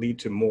may lead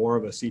to more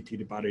of a CT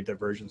to body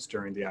divergence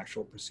during the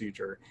actual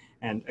procedure.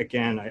 And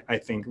again, I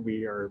think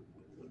we are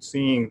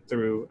seeing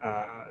through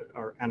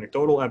our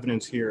anecdotal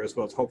evidence here, as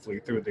well as hopefully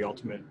through the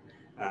ultimate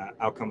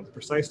outcome of the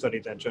PRECISE study,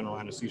 that general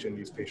anesthesia in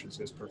these patients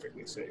is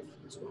perfectly safe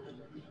as well.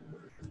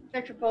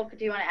 Dr. Folch,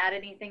 do you want to add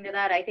anything to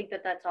that? I think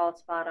that that's all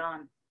spot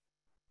on.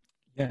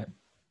 Yeah,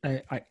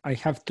 I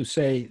have to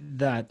say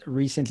that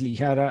recently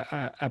had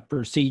a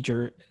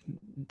procedure.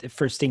 The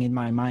first thing in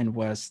my mind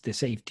was the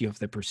safety of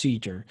the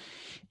procedure.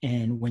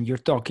 And when you're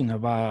talking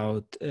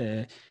about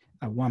a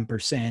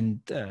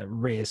 1%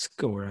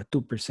 risk or a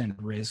 2%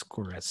 risk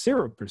or a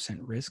 0%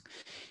 risk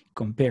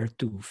compared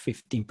to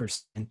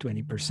 15%,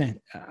 20%,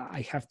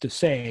 I have to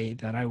say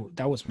that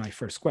that was my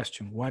first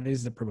question. What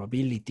is the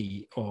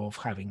probability of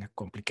having a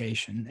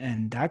complication?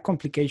 And that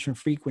complication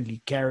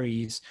frequently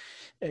carries,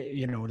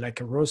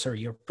 like a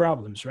rosary of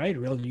problems, right?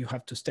 Well, you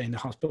have to stay in the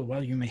hospital.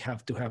 Well, you may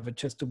have to have a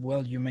chest tube.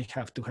 Well, you may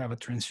have to have a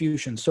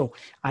transfusion. So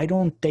I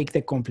don't take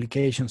the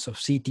complications of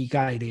CT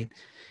guided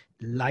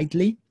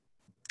lightly.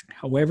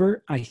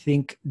 However, I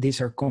think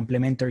these are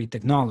complementary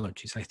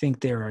technologies. I think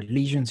there are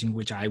lesions in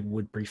which I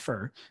would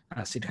prefer,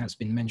 as it has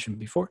been mentioned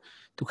before,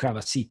 to have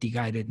a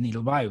CT-guided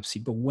needle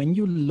biopsy. But when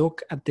you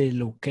look at the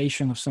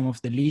location of some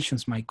of the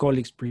lesions my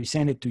colleagues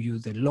presented to you,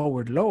 the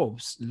lower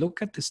lobes,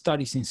 look at the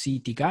studies in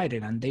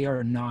CT-guided, and they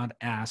are not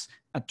as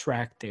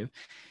attractive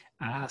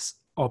as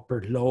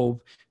upper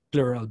lobe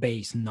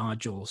pleural-based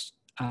nodules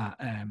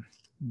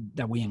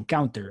that we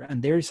encounter,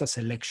 and there is a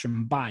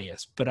selection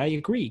bias. But I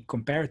agree,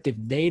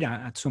 comparative data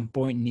at some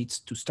point needs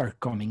to start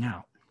coming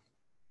out.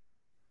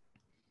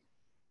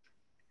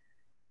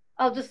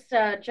 I'll just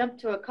jump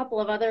to a couple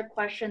of other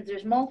questions.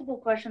 There's multiple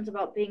questions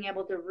about being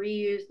able to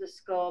reuse the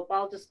scope.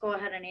 I'll just go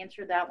ahead and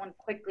answer that one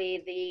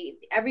quickly.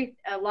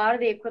 A lot of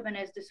the equipment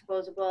is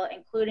disposable,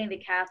 including the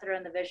catheter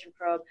and the vision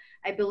probe.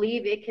 I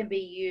believe it can be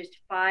used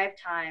 5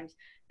 times.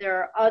 There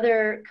are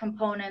other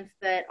components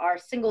that are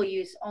single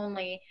use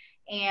only.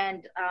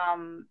 And,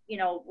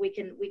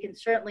 we can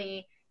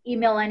certainly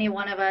email any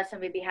one of us,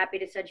 and we'd be happy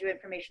to send you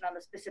information on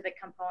the specific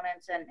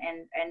components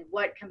and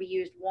what can be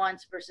used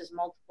once versus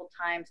multiple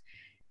times.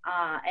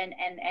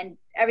 And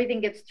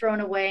everything gets thrown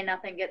away.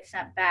 Nothing gets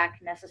sent back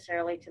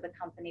necessarily to the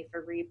company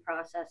for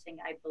reprocessing,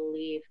 I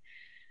believe.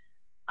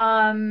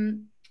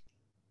 Some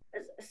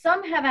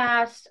have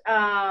asked,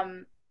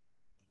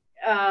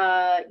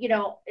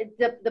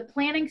 the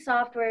planning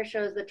software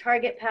shows the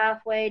target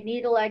pathway,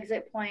 needle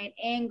exit point,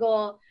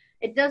 angle.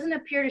 It doesn't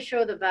appear to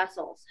show the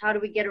vessels. How do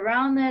we get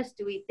around this?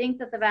 Do we think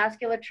that the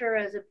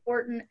vasculature is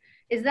important?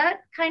 Is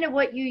that kind of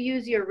what you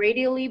use your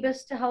radial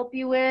EBUS to help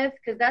you with?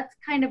 Because that's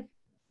kind of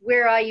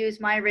where I use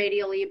my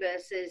radial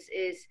EBUS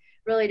is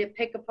really to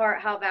pick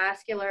apart how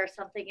vascular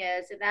something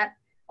is. And that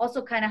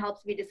also kind of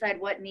helps me decide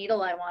what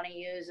needle I want to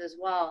use as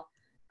well.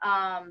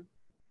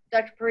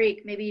 Dr.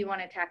 Parikh, maybe you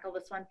want to tackle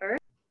this one first?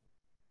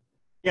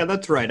 Yeah,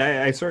 that's right.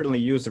 I certainly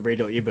use the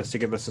radial EBUS to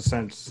give us a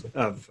sense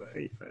of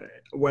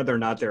whether or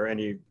not there are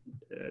any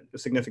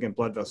significant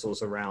blood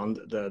vessels around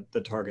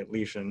the target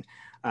lesion.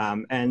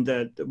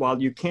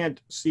 While you can't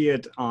see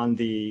it on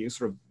the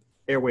sort of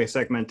airway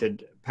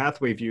segmented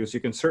pathway views, you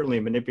can certainly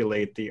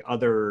manipulate the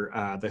other,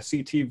 the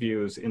CT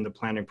views in the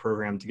planning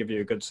program to give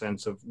you a good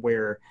sense of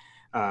where,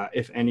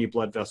 if any,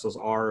 blood vessels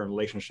are in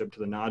relationship to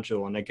the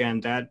nodule. And again,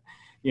 that,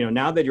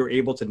 now that you're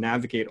able to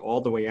navigate all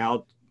the way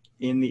out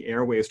in the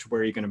airways to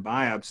where you're going to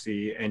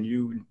biopsy, and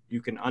you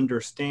can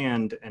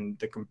understand, and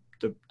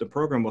the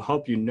program will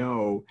help you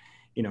know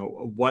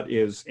what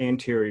is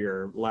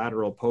anterior,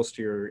 lateral,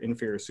 posterior,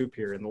 inferior,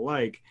 superior, and the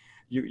like.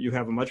 You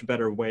have a much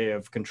better way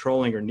of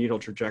controlling your needle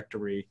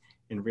trajectory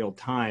in real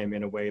time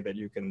in a way that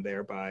you can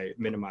thereby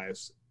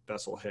minimize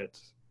vessel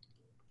hits.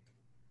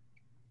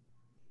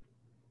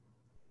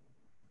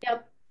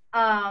 Yep.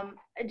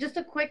 Just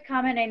a quick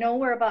comment. I know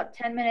we're about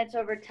 10 minutes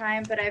over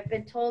time, but I've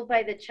been told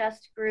by the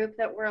chest group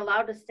that we're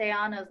allowed to stay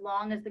on as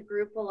long as the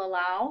group will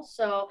allow.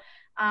 So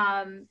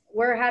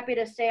we're happy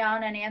to stay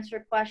on and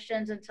answer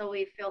questions until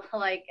we feel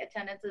like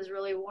attendance is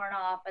really worn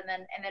off, and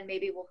then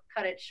maybe we'll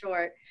cut it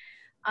short.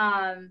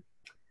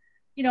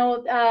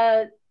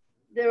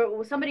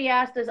 Somebody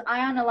asked, does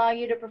ION allow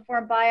you to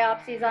perform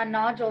biopsies on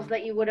nodules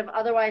that you would have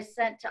otherwise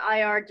sent to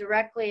IR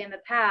directly in the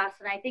past?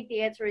 And I think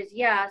the answer is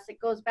yes. It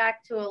goes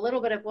back to a little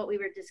bit of what we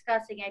were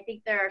discussing. I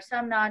think there are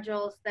some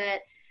nodules that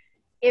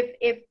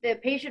if the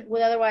patient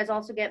would otherwise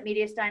also get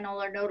mediastinal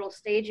or nodal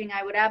staging,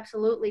 I would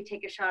absolutely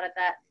take a shot at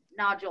that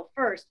nodule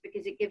first,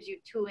 because it gives you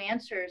two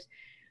answers.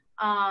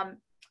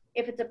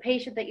 If it's a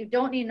patient that you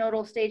don't need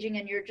nodal staging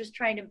and you're just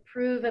trying to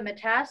prove a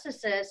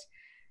metastasis,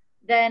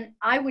 then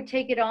I would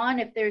take it on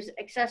if there's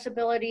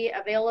accessibility,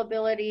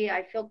 availability.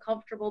 I feel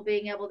comfortable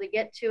being able to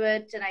get to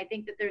it, and I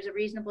think that there's a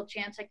reasonable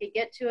chance I could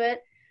get to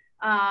it,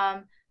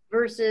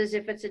 versus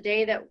if it's a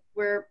day that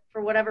we're,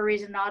 for whatever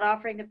reason, not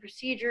offering the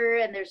procedure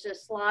and there's a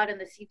slot in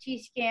the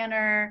CT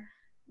scanner.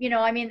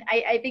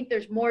 I think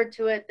there's more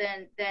to it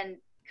than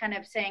kind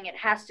of saying it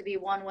has to be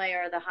one way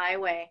or the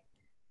highway.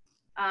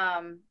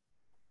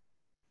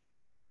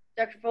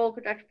 Dr. Folch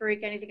or Dr.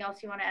 Parikh, anything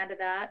else you want to add to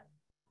that?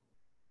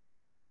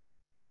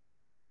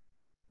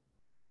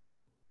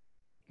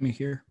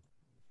 Mihir?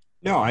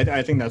 No,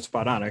 I think that's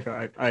spot on.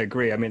 I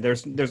agree. I mean,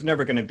 there's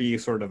never going to be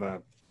sort of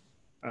a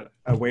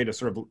way to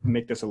sort of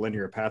make this a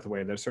linear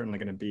pathway. There's certainly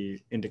going to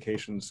be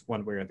indications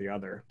one way or the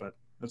other, but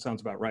that sounds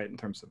about right in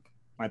terms of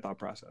my thought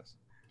process.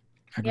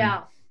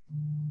 Yeah.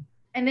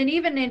 And then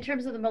even in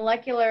terms of the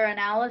molecular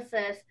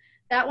analysis,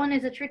 that one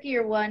is a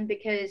trickier one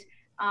because,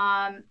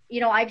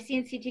 I've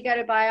seen CT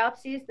guided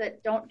biopsies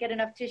that don't get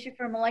enough tissue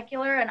for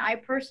molecular. And I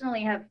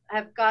personally have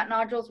got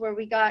nodules where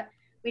we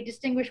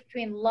distinguished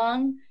between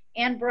lung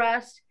and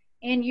breast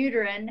and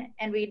uterine,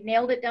 and we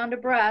nailed it down to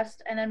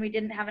breast, and then we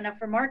didn't have enough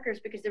for markers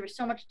because there was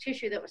so much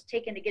tissue that was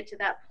taken to get to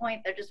that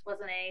point, there just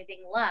wasn't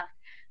anything left.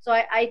 So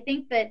I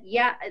think that,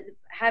 yeah,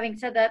 having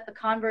said that, the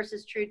converse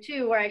is true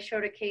too, where I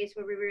showed a case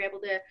where we were able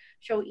to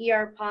show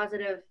ER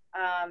positive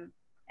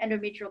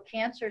endometrial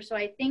cancer. So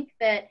I think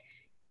that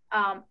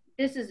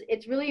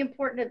it's really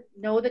important to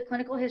know the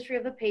clinical history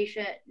of the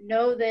patient,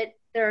 know that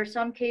there are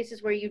some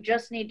cases where you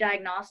just need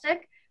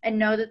diagnostic, and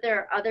know that there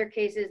are other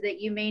cases that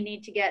you may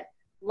need to get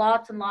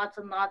lots and lots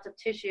and lots of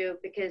tissue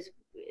because,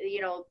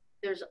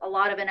 there's a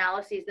lot of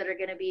analyses that are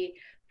going to be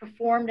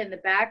performed in the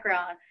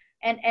background.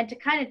 And to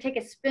kind of take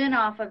a spin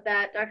off of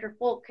that, Dr.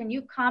 Folch, can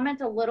you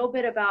comment a little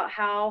bit about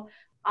how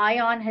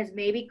ION has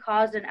maybe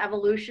caused an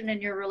evolution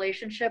in your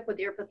relationship with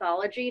your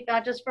pathology,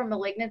 not just for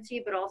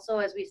malignancy, but also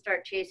as we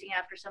start chasing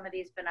after some of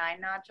these benign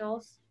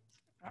nodules?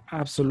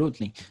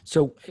 Absolutely.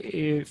 So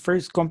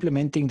first,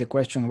 complementing the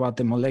question about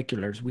the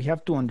moleculars, we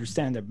have to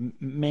understand that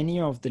many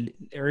of the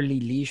early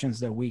lesions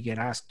that we get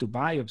asked to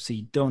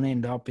biopsy don't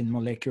end up in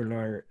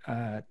molecular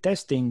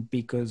testing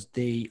because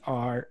they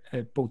are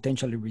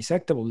potentially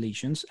resectable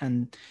lesions,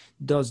 and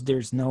thus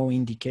there's no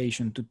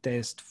indication to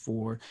test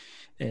for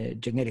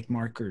genetic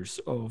markers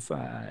of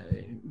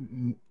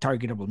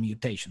targetable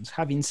mutations.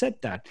 Having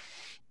said that,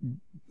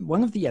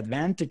 one of the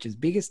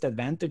biggest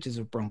advantages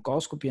of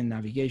bronchoscopy and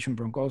navigation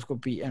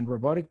bronchoscopy and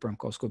robotic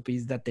bronchoscopy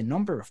is that the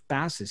number of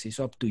passes is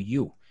up to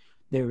you.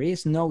 There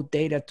is no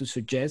data to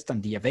suggest,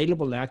 and the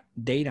available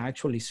data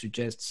actually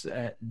suggests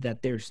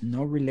that there's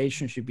no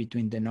relationship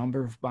between the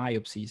number of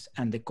biopsies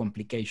and the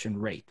complication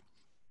rate.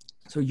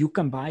 So you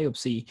can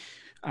biopsy,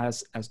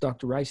 as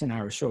Dr.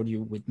 Reisenauer showed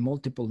you, with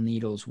multiple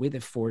needles, with a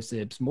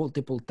forceps,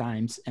 multiple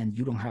times, and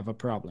you don't have a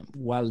problem.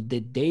 While the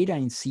data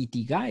in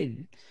CT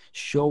guide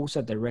shows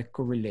a direct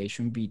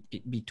correlation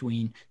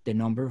between the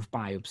number of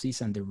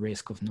biopsies and the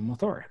risk of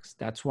pneumothorax.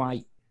 That's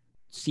why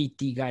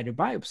CT guided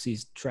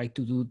biopsies try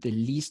to do the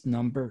least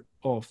number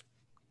of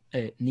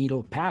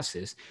needle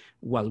passes,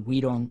 while we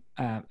don't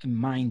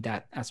mind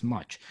that as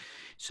much.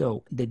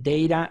 So the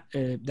data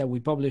that we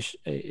published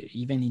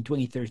even in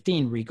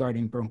 2013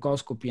 regarding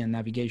bronchoscopy and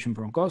navigation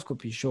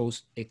bronchoscopy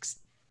shows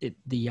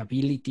the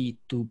ability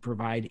to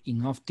provide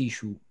enough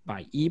tissue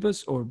by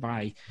EBUS or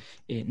by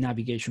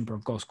navigation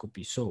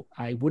bronchoscopy. So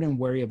I wouldn't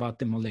worry about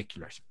the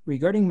moleculars.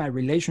 Regarding my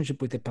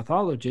relationship with the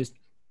pathologist,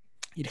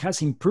 it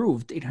has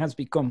improved. It has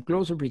become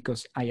closer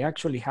because I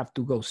actually have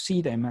to go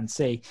see them and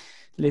say,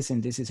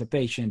 listen, this is a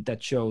patient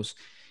that shows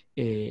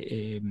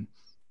a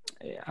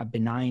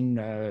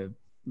benign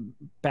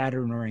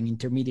pattern or an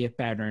intermediate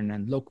pattern,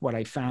 and look what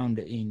I found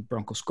in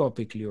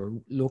bronchoscopically, or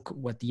look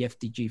what the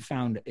FDG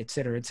found, et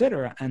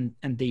cetera, and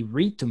they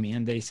read to me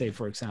and they say,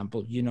 for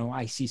example,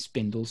 I see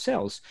spindle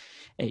cells.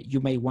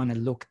 You may want to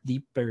look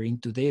deeper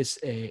into this.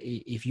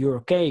 If you're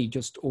okay,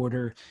 just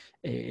order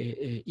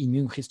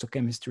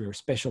immunohistochemistry or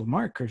special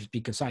markers,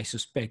 because I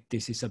suspect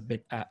this is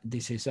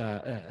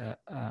a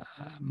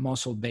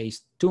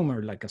muscle-based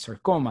tumor like a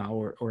sarcoma,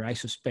 or I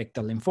suspect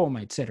a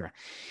lymphoma, et cetera.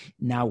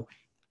 Now,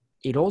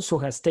 it also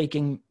has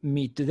taken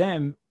me to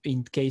them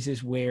in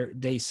cases where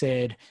they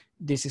said,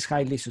 this is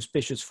highly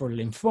suspicious for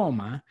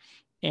lymphoma,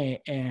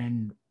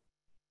 and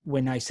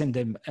when I send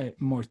them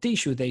more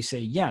tissue, they say,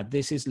 yeah,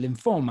 this is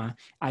lymphoma.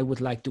 I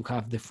would like to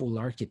have the full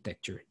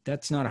architecture.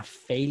 That's not a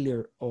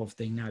failure of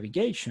the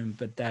navigation,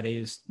 but that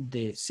is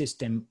the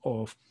system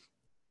of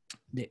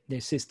the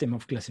system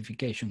of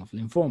classification of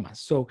lymphomas.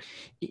 So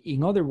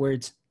in other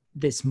words,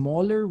 the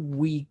smaller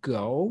we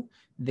go,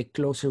 the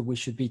closer we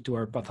should be to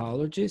our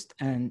pathologist,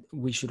 and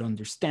we should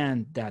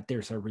understand that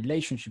there's a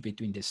relationship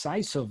between the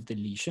size of the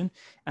lesion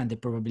and the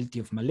probability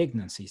of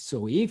malignancy.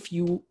 So if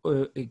you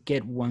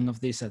get one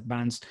of these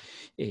advanced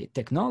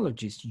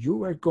technologies,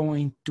 you are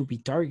going to be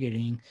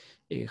targeting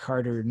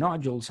harder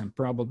nodules, and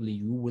probably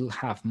you will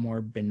have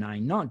more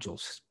benign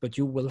nodules, but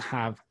you will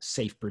have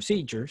safe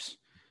procedures.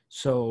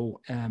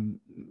 So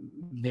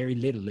very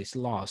little is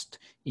lost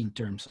in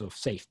terms of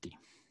safety.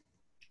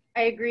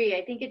 I agree.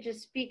 I think it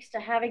just speaks to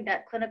having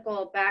that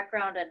clinical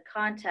background and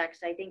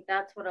context. I think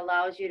that's what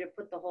allows you to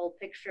put the whole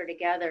picture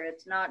together.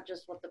 It's not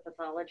just what the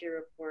pathology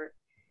report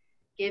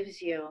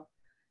gives you.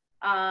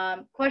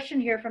 Question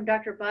here from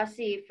Dr.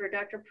 Bussey for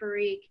Dr.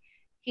 Parikh.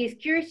 He's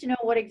curious to know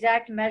what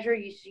exact measure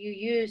you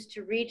used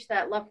to reach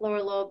that left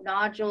lower lobe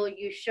nodule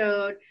you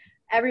showed.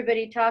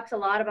 Everybody talks a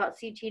lot about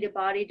CT to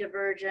body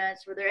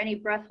divergence. Were there any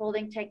breath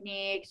holding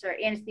techniques or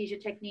anesthesia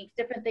techniques,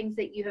 different things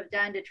that you have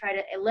done to try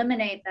to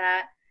eliminate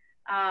that?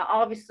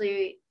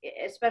 Obviously,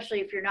 especially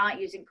if you're not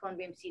using cone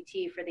beam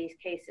CT for these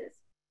cases.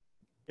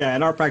 Yeah,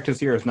 and our practice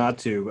here is not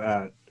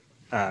to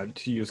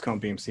use cone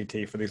beam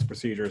CT for these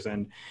procedures.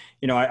 And,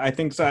 you know, I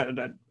think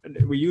that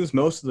we use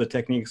most of the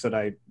techniques that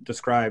I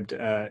described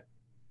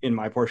in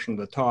my portion of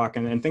the talk,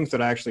 and things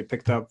that I actually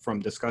picked up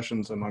from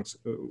discussions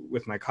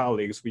with my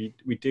colleagues. We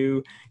do,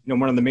 you know,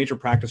 one of the major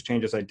practice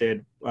changes I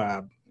did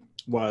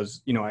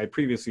was, you know, I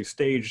previously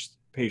staged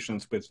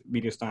patients with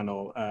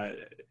mediastinal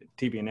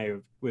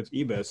TBNA with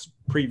EBUS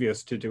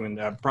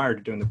prior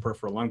to doing the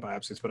peripheral lung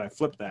biopsies, but I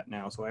flipped that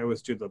now. So I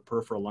always do the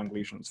peripheral lung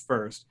lesions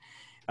first,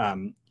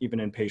 even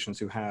in patients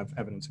who have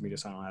evidence of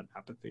mediastinal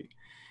apathy,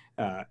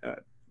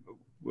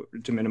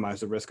 to minimize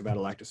the risk of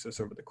atelectasis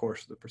over the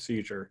course of the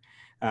procedure.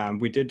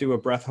 We did do a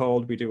breath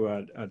hold. We do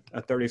a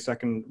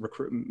 30-second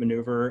recruitment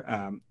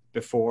maneuver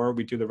before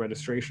we do the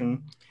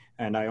registration.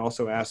 And I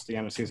also asked the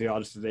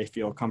anesthesiologist if they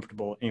feel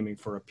comfortable aiming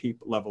for a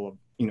PEEP level of,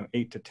 you know,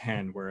 8 to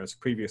 10, whereas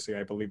previously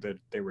I believe that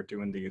they were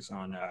doing these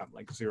on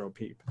like 0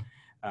 PEEP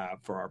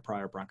for our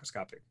prior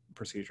bronchoscopic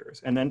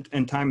procedures.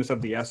 And time is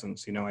of the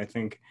essence. You know, I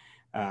think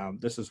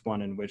this is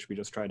one in which we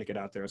just try to get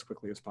out there as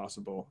quickly as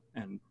possible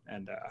and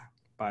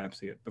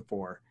biopsy it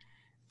before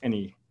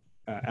any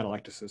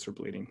atelectasis or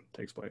bleeding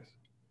takes place.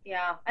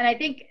 Yeah, and I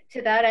think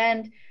to that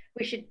end,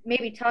 we should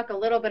maybe talk a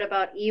little bit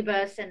about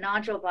EBUS and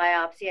nodule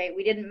biopsy.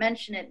 We didn't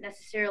mention it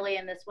necessarily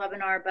in this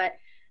webinar, but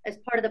as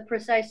part of the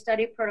precise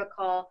study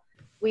protocol,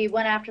 we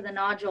went after the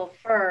nodule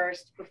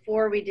first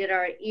before we did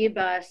our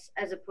EBUS,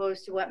 as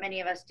opposed to what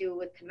many of us do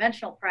with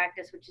conventional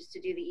practice, which is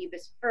to do the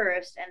EBUS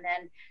first and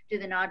then do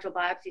the nodule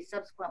biopsy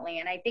subsequently.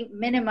 And I think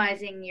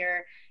minimizing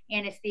your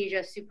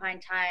anesthesia supine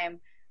time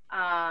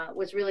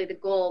was really the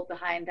goal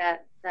behind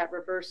that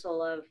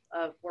reversal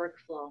of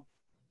workflow.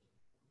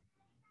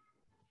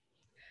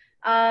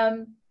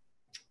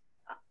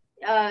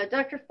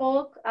 Dr.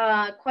 Folch,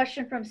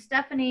 question from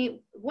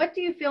Stephanie. What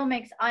do you feel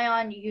makes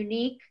ION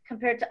unique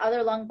compared to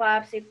other lung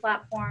biopsy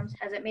platforms?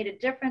 Has it made a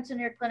difference in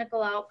your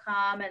clinical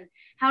outcome? And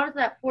how does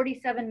that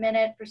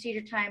 47-minute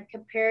procedure time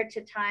compare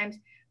to times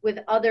with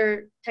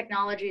other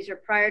technologies or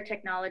prior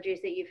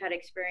technologies that you've had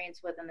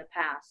experience with in the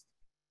past?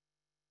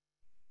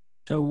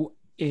 So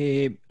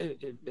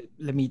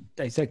let me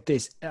dissect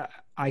this.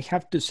 I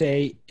have to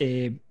say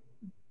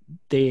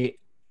the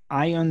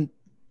ION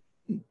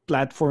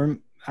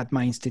platform at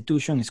my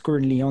institution is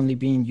currently only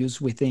being used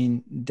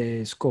within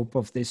the scope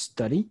of this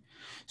study.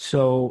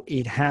 So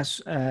it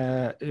has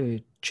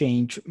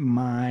changed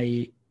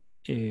my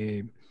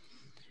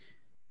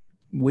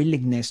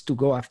willingness to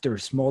go after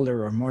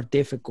smaller or more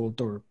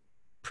difficult or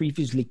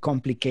previously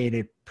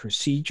complicated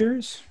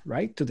procedures,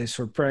 right? To the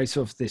surprise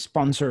of the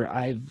sponsor,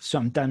 I've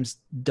sometimes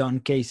done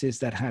cases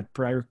that had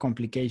prior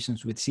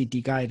complications with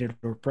CT guided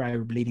or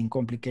prior bleeding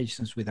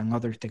complications with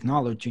another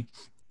technology.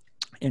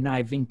 And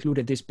I've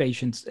included these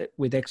patients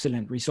with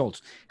excellent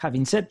results.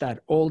 Having said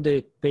that, all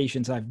the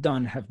patients I've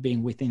done have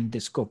been within the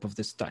scope of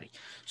the study.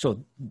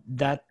 So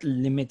that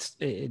limits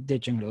the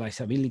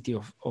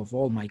generalizability of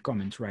all my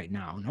comments right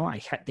now. No,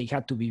 they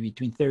had to be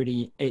between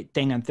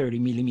 10 and 30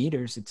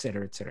 millimeters, et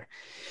cetera, et cetera.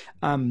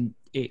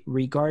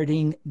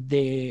 Regarding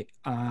the,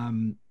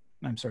 I'm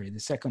sorry, the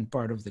second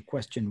part of the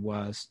question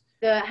was?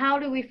 How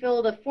do we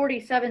feel the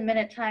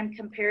 47-minute time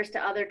compares to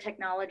other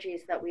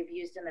technologies that we've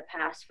used in the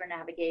past for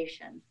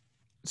navigation?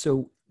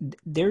 So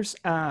there's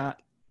a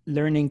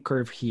learning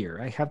curve here.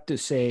 I have to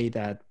say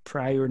that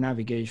prior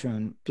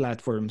navigation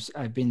platforms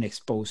I've been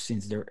exposed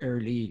since their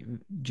early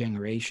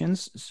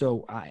generations.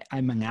 So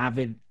I'm an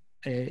avid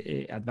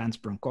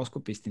advanced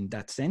bronchoscopist in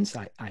that sense.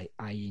 I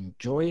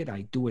enjoy it.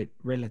 I do it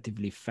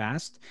relatively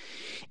fast.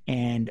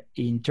 And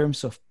in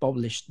terms of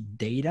published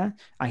data,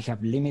 I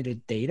have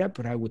limited data,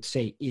 but I would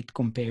say it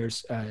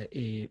compares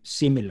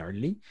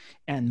similarly.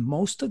 And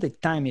most of the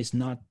time is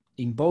not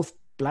in both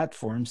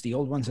platforms, the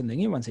old ones and the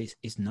new ones,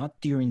 is not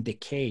during the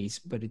case,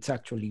 but it's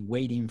actually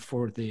waiting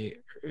for the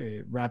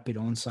rapid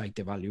on-site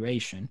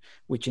evaluation,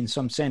 which in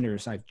some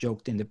centers, I've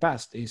joked in the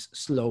past, is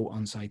slow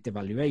on-site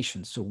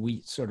evaluation. So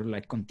we sort of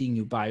like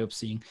continue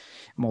biopsying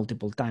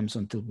multiple times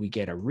until we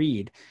get a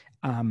read.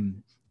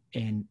 And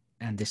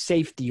the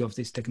safety of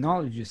these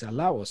technologies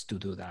allow us to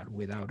do that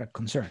without a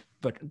concern.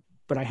 But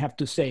I have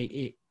to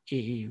say,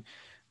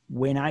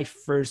 when I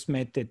first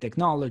met the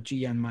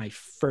technology and my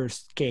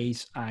first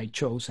case, I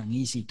chose an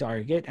easy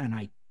target, and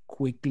I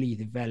quickly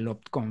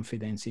developed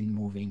confidence in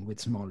moving with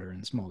smaller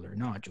and smaller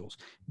nodules.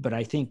 But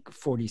I think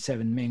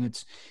 47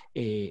 minutes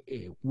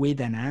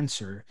with an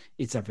answer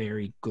is a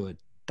very good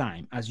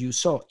time. As you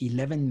saw,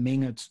 11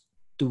 minutes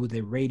to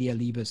the radial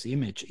EBUS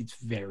image, it's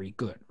very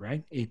good,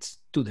 right? It's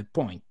to the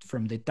point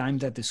from the time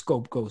that the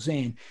scope goes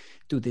in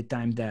to the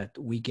time that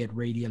we get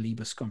radial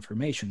EBUS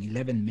confirmation.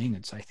 11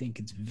 minutes, I think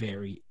it's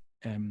very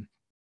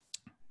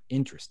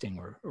interesting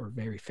or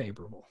very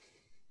favorable.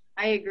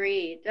 I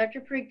agree.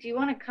 Dr. Parikh, do you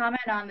want to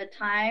comment on the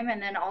time and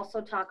then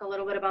also talk a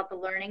little bit about the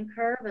learning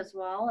curve as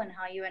well and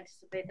how you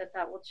anticipate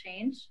that will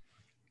change?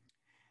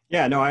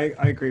 Yeah, no, I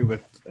agree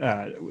with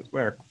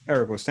where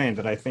Erik was saying,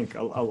 that I think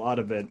a lot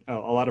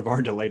of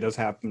our delay does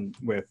happen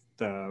with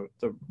the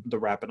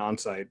rapid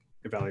on-site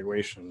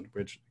evaluation,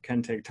 which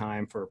can take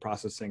time for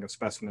processing of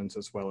specimens,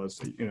 as well as,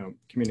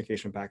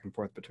 communication back and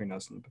forth between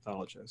us and the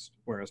pathologist,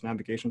 whereas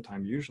navigation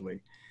time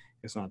usually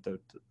is not the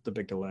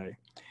big delay.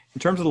 In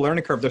terms of the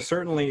learning curve, there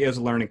certainly is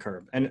a learning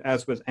curve, and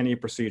as with any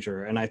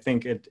procedure, and I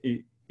think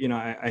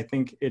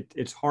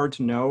it's hard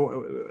to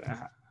know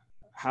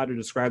how to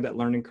describe that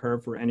learning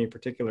curve for any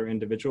particular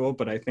individual,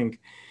 but I think,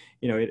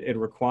 it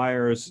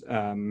requires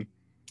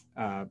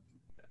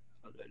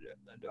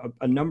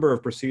a number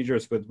of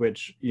procedures with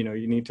which,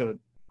 you need to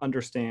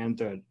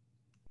understand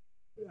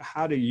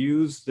how to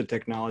use the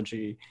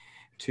technology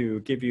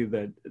to give you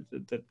the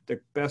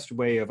best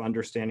way of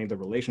understanding the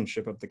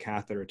relationship of the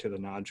catheter to the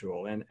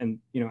nodule. And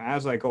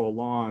as I go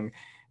along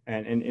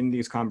and in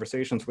these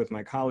conversations with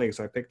my colleagues,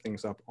 I pick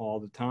things up all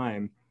the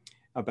time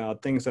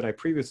about things that I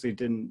previously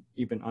didn't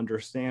even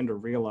understand or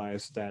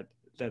realize that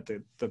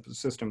the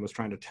system was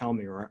trying to tell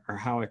me, or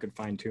how I could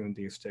fine tune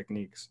these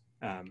techniques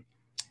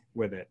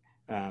with it.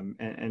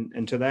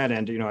 And to that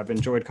end, I've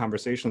enjoyed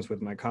conversations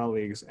with my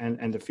colleagues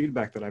and the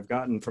feedback that I've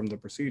gotten from the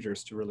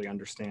procedures to really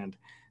understand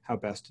how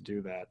best to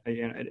do that.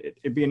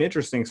 It'd be an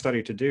interesting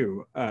study to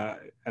do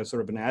as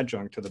sort of an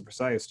adjunct to the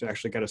precise, to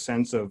actually get a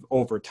sense of,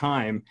 over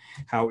time,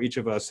 how each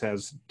of us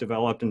has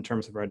developed in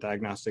terms of our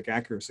diagnostic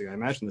accuracy. I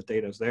imagine the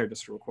data is there,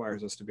 just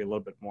requires us to be a little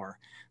bit more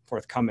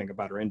forthcoming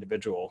about our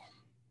individual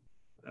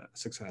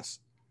success.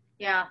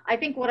 Yeah, I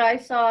think what I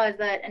saw is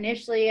that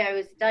initially I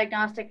was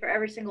diagnostic for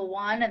every single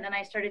one, and then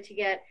I started to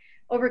get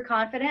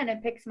overconfident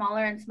and pick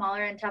smaller and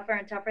smaller and tougher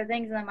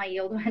things, and then my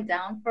yield went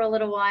down for a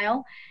little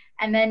while.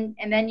 And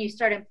then you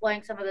start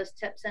employing some of those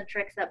tips and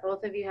tricks that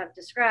both of you have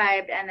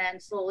described, and then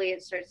slowly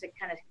it starts to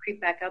kind of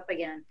creep back up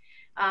again.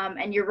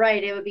 And you're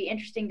right, it would be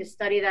interesting to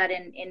study that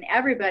in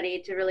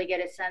everybody to really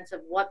get a sense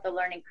of what the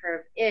learning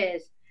curve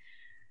is.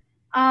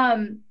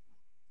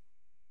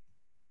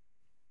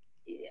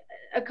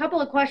 A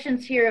couple of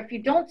questions here. If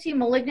you don't see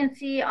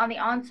malignancy on the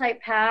on-site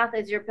path,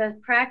 is your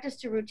practice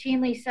to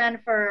routinely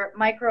send for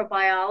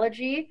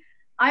microbiology?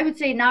 I would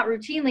say not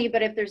routinely,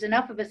 but if there's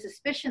enough of a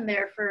suspicion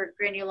there for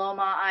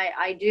granuloma,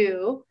 I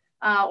do,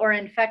 or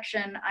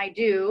infection, I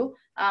do,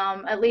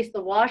 at least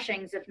the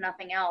washings, if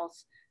nothing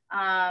else.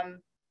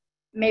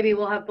 Maybe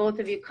we'll have both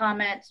of you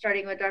comment,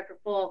 starting with Dr.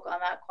 Folch, on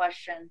that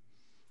question.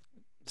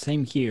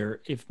 Same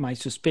here. If my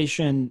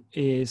suspicion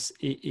is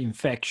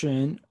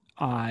infection,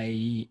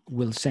 I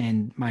will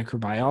send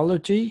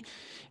microbiology,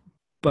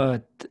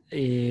 but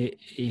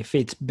if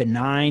it's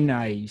benign,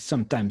 I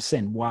sometimes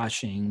send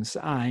washings.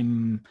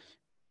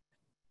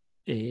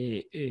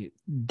 The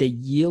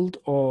yield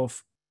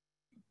of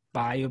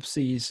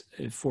biopsies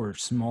for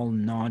small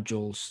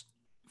nodules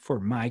for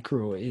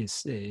micro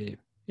is,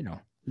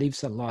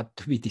 leaves a lot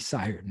to be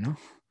desired, no?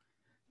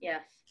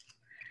 Yes.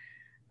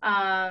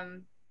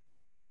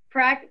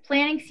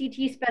 Planning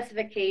CT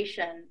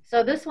specification.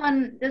 So this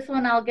one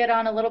I'll get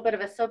on a little bit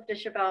of a soap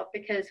dish about,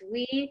 because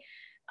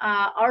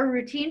our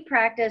routine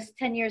practice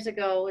 10 years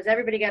ago was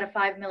everybody got a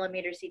 5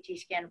 millimeter CT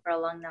scan for a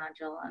lung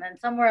nodule. And then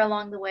somewhere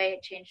along the way,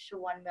 it changed to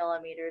 1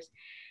 millimeters.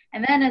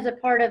 And then as a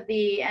part of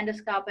the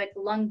endoscopic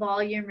lung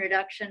volume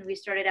reduction, we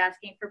started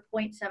asking for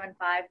 0.75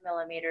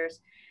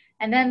 millimeters.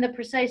 And then the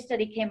precise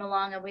study came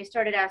along and we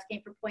started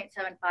asking for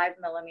 0.75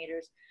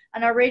 millimeters.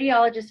 And our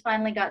radiologist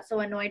finally got so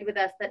annoyed with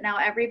us that now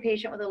every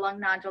patient with a lung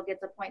nodule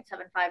gets a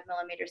 0.75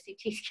 millimeter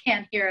CT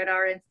scan here at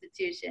our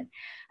institution.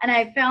 And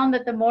I found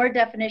that the more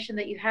definition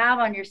that you have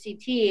on your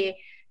CT,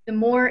 the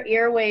more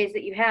airways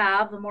that you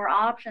have, the more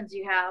options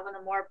you have, and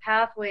the more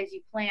pathways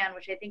you plan,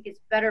 which I think is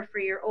better for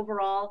your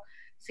overall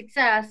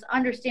success.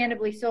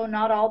 Understandably so,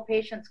 not all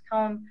patients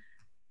come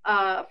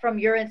from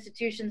your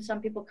institution.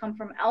 Some people come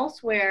from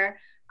elsewhere.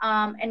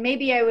 And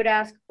maybe I would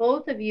ask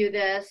both of you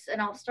this,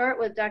 and I'll start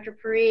with Dr.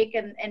 Parikh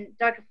and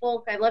Dr.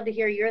 Folch. I'd love to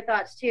hear your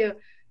thoughts too.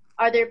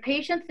 are there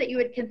patients that you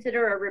would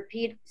consider a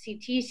repeat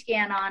CT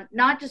scan on,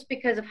 not just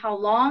because of how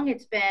long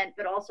it's been,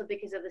 but also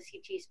because of the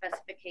CT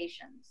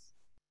specifications?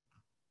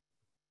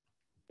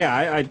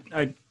 Yeah,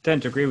 I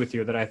tend to agree with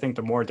you that I think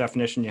the more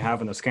definition you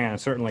have in the scan,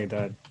 certainly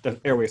the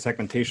airway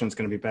segmentation is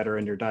going to be better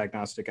and your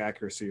diagnostic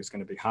accuracy is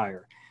going to be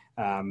higher.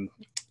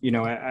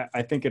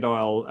 I think it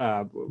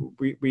all,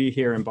 we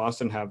here in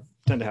Boston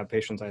tend to have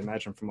patients, I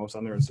imagine, from most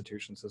other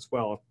institutions as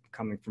well,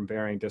 coming from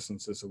varying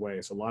distances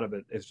away. So a lot of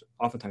it is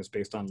oftentimes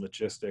based on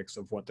logistics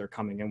of what they're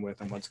coming in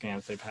with and what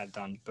scans they've had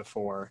done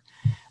before.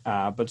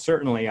 But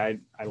certainly I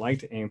like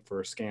to aim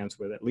for scans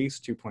with at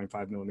least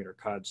 2.5 millimeter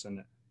cuts.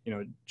 And,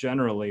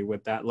 generally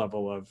with that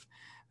level of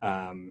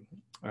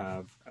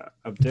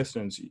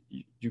distance,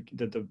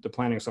 the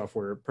planning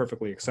software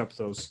perfectly accepts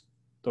those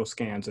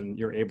scans, and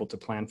you're able to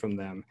plan from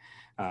them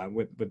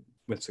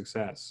with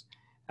success.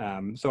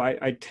 So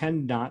I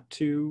tend not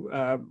to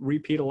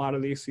repeat a lot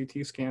of these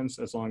CT scans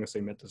as long as they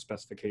meet the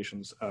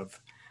specifications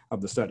of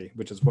the study,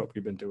 which is what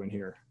we've been doing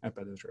here at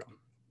Beth Israel.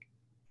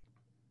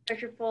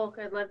 Dr. Folch,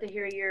 I'd love to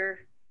hear your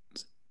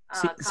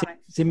comments.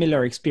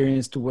 Similar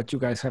experience to what you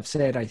guys have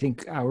said. I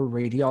think our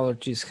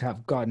radiologists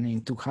have gotten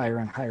into higher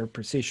and higher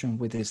precision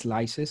with the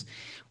slices.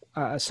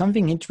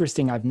 Something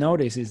interesting I've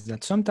noticed is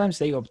that sometimes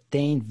they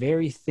obtain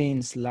very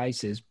thin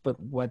slices, but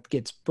what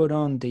gets put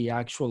on the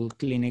actual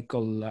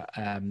clinical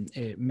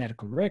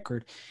medical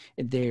record,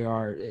 they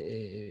are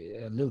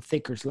a little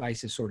thicker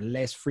slices or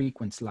less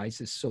frequent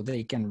slices, so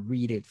they can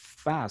read it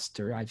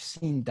faster. I've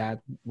seen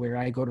that where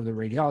I go to the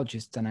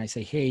radiologist and I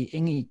say, hey,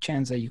 any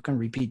chance that you can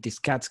repeat this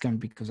CAT scan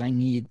because I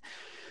need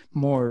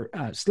more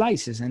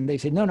slices? And they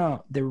say,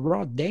 no, the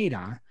raw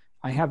data,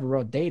 I have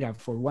raw data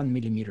for 1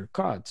 millimeter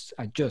cuts.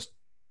 I just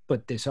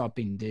put this up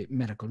in the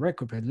medical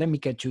record, but let me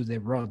get you the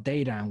raw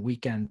data and we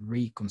can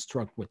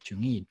reconstruct what you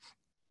need.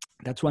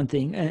 That's one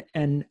thing.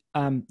 And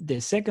the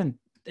second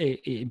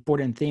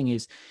important thing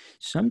is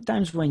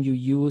sometimes when you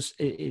use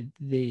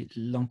the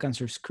lung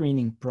cancer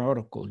screening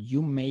protocol,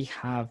 you may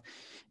have,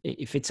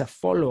 if it's a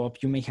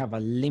follow-up, you may have a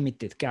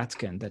limited CAT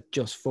scan that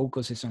just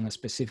focuses on a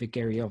specific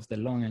area of the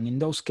lung. And in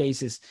those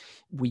cases,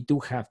 we do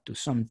have to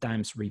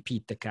sometimes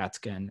repeat the CAT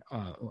scan.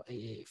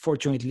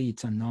 Fortunately,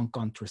 it's a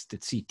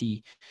non-contrasted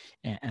CT,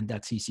 and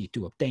that's easy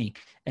to obtain.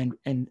 And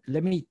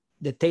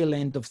the tail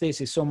end of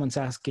this is someone's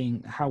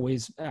asking, how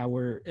is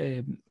our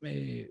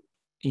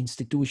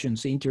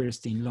institution's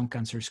interest in lung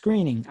cancer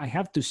screening? I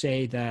have to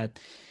say that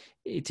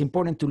it's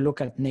important to look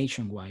at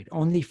nationwide.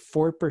 Only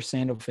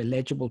 4% of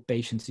eligible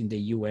patients in the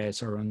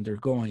US are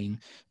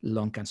undergoing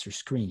lung cancer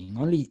screening.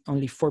 Only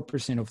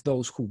 4% of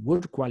those who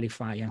would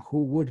qualify and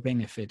who would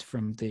benefit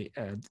from the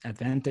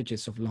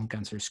advantages of lung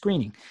cancer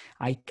screening.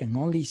 I can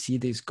only see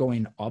this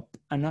going up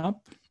and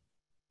up.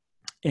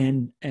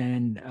 And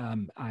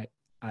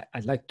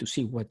I'd like to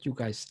see what you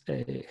guys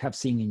have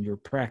seen in your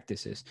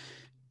practices,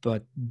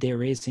 but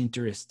there is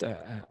interest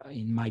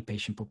in my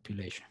patient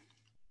population.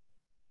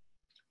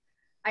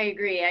 I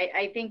agree.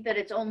 I think that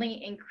it's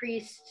only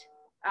increased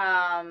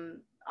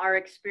our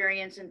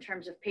experience in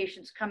terms of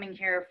patients coming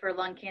here for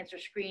lung cancer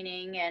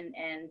screening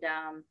and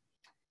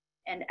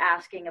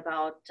asking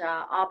about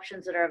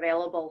options that are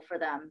available for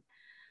them.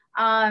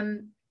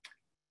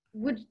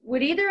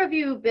 Would either of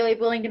you be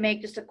willing to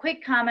make just a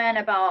quick comment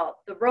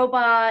about the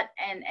robot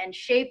and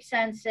shape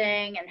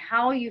sensing and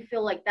how you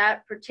feel like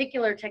that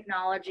particular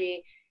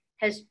technology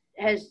has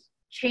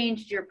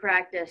changed your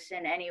practice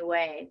in any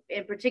way,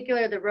 in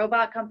particular the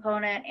robot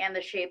component and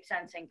the shape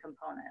sensing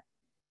component?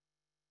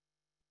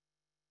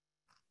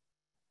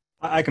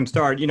 I can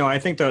start. I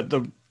think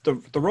the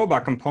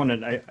robot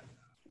component,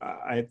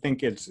 I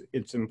think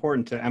it's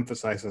important to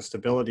emphasize the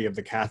stability of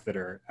the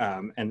catheter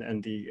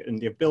and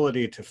the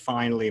ability to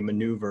finally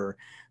maneuver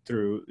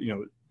through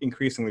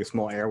increasingly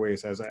small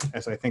airways, as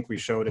I think we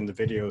showed in the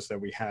videos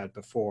that we had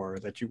before,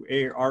 that you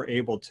are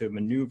able to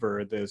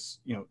maneuver this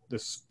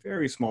this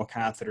very small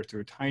catheter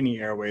through tiny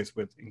airways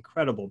with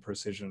incredible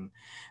precision.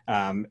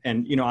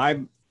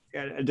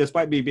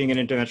 Despite me being an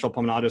interventional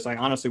pulmonologist, I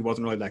honestly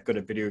wasn't really that good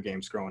at video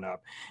games growing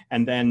up.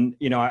 And then,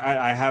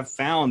 I have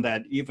found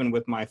that even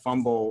with my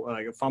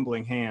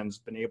fumbling hands,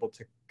 been able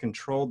to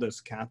control this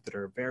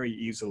catheter very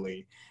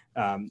easily,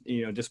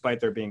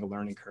 despite there being a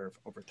learning curve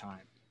over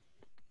time.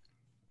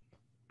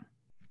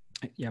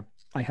 Yeah,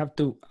 I have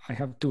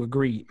to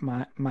agree.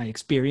 My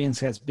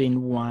experience has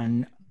been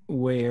one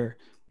where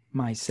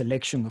my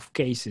selection of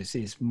cases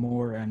is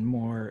more and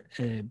more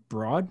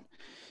broad.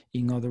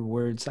 In other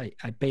words, I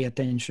pay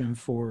attention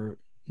for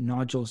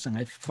nodules, and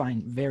I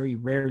find very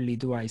rarely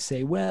do I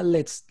say, well,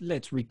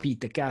 let's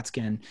repeat the CAT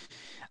scan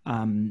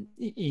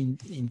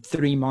in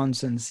 3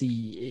 months and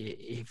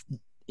see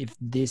if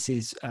this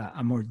is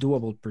a more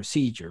doable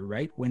procedure,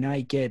 right? When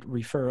I get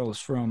referrals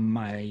from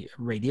my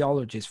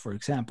radiologist, for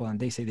example, and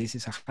they say this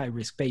is a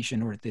high-risk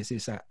patient or this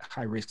is a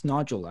high-risk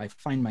nodule, I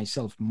find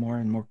myself more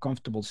and more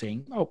comfortable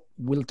saying, oh,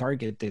 we'll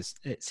target this.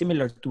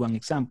 Similar to an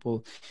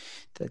example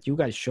that you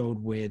guys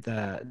showed with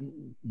a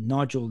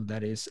nodule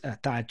that is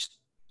attached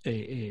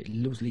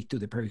loosely to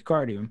the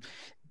pericardium.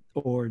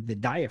 or the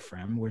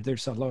diaphragm, where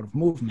there's a lot of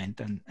movement.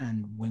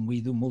 And when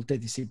we do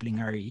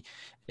multidisciplinary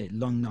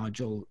lung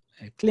nodule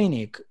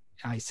clinic,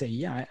 I say,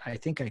 yeah, I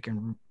think I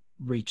can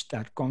reach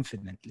that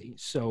confidently.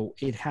 So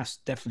it has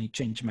definitely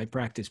changed my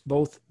practice,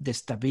 both the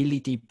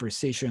stability,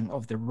 precision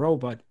of the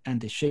robot and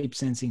the shape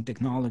sensing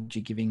technology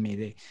giving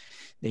me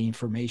the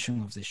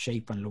information of the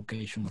shape and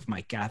location of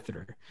my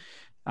catheter.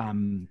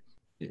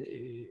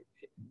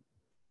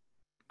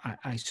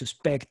 I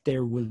suspect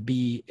there will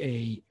be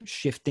a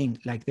shifting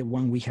like the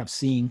one we have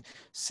seen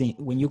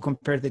when you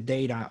compare the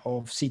data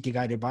of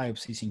CT-guided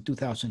biopsies in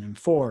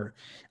 2004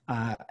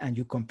 and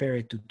you compare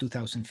it to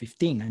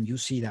 2015, and you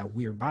see that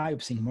we're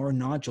biopsying more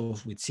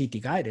nodules with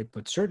CT-guided,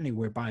 but certainly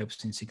we're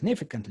biopsying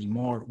significantly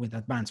more with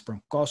advanced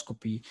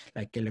bronchoscopy,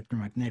 like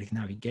electromagnetic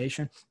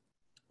navigation.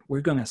 We're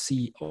going to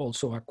see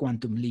also a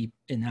quantum leap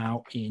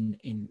now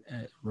in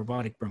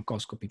robotic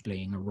bronchoscopy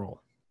playing a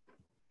role.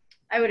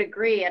 I would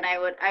agree, and I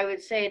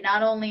would say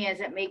not only is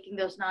it making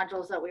those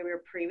nodules that we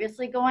were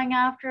previously going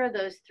after,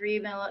 those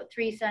 3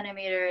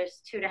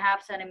 centimeters,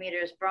 2.5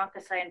 centimeters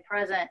bronchosign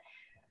present,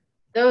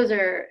 those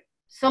are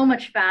so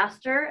much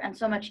faster and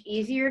so much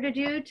easier to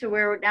do, to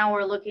where now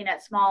we're looking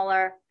at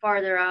smaller,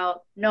 farther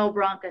out, no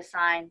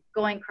bronchosign,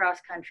 going cross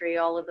country,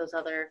 all of those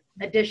other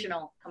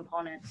additional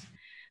components.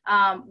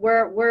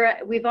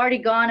 We've already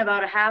gone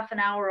about a half an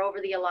hour over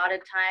the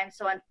allotted time,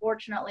 so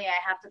unfortunately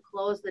I have to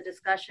close the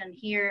discussion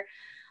here.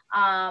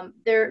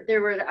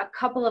 There were a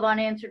couple of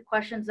unanswered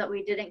questions that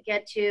we didn't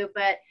get to,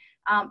 but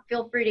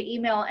feel free to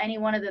email any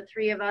one of the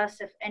three of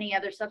us if any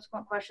other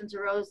subsequent questions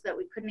arose that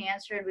we couldn't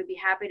answer, and we'd be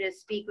happy to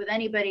speak with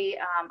anybody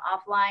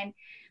offline.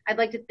 I'd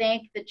like to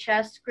thank the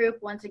CHEST group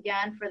once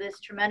again for this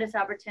tremendous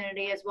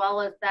opportunity, as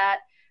well as that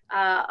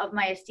of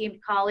my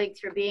esteemed colleagues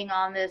for being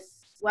on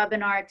this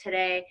webinar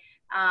today,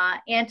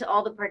 and to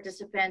all the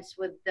participants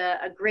with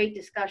a great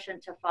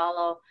discussion to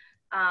follow.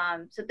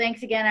 So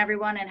thanks again,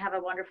 everyone, and have a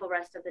wonderful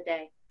rest of the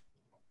day.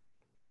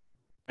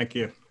 Thank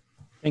you.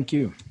 Thank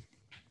you.